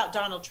just about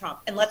Donald Trump,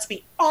 and let's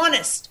be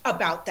honest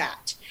about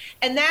that.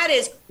 And that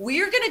is,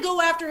 we're going to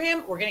go after him.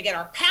 We're going to get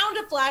our pound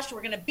of flesh.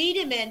 We're going to beat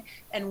him in.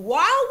 And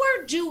while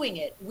we're doing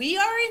it, we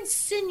are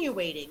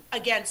insinuating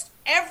against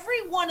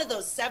every one of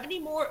those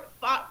 74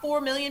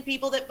 million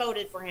people that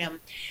voted for him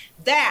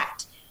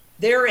that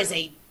there is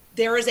a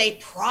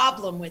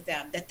problem with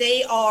them, that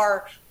they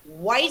are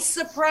white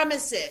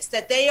supremacists,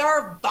 that they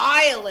are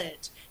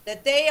violent,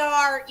 that they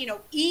are,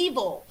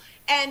 evil.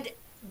 And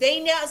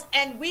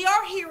and we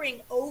are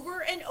hearing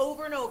over and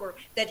over and over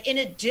that in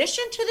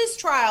addition to this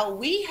trial,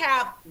 we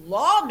have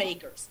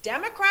lawmakers,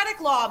 Democratic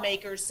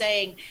lawmakers,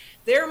 saying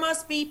there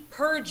must be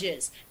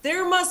purges,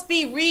 there must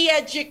be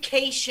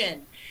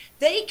re-education.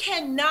 They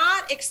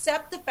cannot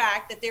accept the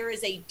fact that there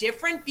is a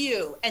different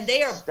view, and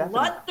they are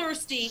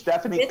bloodthirsty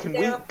with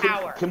their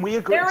power. Can we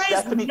agree? There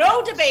is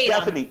no debate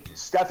on it.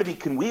 Stephanie,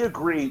 can we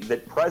agree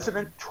that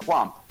President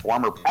Trump,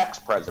 former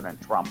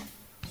ex-President Trump,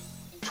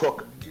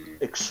 took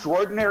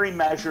extraordinary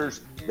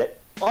measures that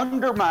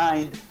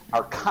undermined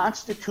our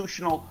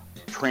constitutional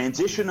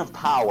transition of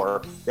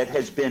power that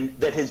has been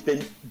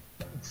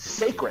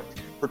sacred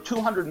for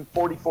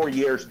 244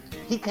 years?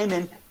 He came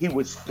in, he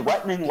was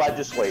threatening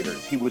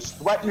legislators, he was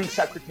threatening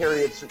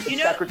secretaries of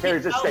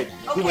state,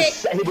 he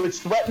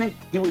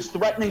was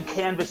threatening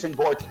canvassing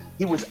boards,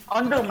 he was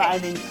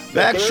undermining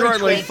Back the very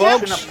shortly,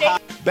 transition folks. of power.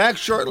 Back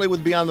shortly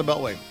with Beyond the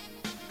Beltway.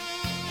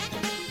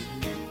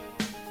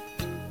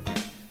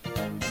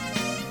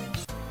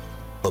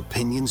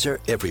 Opinions are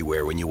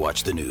everywhere when you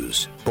watch the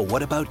news. But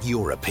what about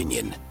your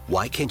opinion?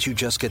 Why can't you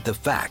just get the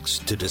facts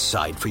to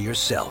decide for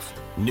yourself?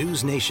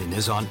 News Nation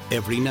is on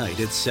every night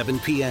at 7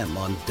 p.m.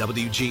 on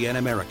WGN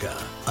America.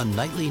 A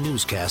nightly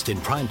newscast in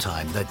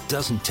primetime that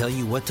doesn't tell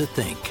you what to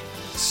think.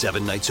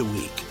 7 nights a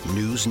week,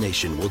 News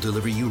Nation will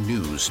deliver you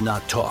news,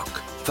 not talk.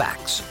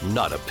 Facts,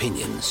 not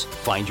opinions.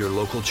 Find your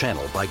local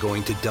channel by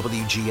going to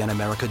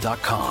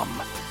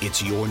WGNAmerica.com.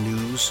 It's your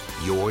news,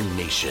 your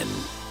nation.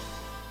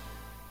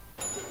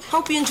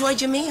 Hope you enjoyed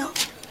your meal.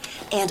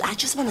 And I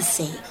just want to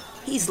say,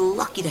 he's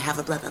lucky to have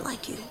a brother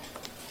like you.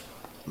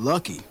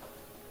 Lucky?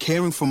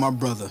 Caring for my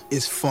brother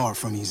is far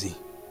from easy.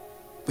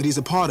 But he's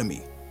a part of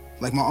me,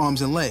 like my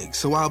arms and legs,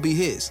 so I'll be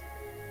his.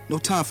 No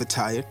time for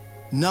tired.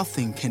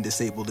 Nothing can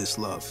disable this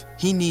love.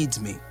 He needs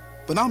me,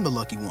 but I'm the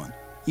lucky one,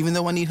 even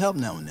though I need help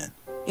now and then.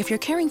 If you're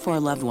caring for a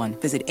loved one,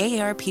 visit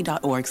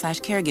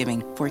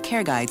aarp.org/caregiving for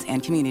care guides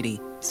and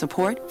community.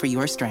 Support for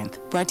your strength.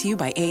 Brought to you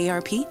by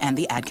AARP and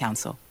the Ad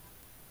Council.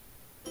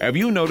 Have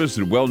you noticed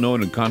that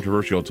well-known and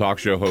controversial talk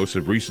show hosts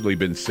have recently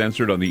been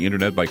censored on the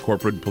internet by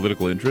corporate and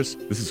political interests?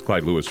 This is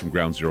Clyde Lewis from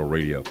Ground Zero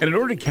Radio. And in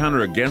order to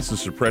counter against the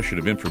suppression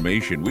of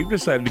information, we've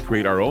decided to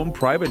create our own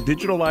private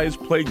digitalized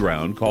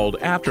playground called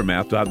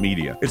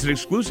Aftermath.media. It's an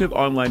exclusive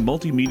online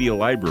multimedia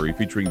library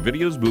featuring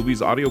videos,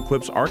 movies, audio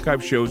clips,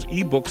 archive shows,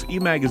 ebooks,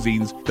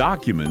 e-magazines,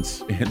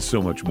 documents, and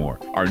so much more.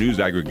 Our news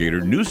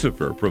aggregator,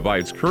 Newsifer,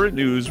 provides current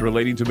news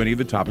relating to many of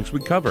the topics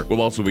we cover.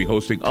 We'll also be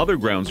hosting other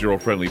Ground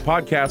Zero-friendly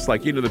podcasts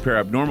like Into the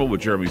Parabnormal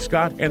with Jeremy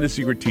Scott and The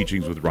Secret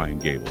Teachings with Ryan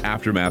Gable.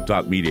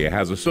 Aftermath.media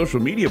has a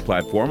social media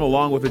platform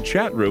along with a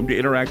chat room to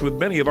interact with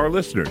many of our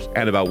listeners.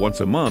 And about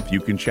once a month,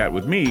 you can chat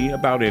with me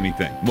about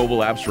anything. Mobile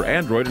apps for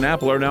Android and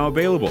Apple are now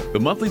available. The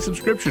monthly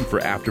subscription for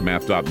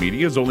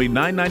Aftermath.media is only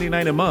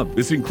 $9.99 a month.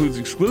 This includes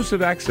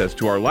exclusive access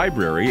to our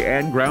library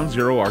and Ground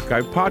Zero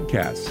archive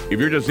podcasts. If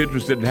you're just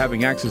interested in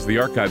having access to the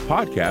archive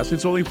podcast,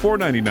 it's only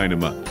 $4.99 a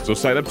month. So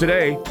sign up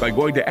today by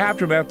going to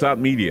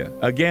Aftermath.media.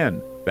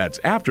 Again, that's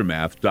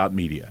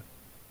Aftermath.media.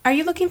 Are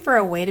you looking for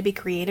a way to be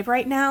creative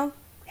right now?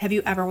 Have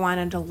you ever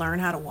wanted to learn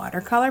how to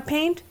watercolor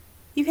paint?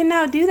 You can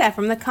now do that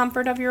from the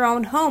comfort of your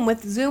own home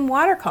with Zoom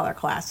watercolor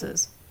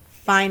classes.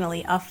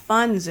 Finally, a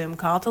fun Zoom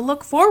call to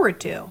look forward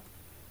to.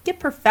 Get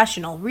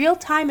professional,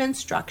 real-time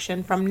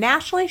instruction from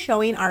nationally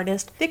showing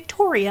artist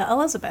Victoria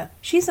Elizabeth.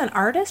 She's an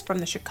artist from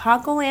the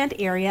Chicagoland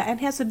area and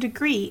has a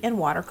degree in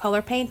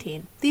watercolor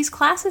painting. These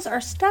classes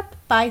are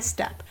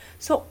step-by-step,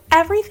 so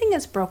everything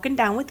is broken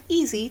down with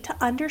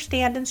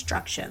easy-to-understand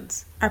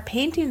instructions. Our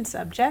painting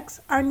subjects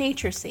are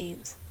nature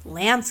scenes,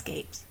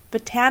 landscapes,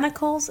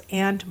 botanicals,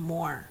 and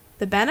more.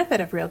 The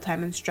benefit of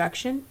real-time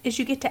instruction is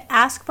you get to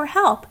ask for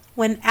help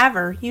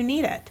whenever you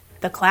need it.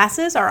 The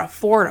classes are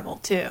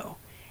affordable, too,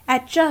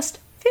 at just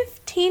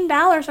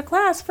 $15 a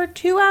class for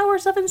 2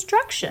 hours of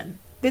instruction.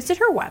 Visit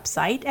her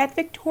website at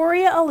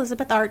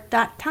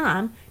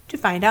victoriaelizabethart.com to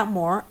find out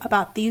more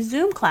about these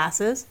Zoom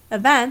classes,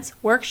 events,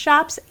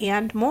 workshops,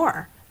 and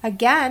more.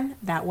 Again,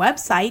 that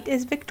website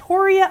is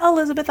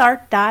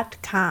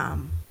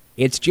victoriaelizabethart.com.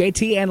 It's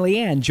JT and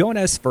Leanne. Join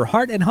us for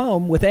Heart and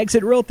Home with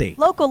Exit Realty.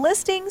 Local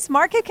listings,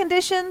 market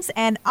conditions,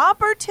 and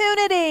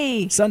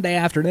opportunity. Sunday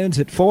afternoons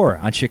at 4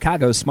 on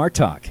Chicago's Smart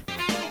Talk.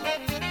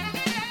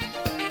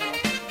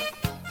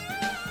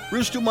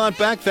 Bruce Dumont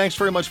back. Thanks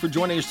very much for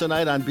joining us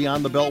tonight on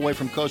Beyond the Beltway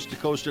from coast to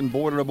coast and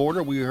border to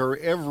border. We are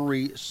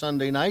every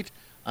Sunday night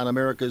on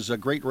America's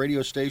great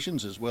radio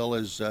stations as well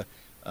as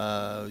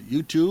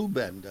YouTube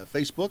and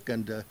Facebook.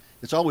 And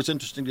it's always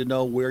interesting to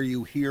know where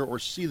you hear or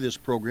see this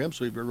program.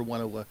 So if you ever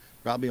want to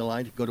drop me a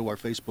line, go to our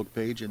Facebook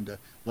page and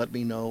let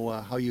me know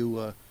how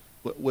you,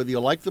 whether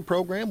you like the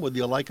program, whether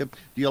you like it.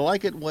 Do you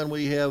like it when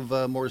we have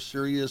more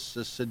serious,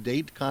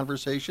 sedate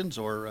conversations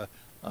or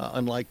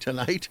unlike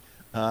tonight?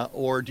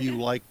 Or do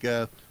you like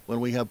when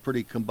we have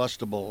pretty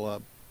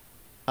combustible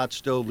hot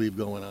stove leave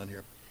going on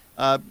here?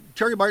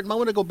 Terry Martin, I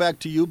want to go back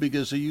to you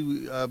because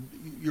you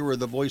were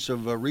the voice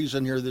of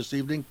reason here this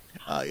evening,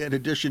 in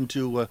addition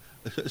to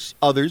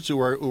others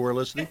who are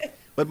listening.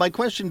 But my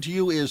question to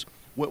you is,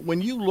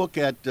 when you look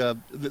at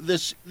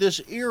this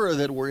era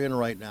that we're in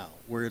right now,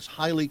 where it's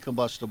highly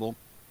combustible,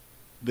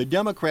 the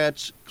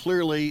Democrats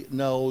clearly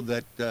know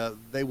that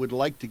they would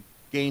like to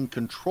gain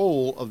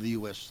control of the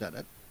U.S.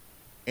 Senate.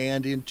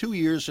 And in 2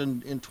 years,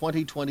 in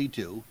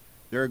 2022,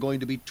 there are going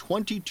to be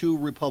 22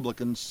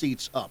 Republican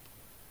seats up.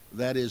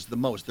 That is the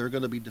most. They're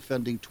going to be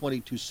defending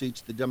 22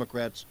 seats. The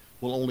Democrats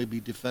will only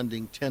be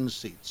defending 10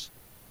 seats.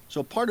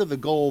 So part of the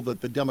goal that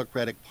the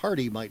Democratic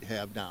Party might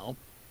have now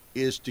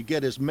is to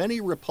get as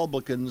many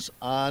Republicans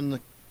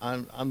on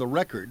the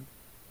record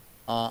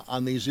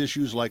on these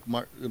issues like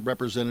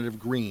Representative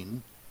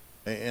Green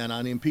and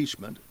on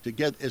impeachment, to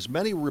get as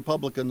many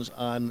Republicans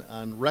on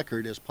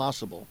record as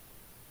possible,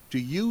 to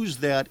use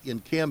that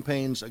in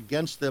campaigns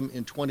against them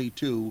in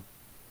 22,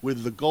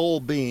 with the goal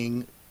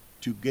being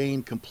to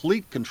gain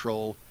complete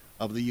control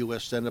of the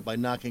U.S. Senate by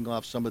knocking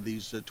off some of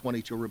these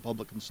 22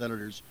 Republican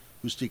senators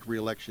who seek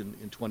re-election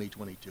in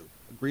 2022.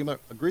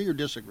 Agree or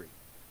disagree?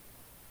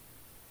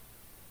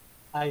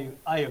 I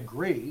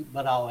agree,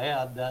 but I'll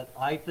add that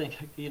I think,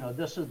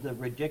 this is the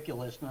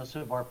ridiculousness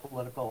of our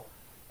political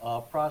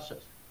process.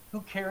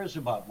 Who cares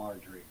about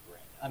Marjorie Greene?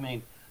 I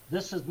mean,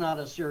 this is not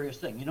a serious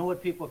thing. You know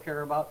what people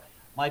care about?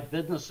 My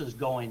business is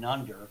going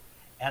under,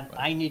 and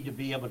I need to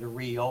be able to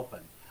reopen.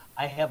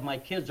 My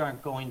kids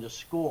aren't going to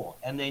school,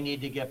 and they need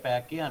to get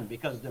back in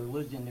because they're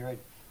losing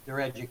their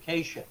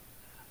education.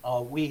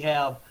 We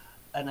have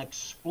an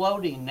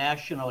exploding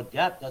national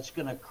debt that's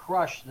going to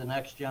crush the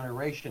next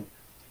generation.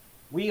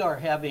 We are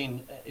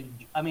having,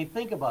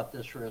 think about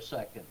this for a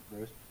second,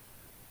 Bruce.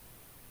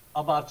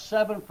 About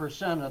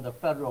 7% of the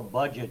federal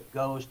budget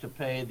goes to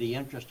pay the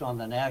interest on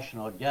the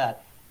national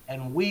debt,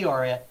 and we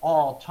are at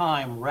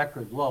all-time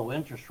record low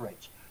interest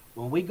rates.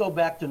 When we go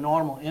back to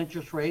normal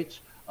interest rates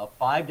of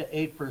 5 to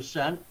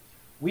 8%,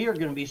 we are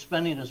going to be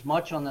spending as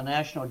much on the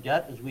national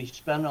debt as we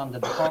spend on the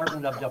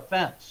Department of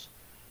Defense.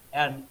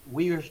 And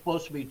we are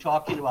supposed to be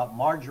talking about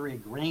Marjorie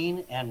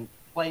Greene and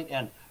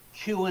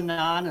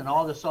QAnon and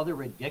all this other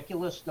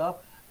ridiculous stuff.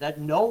 that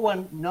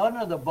none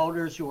of the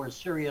voters who are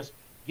serious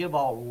give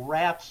a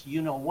rat's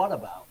you-know-what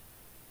about.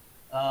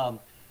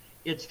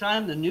 It's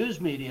time the news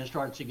media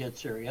starts to get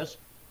serious,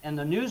 and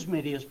the news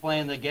media is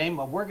playing the game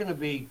of we're going to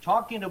be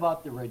talking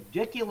about the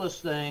ridiculous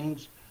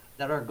things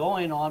that are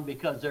going on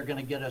because they're going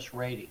to get us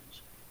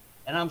ratings.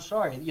 And I'm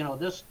sorry,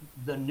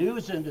 the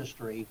news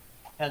industry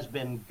has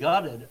been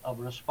gutted of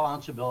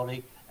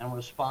responsibility and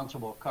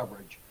responsible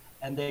coverage.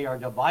 And they are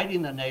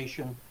dividing the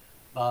nation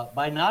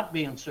by not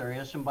being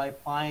serious and by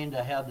trying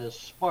to have this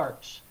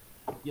sparks.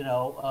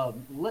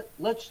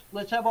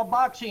 Let's have a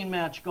boxing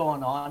match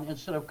going on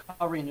instead of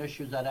covering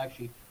issues that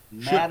actually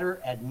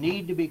matter and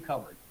need to be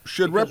covered.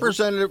 Should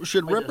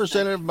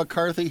Representative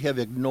McCarthy have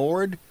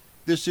ignored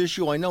this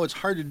issue? I know it's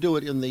hard to do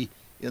it in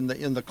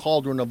the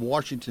cauldron of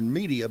Washington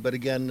media, but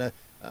again,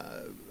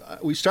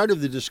 we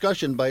started the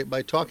discussion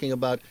by talking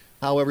about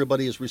how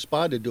everybody has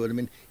responded to it. I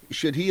mean,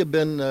 should he have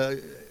been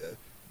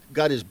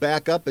got his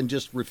back up and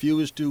just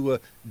refused to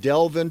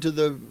delve into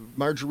the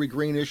Marjorie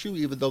Greene issue,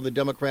 even though the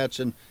Democrats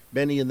and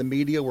many in the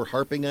media were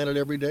harping on it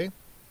every day?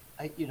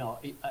 I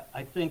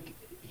think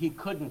he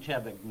couldn't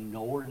have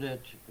ignored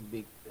it.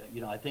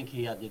 I think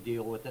he had to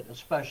deal with it,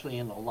 especially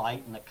in the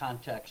light and the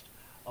context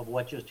of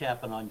what just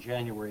happened on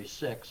January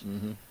 6th.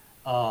 Mm-hmm.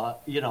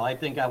 I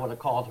think I would have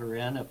called her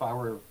in if I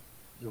were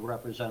the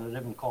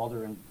representative and called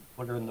her and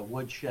put her in the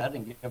woodshed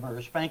and given her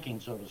a spanking,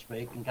 so to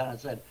speak, and kind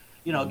of said,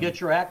 get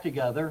your act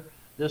together.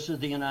 This is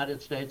the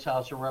United States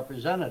House of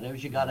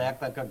Representatives. You got to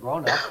act like a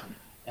grown-up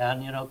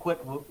and, quit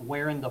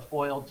wearing the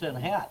foil tin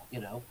hat,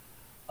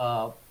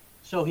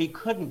 So he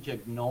couldn't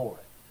ignore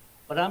it.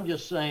 But I'm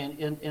just saying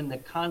in the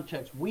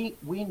context, we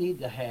need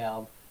to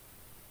have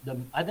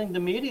I think the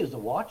media is a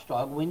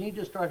watchdog. We need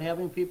to start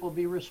having people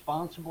be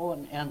responsible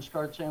and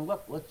start saying,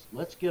 look,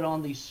 let's get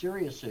on these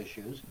serious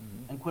issues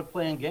and quit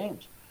playing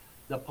games.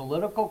 The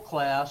political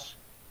class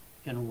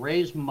can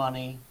raise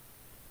money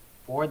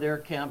for their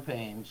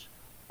campaigns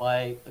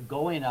by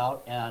going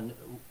out and,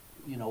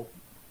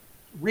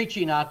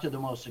 reaching out to the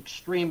most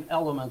extreme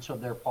elements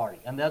of their party.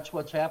 And that's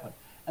what's happened.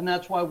 And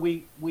that's why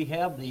we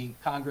have the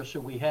Congress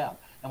that we have,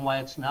 and why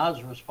it's not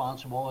as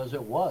responsible as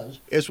it was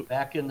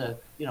back in the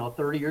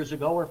 30 years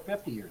ago or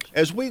 50 years ago.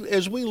 As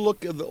we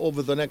look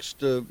over the next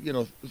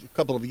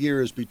couple of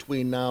years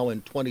between now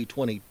and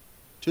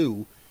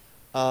 2022,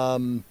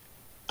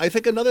 I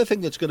think another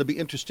thing that's going to be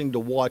interesting to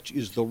watch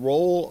is the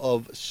role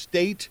of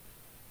state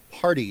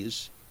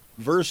parties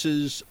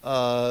versus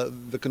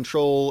the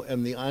control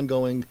and the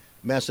ongoing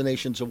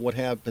machinations of what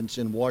happens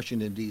in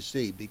Washington,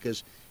 D.C.,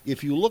 because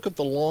if you look at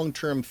the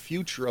long-term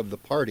future of the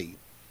party,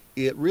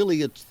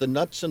 it's the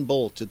nuts and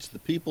bolts. It's the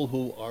people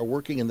who are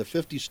working in the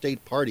 50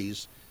 state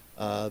parties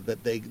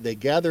that they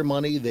gather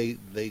money,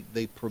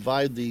 they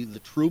provide the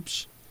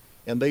troops,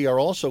 and they are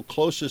also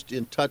closest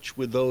in touch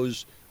with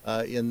those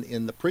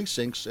in the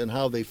precincts and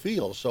how they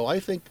feel. So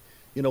I think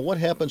what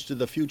happens to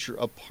the future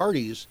of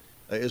parties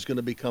is going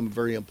to become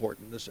very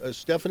important.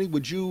 Stephanie,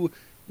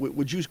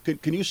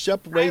 can you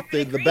separate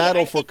the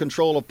battle for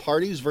control of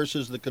parties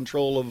versus the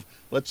control of,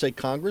 let's say,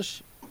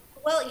 Congress?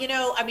 Well,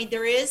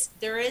 there is,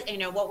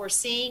 what we're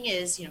seeing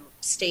is,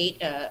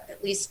 state,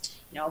 at least,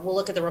 we'll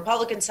look at the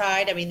Republican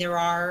side. I mean, there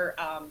are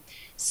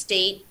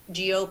state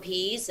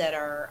GOPs that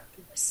are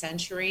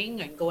censuring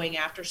and going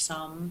after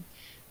some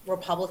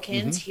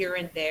Republicans here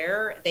and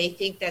there. They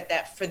think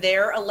that for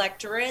their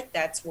electorate,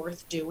 that's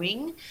worth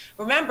doing.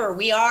 Remember,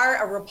 we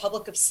are a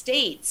republic of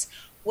states.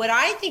 What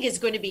I think is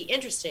going to be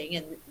interesting,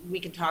 and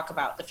we can talk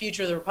about the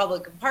future of the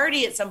Republican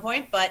Party at some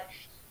point, but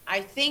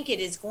I think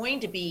it's going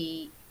to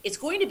be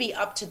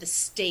up to the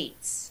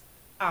states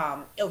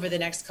over the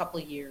next couple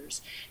of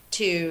years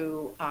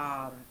to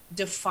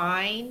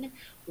define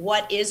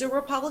what is a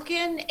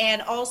Republican,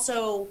 and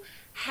also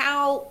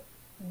how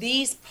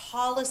these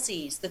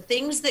policies, the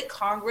things that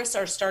Congress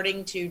are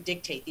starting to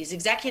dictate, these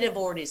executive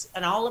orders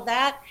and all of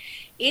that,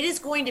 it is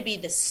going to be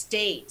the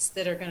states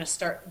that are going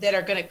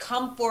to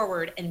come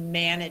forward and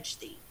manage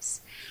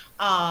these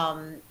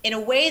in a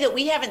way that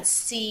we haven't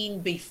seen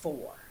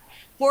before.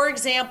 For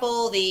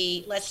example,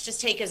 let's just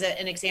take as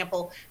an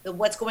example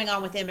what's going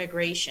on with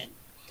immigration.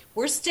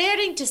 We're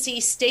starting to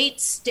see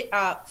states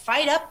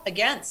fight up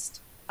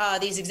against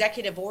these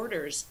executive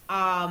orders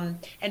and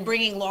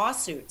bringing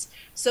lawsuits,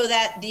 so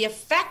that the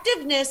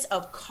effectiveness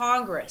of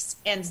Congress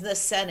and the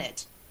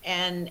Senate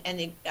and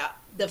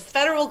the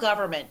federal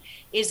government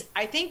is,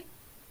 I think,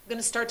 going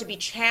to start to be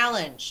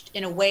challenged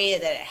in a way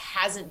that it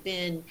hasn't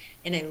been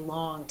in a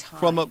long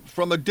time.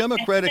 From a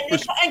Democratic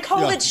and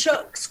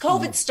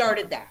COVID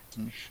started that.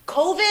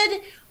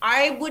 COVID,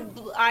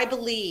 I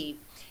believe,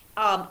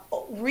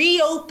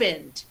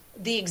 reopened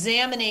the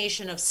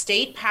examination of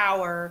state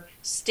power,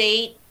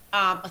 state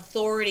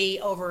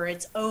authority over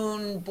its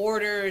own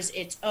borders,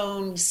 its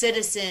own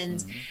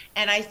citizens.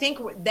 And I think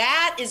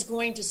that is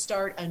going to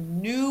start a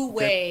new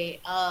way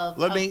of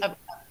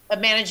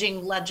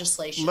managing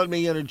legislation. Let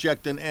me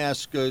interject and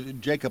ask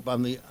Jacob,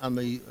 on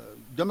the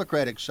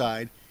Democratic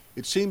side,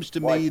 it seems to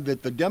me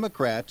that the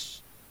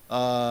Democrats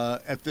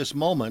at this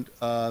moment,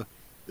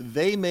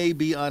 they may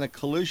be on a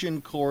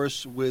collision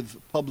course with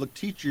public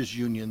teachers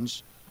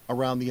unions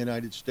around the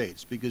United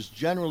States, because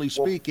generally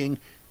speaking,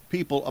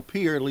 people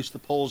appear, at least the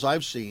polls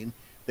I've seen,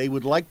 they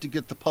would like to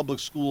get the public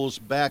schools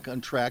back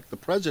on track. The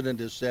president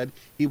has said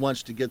he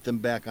wants to get them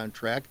back on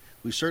track.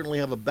 We certainly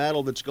have a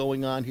battle that's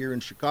going on here in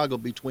Chicago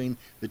between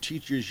the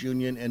teachers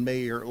union and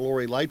Mayor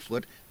Lori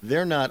Lightfoot.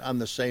 They're not on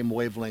the same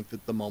wavelength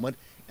at the moment.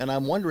 And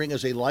I'm wondering,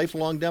 as a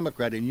lifelong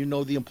Democrat, and you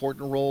know the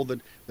important role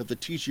that the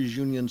teachers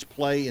unions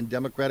play in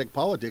Democratic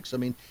politics, I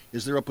mean,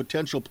 is there a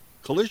potential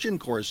collision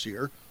course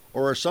here,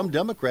 or are some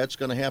Democrats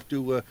going to have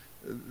to,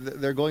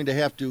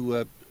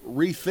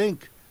 rethink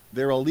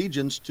their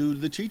allegiance to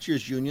the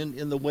teachers union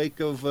in the wake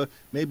of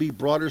maybe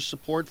broader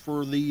support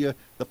for the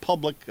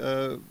public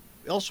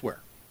elsewhere?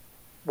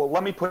 Well,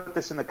 let me put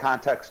this in the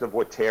context of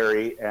what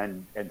Terry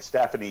and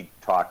Stephanie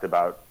talked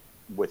about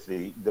with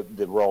the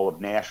role of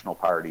national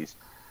parties.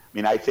 I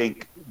mean, I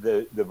think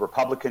the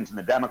Republicans and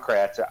the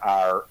Democrats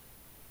are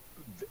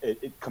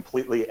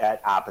completely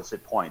at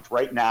opposite points.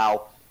 Right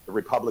now, the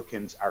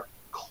Republicans are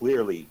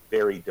clearly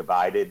very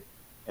divided,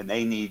 and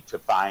they need to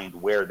find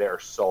where their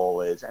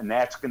soul is. And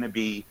that's going to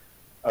be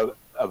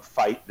a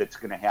fight that's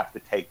going to have to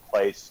take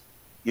place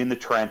in the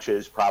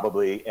trenches,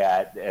 probably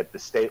at the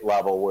state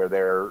level, where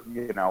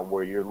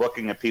where you're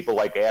looking at people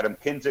like Adam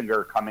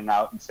Kinzinger coming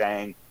out and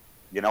saying,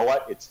 you know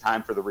what, it's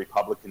time for the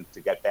Republicans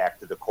to get back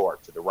to the core,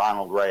 to the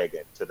Ronald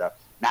Reagan,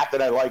 not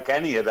that I like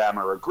any of them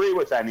or agree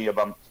with any of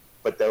them,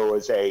 but there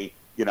was the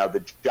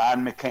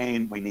John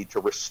McCain, we need to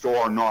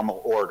restore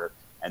normal order.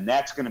 And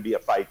that's going to be a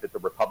fight that the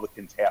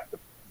Republicans have to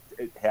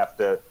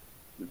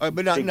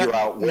figure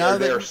out where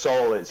their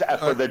soul is.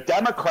 For the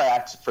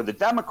Democrats,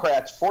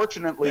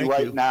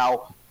 fortunately,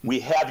 now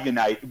we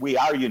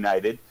are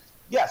united.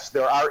 Yes,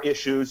 there are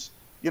issues.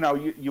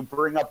 You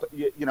bring up,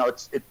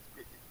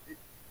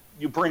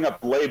 you bring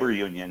up labor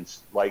unions,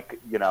 like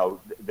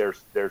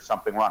there's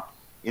something wrong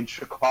in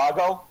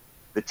Chicago.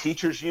 The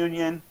teachers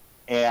union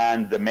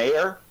and the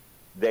mayor,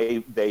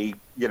 they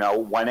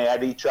went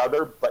at each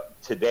other, but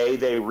today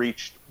they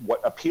reached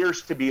what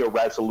appears to be a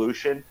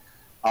resolution.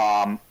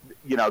 The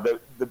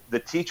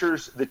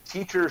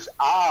teachers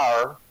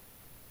are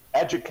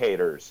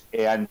educators,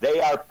 and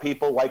they are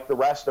people like the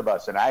rest of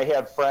us. And I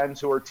have friends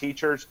who are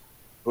teachers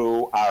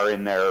who are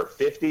in their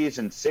 50s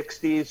and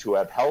 60s who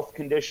have health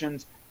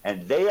conditions,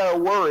 and they are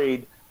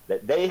worried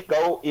that they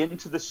go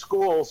into the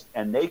schools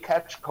and they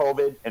catch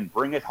COVID and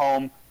bring it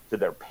home to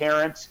their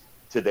parents,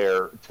 to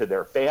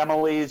their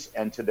families,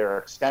 and to their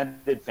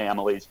extended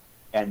families,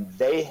 and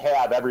they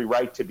have every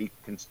right to be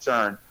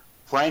concerned.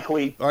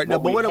 Frankly, all right. Now,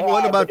 but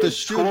what about the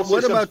student?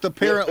 What about the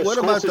parent? What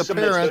about the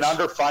parents?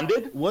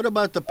 Underfunded. What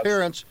about the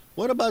parents?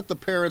 What about the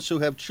parents who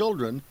have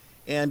children,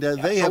 and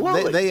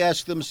they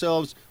ask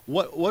themselves,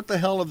 what the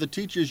hell have the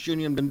teachers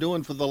union been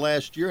doing for the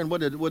last year, and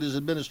what his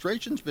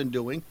administration's been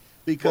doing?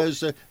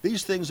 Because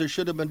these things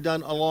should have been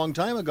done a long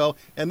time ago,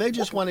 and they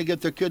just want to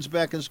get their kids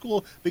back in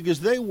school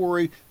because they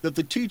worry that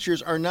the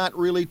teachers are not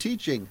really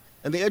teaching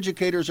and the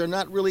educators are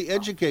not really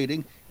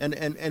educating,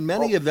 and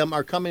many of them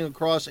are coming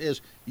across as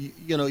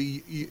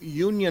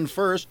union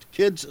first,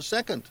 kids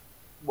second.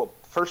 Well,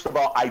 first of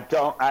all,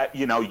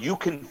 you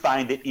can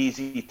find it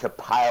easy to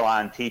pile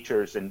on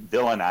teachers and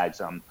villainize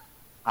them.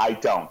 I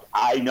don't.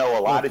 I know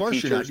a lot of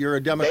teachers. You're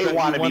a Democrat. They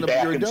want to be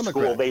back in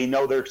school. They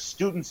know their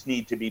students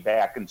need to be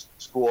back in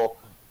school.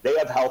 They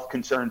have health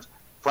concerns.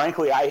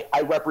 Frankly, I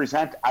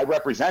represent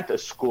a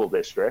school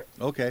district.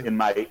 Okay. In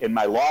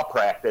my law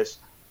practice,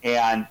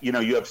 and you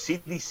have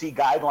CDC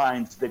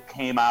guidelines that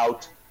came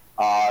out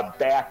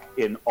back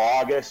in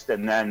August,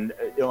 and then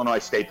Illinois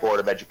State Board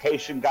of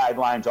Education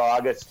guidelines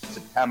August,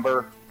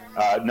 September.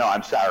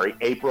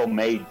 April,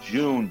 May,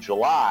 June,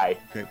 July,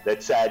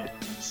 that said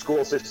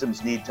school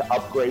systems need to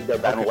upgrade their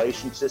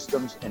ventilation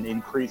systems and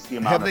increase the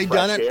amount of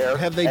fresh air.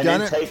 Have they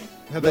done it?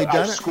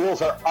 Our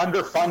schools are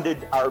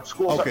underfunded. Our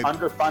schools are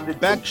underfunded.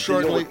 Back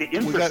shortly. With the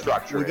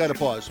infrastructure. We got to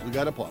pause.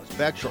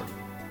 Back shortly.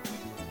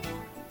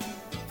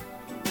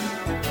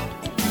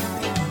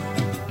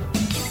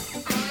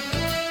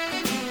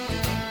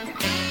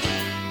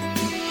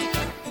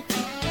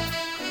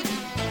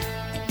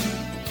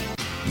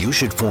 You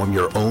should form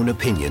your own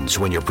opinions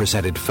when you're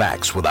presented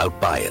facts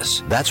without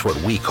bias. That's what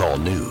we call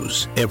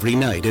news. Every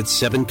night at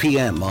 7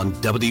 p.m. on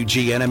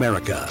WGN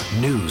America,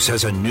 news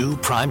has a new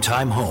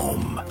primetime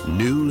home.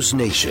 News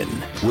Nation.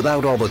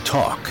 Without all the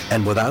talk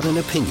and without an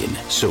opinion,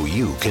 so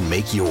you can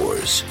make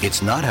yours.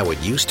 It's not how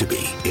it used to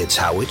be. It's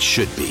how it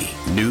should be.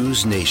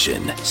 News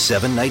Nation.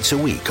 7 nights a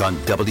week on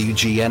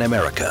WGN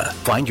America.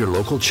 Find your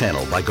local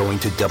channel by going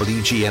to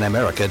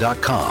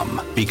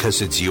WGNAmerica.com,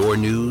 because it's your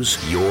news,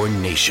 your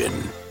nation.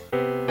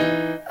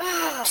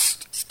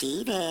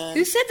 Steven.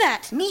 Who said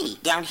that? Me,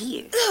 down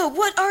here. Ugh,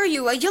 what are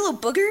you, a yellow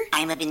booger?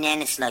 I'm a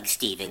banana slug,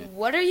 Stephen.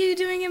 What are you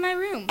doing in my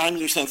room? I'm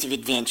your sense of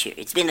adventure.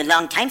 It's been a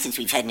long time since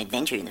we've had an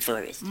adventure in the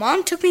forest.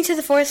 Mom took me to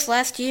the forest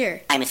last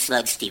year. I'm a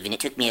slug, Stephen. It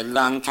took me a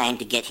long time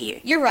to get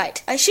here. You're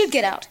right. I should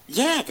get out.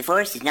 Yeah, the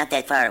forest is not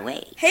that far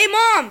away. Hey,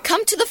 Mom!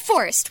 Come to the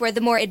forest where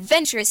the more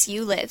adventurous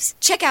you lives.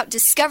 Check out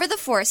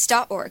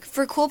discovertheforest.org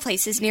for cool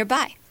places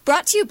nearby.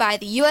 Brought to you by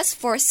the U.S.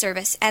 Forest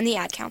Service and the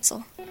Ad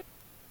Council.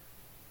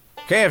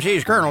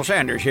 KFC's Colonel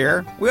Sanders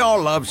here. We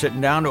all love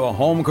sitting down to a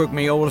home-cooked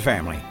meal with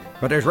family,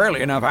 but there's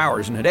rarely enough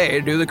hours in the day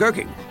to do the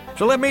cooking.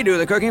 So let me do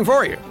the cooking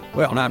for you.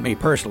 Well, not me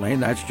personally,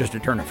 that's just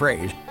a turn of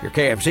phrase. Your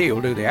KFC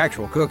will do the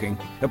actual cooking.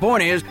 The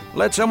point is,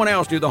 let someone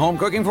else do the home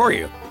cooking for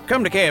you.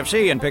 Come to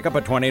KFC and pick up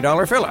a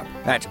 $20 fill-up.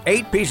 That's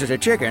 8 pieces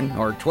of chicken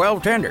or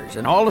 12 tenders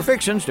and all the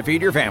fixings to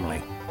feed your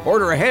family.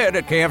 Order ahead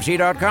at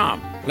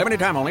KFC.com. Limited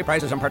time only.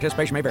 Prices and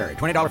participation may vary.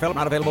 $20 fill-up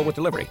not available with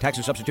delivery. Tax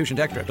and substitutions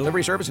extra.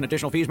 Delivery service and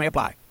additional fees may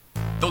apply.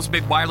 Those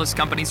big wireless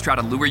companies try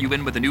to lure you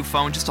in with a new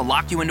phone just to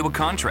lock you into a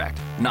contract.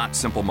 Not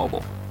Simple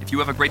Mobile. If you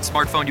have a great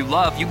smartphone you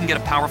love, you can get a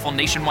powerful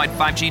nationwide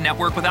 5G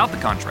network without the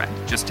contract.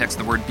 Just text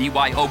the word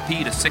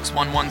BYOP to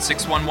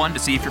 611611 to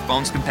see if your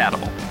phone's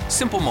compatible.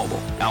 Simple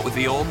Mobile. Out with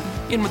the old,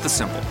 in with the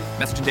simple.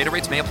 Message and data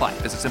rates may apply.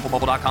 Visit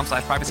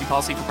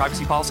simplemobile.com/privacypolicy for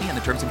privacy policy and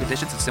the terms and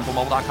conditions at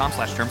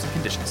simplemobile.com/terms and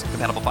conditions.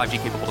 Compatible 5G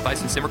capable device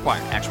and SIM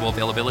required. Actual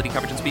availability,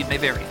 coverage, and speed may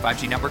vary.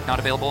 5G network not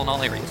available in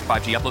all areas.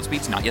 5G upload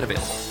speeds not yet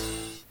available.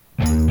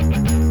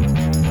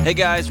 Hey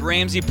guys,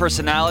 Ramsey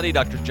personality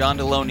Dr. John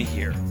Deloney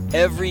here.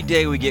 Every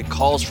day we get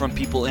calls from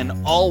people in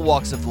all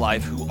walks of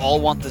life who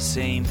all want the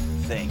same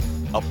thing,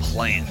 a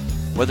plan.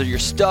 Whether you're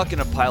stuck in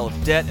a pile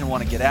of debt and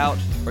want to get out,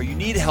 or you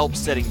need help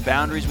setting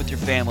boundaries with your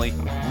family,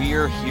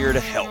 we're here to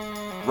help.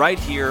 Right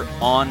here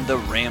on The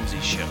Ramsey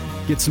Show.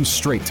 Get some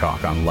straight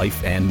talk on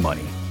life and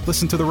money.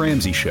 Listen to The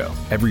Ramsey Show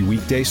every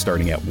weekday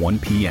starting at 1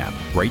 p.m.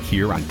 right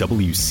here on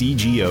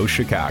WCGO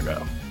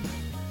Chicago.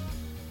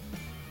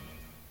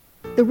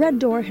 The Red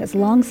Door has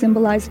long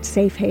symbolized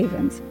safe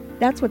havens.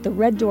 That's what the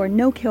Red Door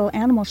No-Kill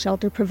Animal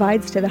Shelter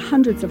provides to the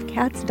hundreds of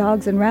cats,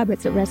 dogs, and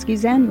rabbits it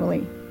rescues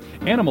annually.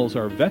 Animals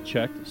are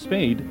vet-checked,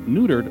 spayed,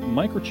 neutered,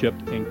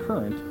 microchipped, and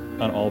current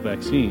on all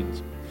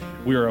vaccines.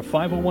 We are a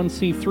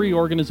 501c3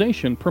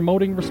 organization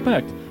promoting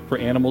respect for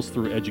animals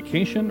through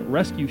education,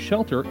 rescue,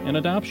 shelter, and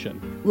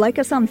adoption. Like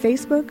us on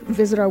Facebook,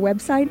 visit our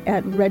website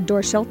at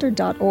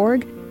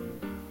reddoorshelter.org.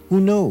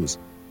 Who knows?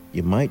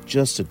 You might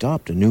just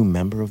adopt a new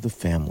member of the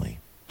family.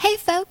 Hey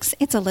folks,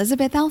 it's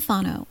Elizabeth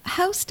Alfano,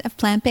 host of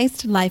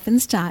Plant-Based Life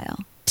and Style.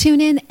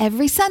 Tune in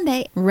every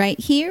Sunday right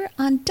here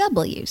on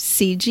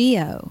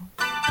WCGO.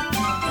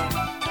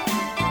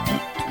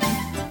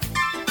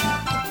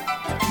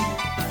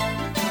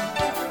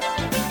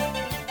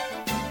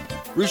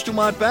 Bruce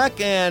Dumont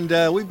back, and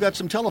we've got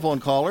some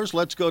telephone callers.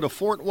 Let's go to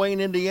Fort Wayne,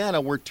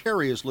 Indiana, where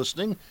Terry is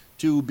listening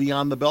to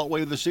Beyond the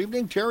Beltway this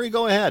evening. Terry,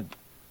 go ahead.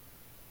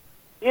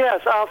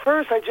 Yes,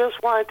 first I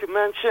just wanted to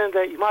mention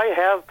that you might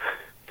have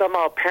some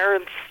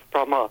parents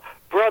from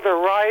Brother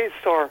Rice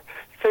or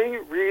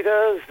St.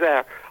 Rita's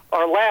that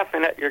are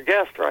laughing at your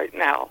guest right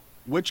now.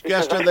 Which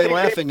guest are they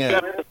laughing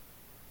at?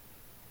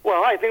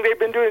 Well, I think they've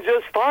been doing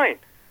just fine.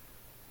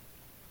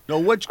 No,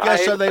 which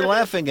guest are they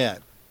laughing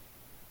at?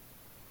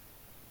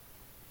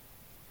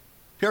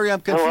 Terry,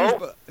 I'm confused.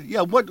 Hello?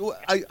 Yeah,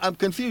 I'm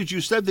confused.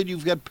 You said that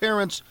you've got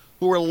parents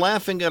who are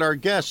laughing at our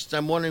guests.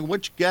 I'm wondering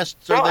which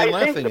guests are they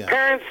laughing at? I think the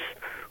parents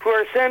who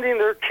are sending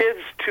their kids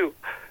to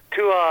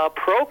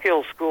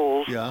parochial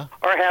schools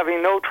are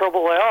having no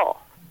trouble at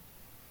all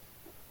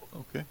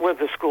with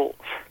the schools.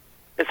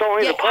 It's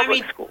only the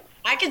public schools.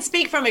 I can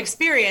speak from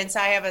experience.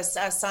 I have a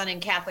son in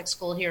Catholic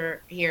school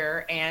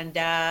here, and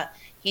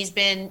he's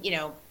been,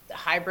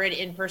 hybrid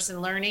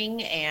in-person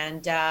learning,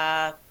 and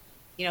the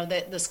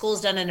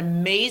school's done an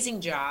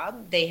amazing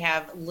job. They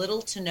have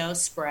little to no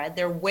spread.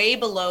 They're way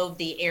below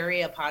the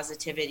area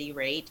positivity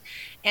rate,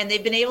 and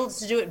they've been able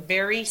to do it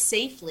very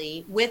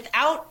safely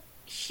without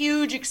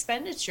huge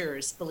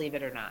expenditures, believe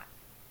it or not.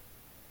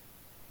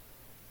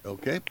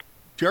 Okay.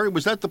 Terry,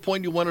 was that the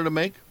point you wanted to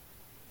make?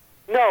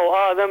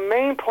 No, the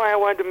main point I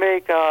wanted to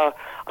make, I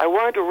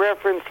wanted to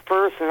reference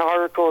first an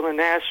article in the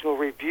National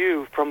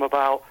Review from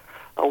about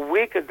a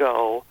week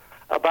ago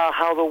about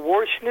how the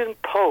Washington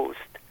Post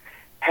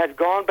had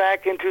gone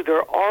back into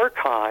their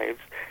archives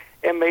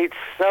and made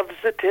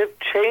substantive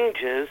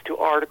changes to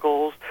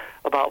articles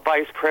about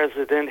Vice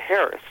President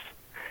Harris.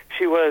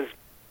 She was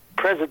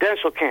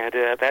presidential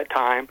candidate at that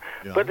time,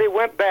 but they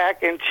went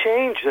back and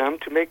changed them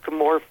to make them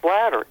more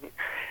flattering.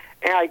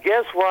 And I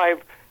guess why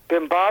I've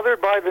been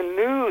bothered by the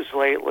news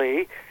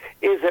lately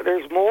is that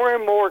there's more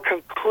and more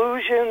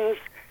conclusions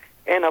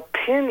and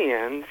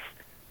opinions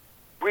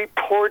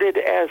reported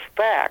as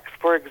facts.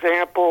 For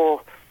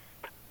example,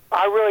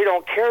 I really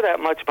don't care that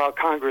much about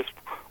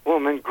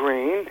Congresswoman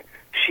Green.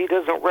 She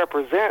doesn't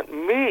represent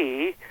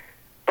me,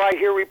 but I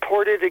hear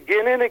reported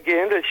again and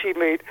again that she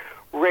made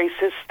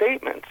racist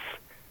statements.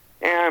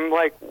 And I'm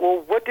like,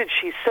 well, what did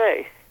she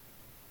say?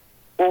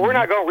 Well, we're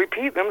not going to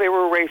repeat them. They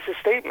were racist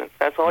statements.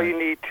 That's all you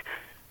need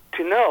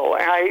to know.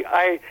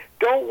 I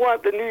don't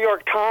want the New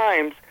York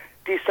Times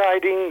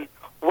deciding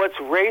what's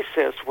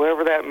racist,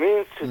 whatever that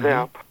means to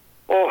them,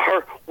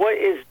 or what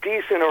is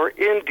decent or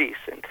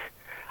indecent.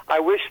 I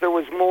wish there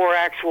was more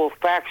actual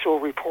factual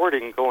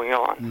reporting going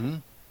on. Mm-hmm.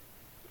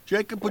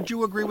 Jacob, would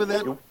you agree with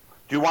that? Do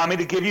you want me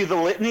to give you the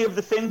litany of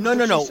the things? No.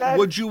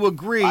 Would you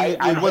agree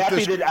with what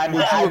this?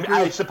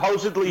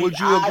 Would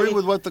you agree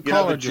with what the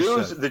caller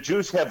just said? The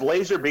Jews have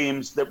laser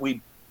beams that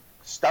we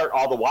start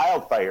all the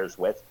wildfires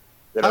with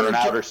that are in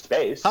outer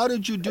space. How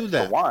did you do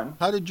that? For one.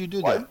 How did you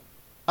do that?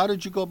 How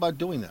did you go about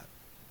doing that?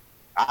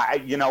 I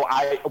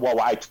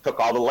took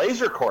all the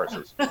laser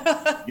courses. Where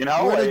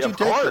did you take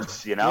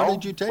them? Where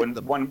did you take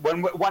them?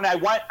 When I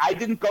went, I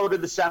didn't go to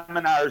the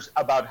seminars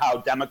about how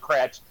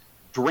Democrats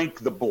drink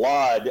the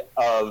blood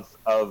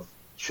of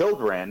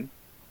children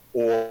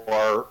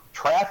or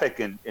traffic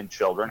in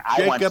children.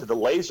 I went to the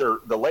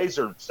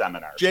laser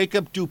seminars.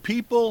 Jacob, do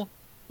people?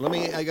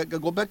 I got to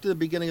go back to the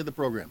beginning of the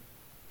program.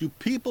 Do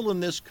people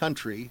in this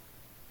country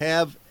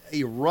have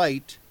a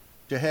right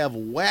to have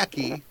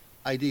wacky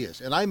ideas?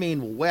 And I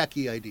mean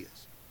wacky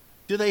ideas.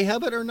 Do they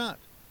have it or not?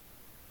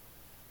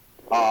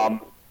 Our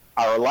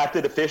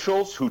elected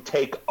officials who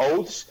take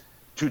oaths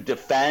to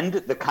defend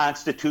the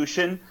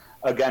Constitution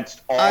against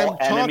all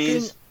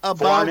enemies,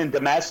 foreign and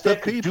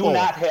domestic, do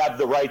not have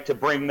the right to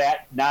bring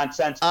that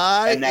nonsense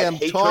and that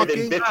hatred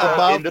and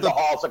vitriol into the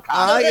halls of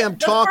Congress. I am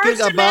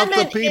talking about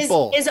the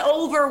people. Is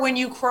over when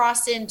you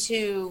cross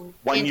into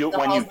when you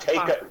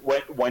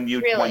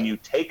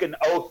take an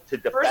oath to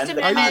defend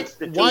the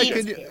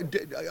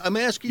Constitution. I'm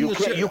asking you.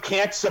 You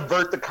can't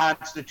subvert the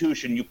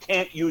Constitution. You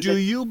can't use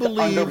to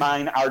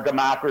undermine our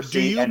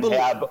democracy and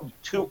have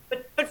two.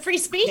 But free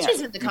speech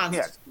is in the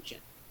Constitution.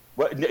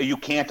 Well, you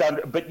can't.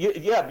 You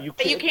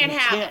can't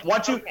have it.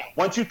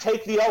 Once you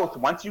take the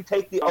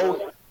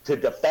oath to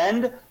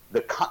defend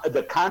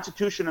the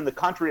Constitution and the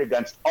country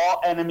against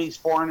all enemies,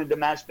 foreign and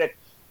domestic,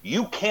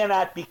 you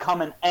cannot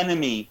become an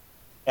enemy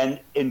and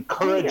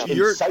encourage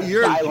incite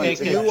violence.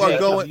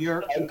 Go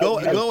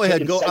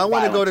ahead. I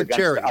want to go to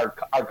Terry.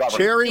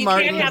 Terry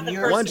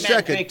Martin. 1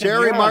 second.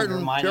 Terry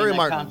Martin.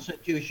 The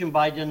Constitution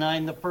by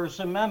denying the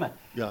First Amendment.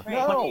 Yeah.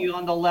 How many of you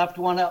on the left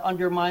want to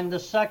undermine the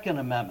Second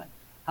Amendment?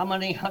 How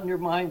many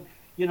undermine,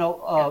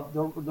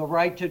 the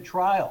right to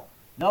trial?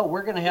 No,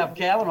 we're going to have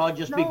Kavanaugh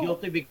just be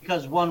guilty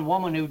because one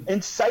woman who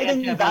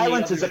inciting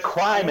violence is a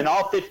crime in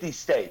all 50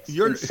 states.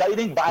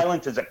 Inciting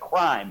violence is a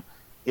crime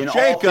in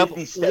all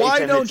 50 states.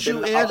 Why don't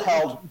you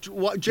answer?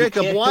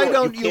 Jacob, why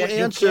don't you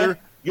answer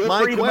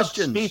my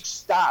questions? Speech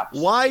stops.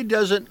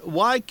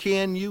 Why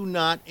can you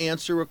not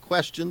answer a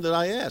question that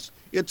I asked?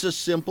 It's a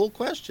simple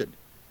question.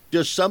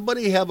 Does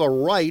somebody have a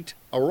right,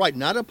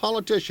 not a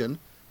politician?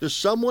 Does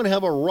someone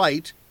have a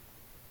right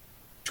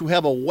to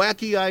have a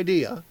wacky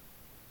idea?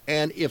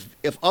 And if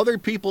other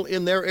people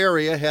in their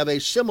area have a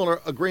similar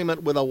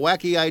agreement with a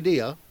wacky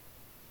idea,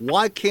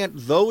 why can't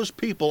those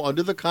people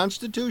under the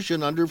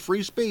Constitution, under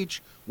free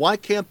speech, why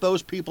can't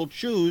those people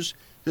choose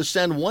to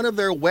send one of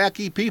their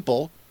wacky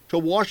people to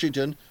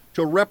Washington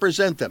to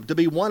represent them, to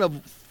be one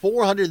of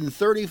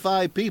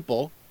 435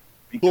 people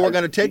who are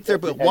going to take their...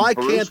 Why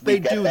can't they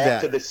do that?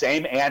 To the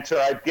same answer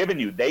I've given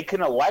you. They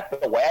can elect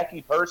a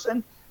wacky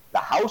person. The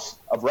House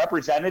of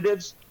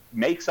Representatives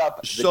makes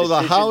up the so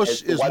the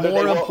House is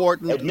more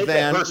important than the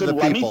people.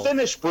 Let me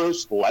finish,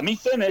 Bruce. Let me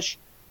finish.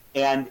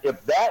 And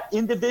if that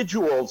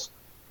individual's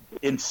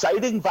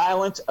inciting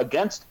violence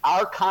against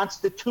our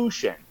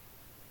Constitution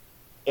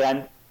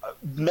and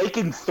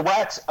making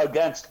threats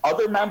against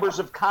other members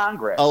of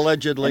Congress,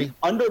 allegedly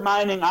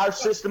undermining our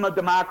system of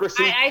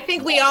democracy, I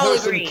think we all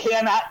agree.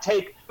 Cannot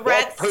take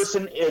that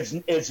person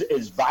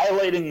is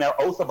violating their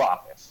oath of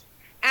office.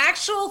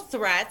 Actual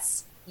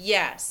threats.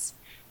 Yes,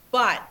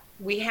 but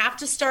we have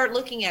to start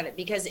looking at it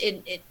because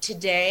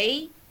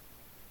today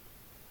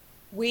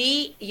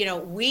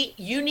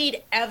you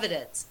need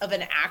evidence of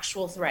an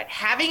actual threat.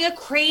 Having a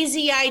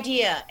crazy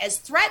idea, as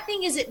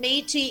threatening as it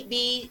may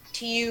be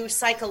to you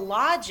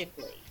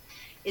psychologically,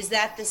 is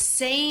that the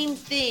same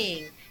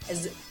thing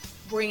as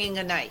bringing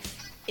a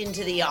knife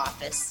into the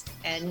office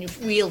and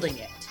wielding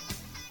it?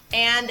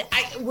 And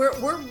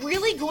we're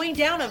really going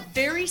down a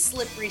very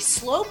slippery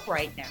slope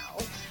right now,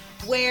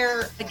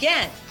 where,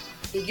 again,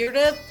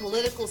 figurative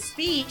political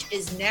speech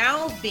is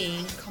now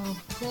being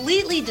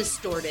completely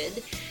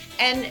distorted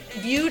and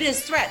viewed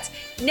as threats.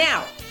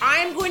 Now,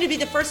 I'm going to be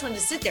the first one to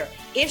sit there.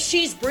 If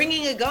she's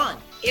bringing a gun,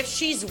 if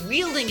she's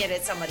wielding it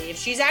at somebody, if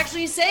she's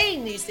actually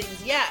saying these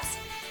things, yes.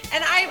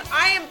 And I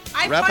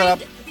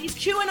find these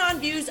QAnon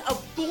views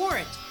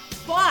abhorrent,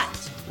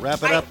 but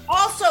I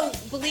also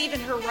believe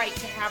in her right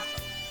to have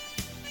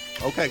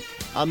them. Okay.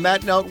 On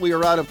that note, we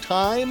are out of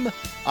time.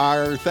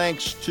 Our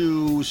thanks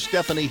to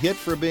Stephanie Hitt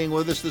for being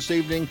with us this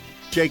evening,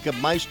 Jacob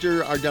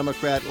Meister, our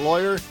Democrat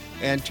lawyer,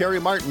 and Terry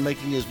Martin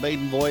making his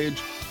maiden voyage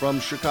from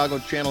Chicago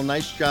Channel.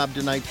 Nice job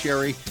tonight,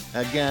 Terry.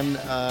 Again,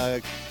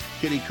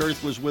 Kitty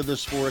Kurth was with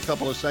us for a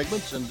couple of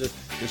segments and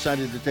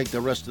decided to take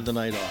the rest of the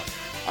night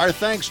off. Our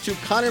thanks to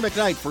Connor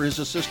McKnight for his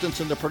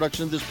assistance in the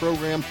production of this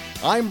program.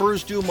 I'm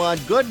Bruce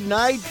Dumont. Good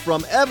night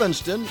from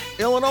Evanston,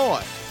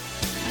 Illinois.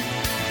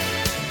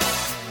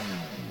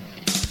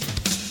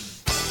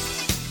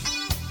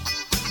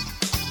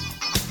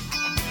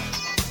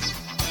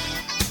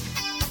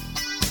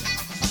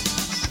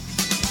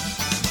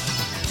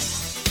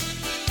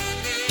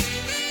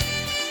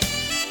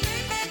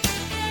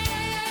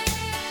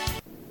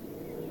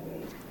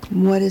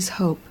 What is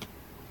hope?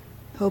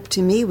 Hope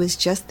to me was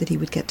just that he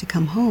would get to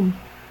come home.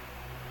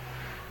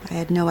 I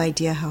had no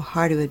idea how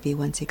hard it would be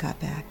once he got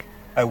back.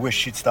 I wish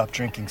she'd stop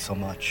drinking so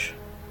much.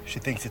 She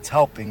thinks it's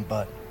helping,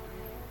 but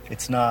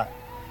it's not.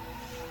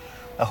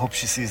 I hope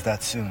she sees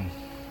that soon.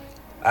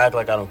 I act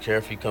like I don't care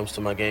if he comes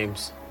to my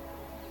games,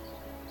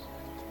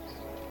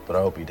 but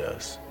I hope he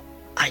does.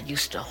 I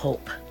used to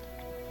hope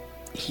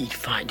he'd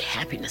find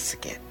happiness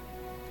again.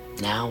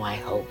 Now I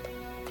hope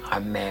our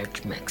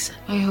marriage makes it.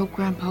 I hope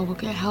Grandpa will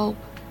get help.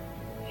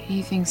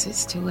 He thinks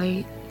it's too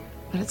late,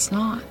 but it's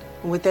not.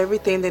 With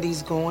everything that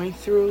he's going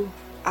through,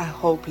 I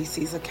hope he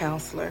sees a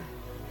counselor.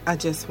 I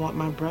just want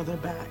my brother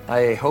back.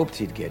 I hoped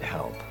he'd get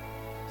help.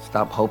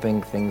 Stop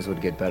hoping things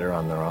would get better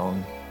on their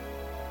own.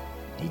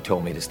 He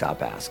told me to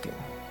stop asking.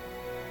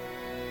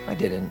 I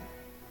didn't.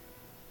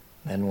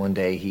 Then one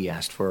day he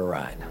asked for a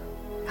ride.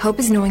 Hope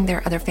is knowing there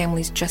are other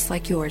families just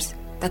like yours,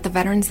 that the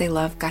veterans they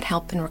love got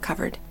help and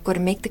recovered. Go to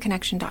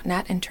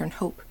maketheconnection.net and turn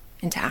hope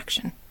into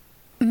action.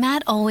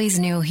 Matt always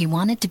knew he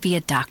wanted to be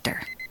a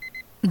doctor.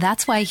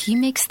 That's why he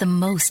makes the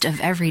most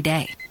of every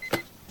day.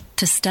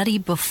 To study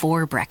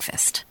before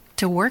breakfast,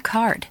 to work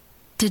hard,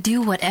 to do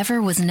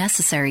whatever was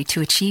necessary to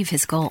achieve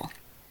his goal.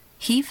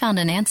 He found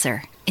an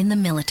answer in the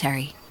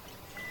military.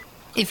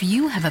 If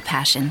you have a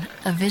passion,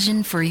 a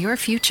vision for your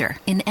future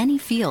in any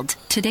field,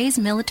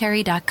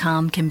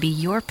 todaysmilitary.com can be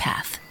your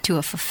path to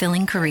a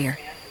fulfilling career.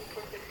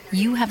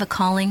 You have a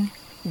calling,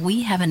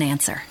 we have an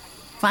answer.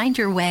 Find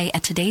your way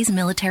at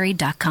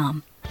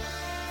todaysmilitary.com.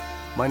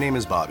 My name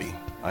is Bobby.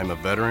 I'm a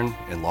veteran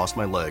and lost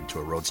my leg to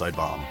a roadside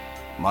bomb.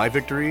 My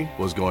victory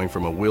was going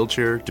from a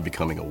wheelchair to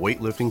becoming a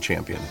weightlifting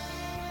champion.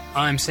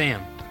 I'm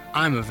Sam.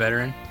 I'm a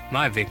veteran.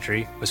 My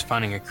victory was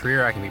finding a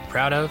career I can be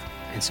proud of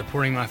and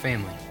supporting my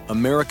family.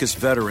 America's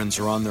veterans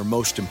are on their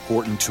most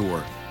important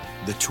tour,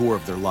 the tour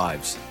of their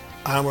lives.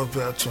 I'm a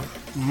veteran.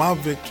 My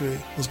victory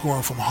was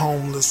going from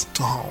homeless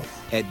to home.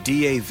 At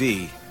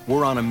DAV,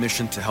 we're on a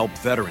mission to help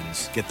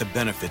veterans get the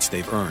benefits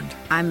they've earned.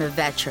 I'm a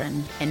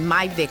veteran, and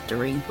my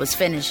victory was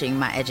finishing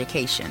my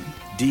education.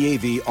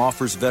 DAV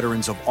offers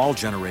veterans of all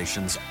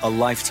generations a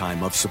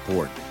lifetime of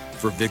support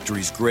for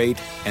victories great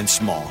and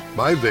small.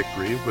 My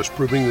victory was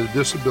proving that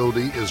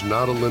disability is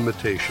not a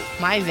limitation.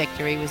 My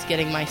victory was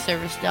getting my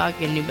service dog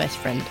a new best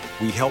friend.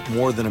 We help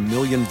more than 1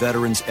 million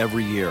veterans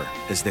every year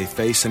as they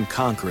face and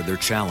conquer their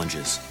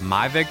challenges.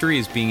 My victory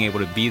is being able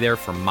to be there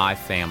for my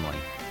family.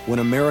 When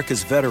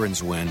America's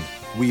veterans win,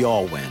 we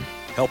all win.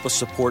 Help us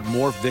support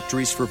more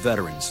victories for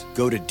veterans.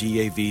 Go to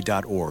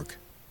DAV.org.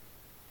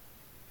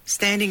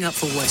 Standing up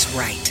for what's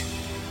right.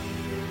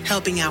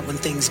 Helping out when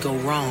things go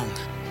wrong.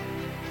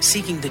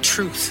 Seeking the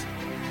truth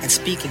and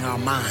speaking our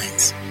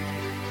minds.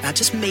 Not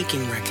just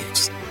making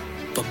records,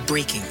 but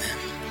breaking them.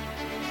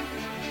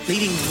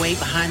 Leading the way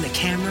behind the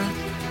camera,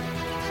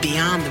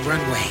 beyond the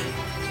runway,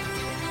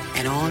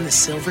 and on the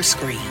silver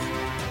screen.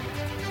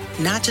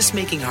 Not just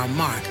making our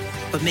mark,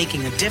 but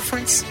making a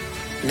difference.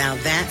 Now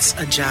that's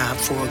a job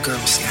for a Girl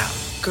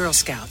Scout. Girl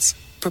Scouts,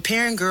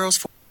 preparing girls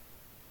for...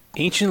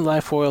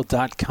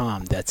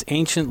 AncientLifeOil.com. That's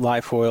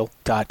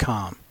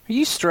AncientLifeOil.com. Are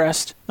you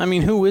stressed? I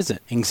mean, who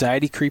isn't?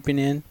 Anxiety creeping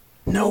in?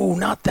 No,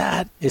 not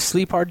that. Is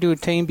sleep hard to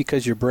attain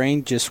because your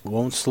brain just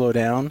won't slow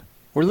down?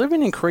 We're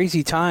living in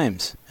crazy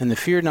times, and the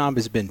fear knob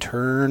has been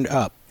turned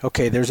up.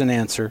 Okay, there's an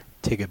answer.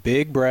 Take a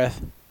big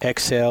breath,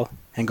 exhale,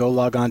 and go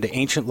log on to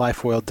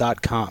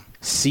AncientLifeOil.com.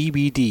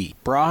 CBD,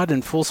 broad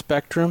and full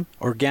spectrum,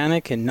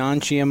 organic and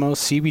non-GMO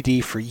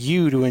CBD for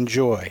you to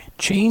enjoy.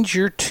 Change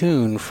your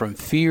tune from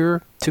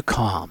fear to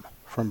calm,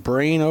 from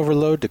brain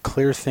overload to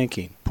clear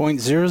thinking.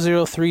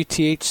 0.003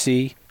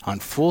 THC on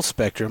full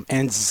spectrum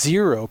and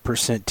 0%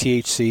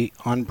 THC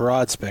on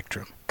broad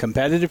spectrum.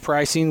 Competitive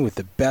pricing with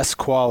the best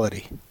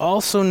quality.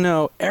 Also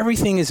know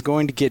everything is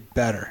going to get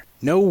better.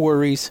 No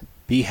worries,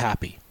 be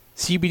happy.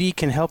 CBD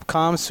can help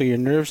calm so your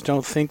nerves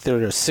don't think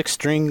they're a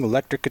 6-string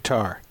electric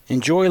guitar.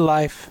 Enjoy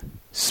life,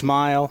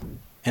 smile,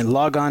 and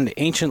log on to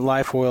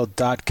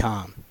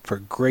AncientLifeOil.com for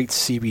great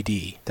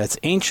CBD. That's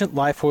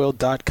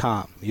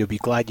AncientLifeOil.com. You'll be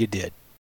glad you did.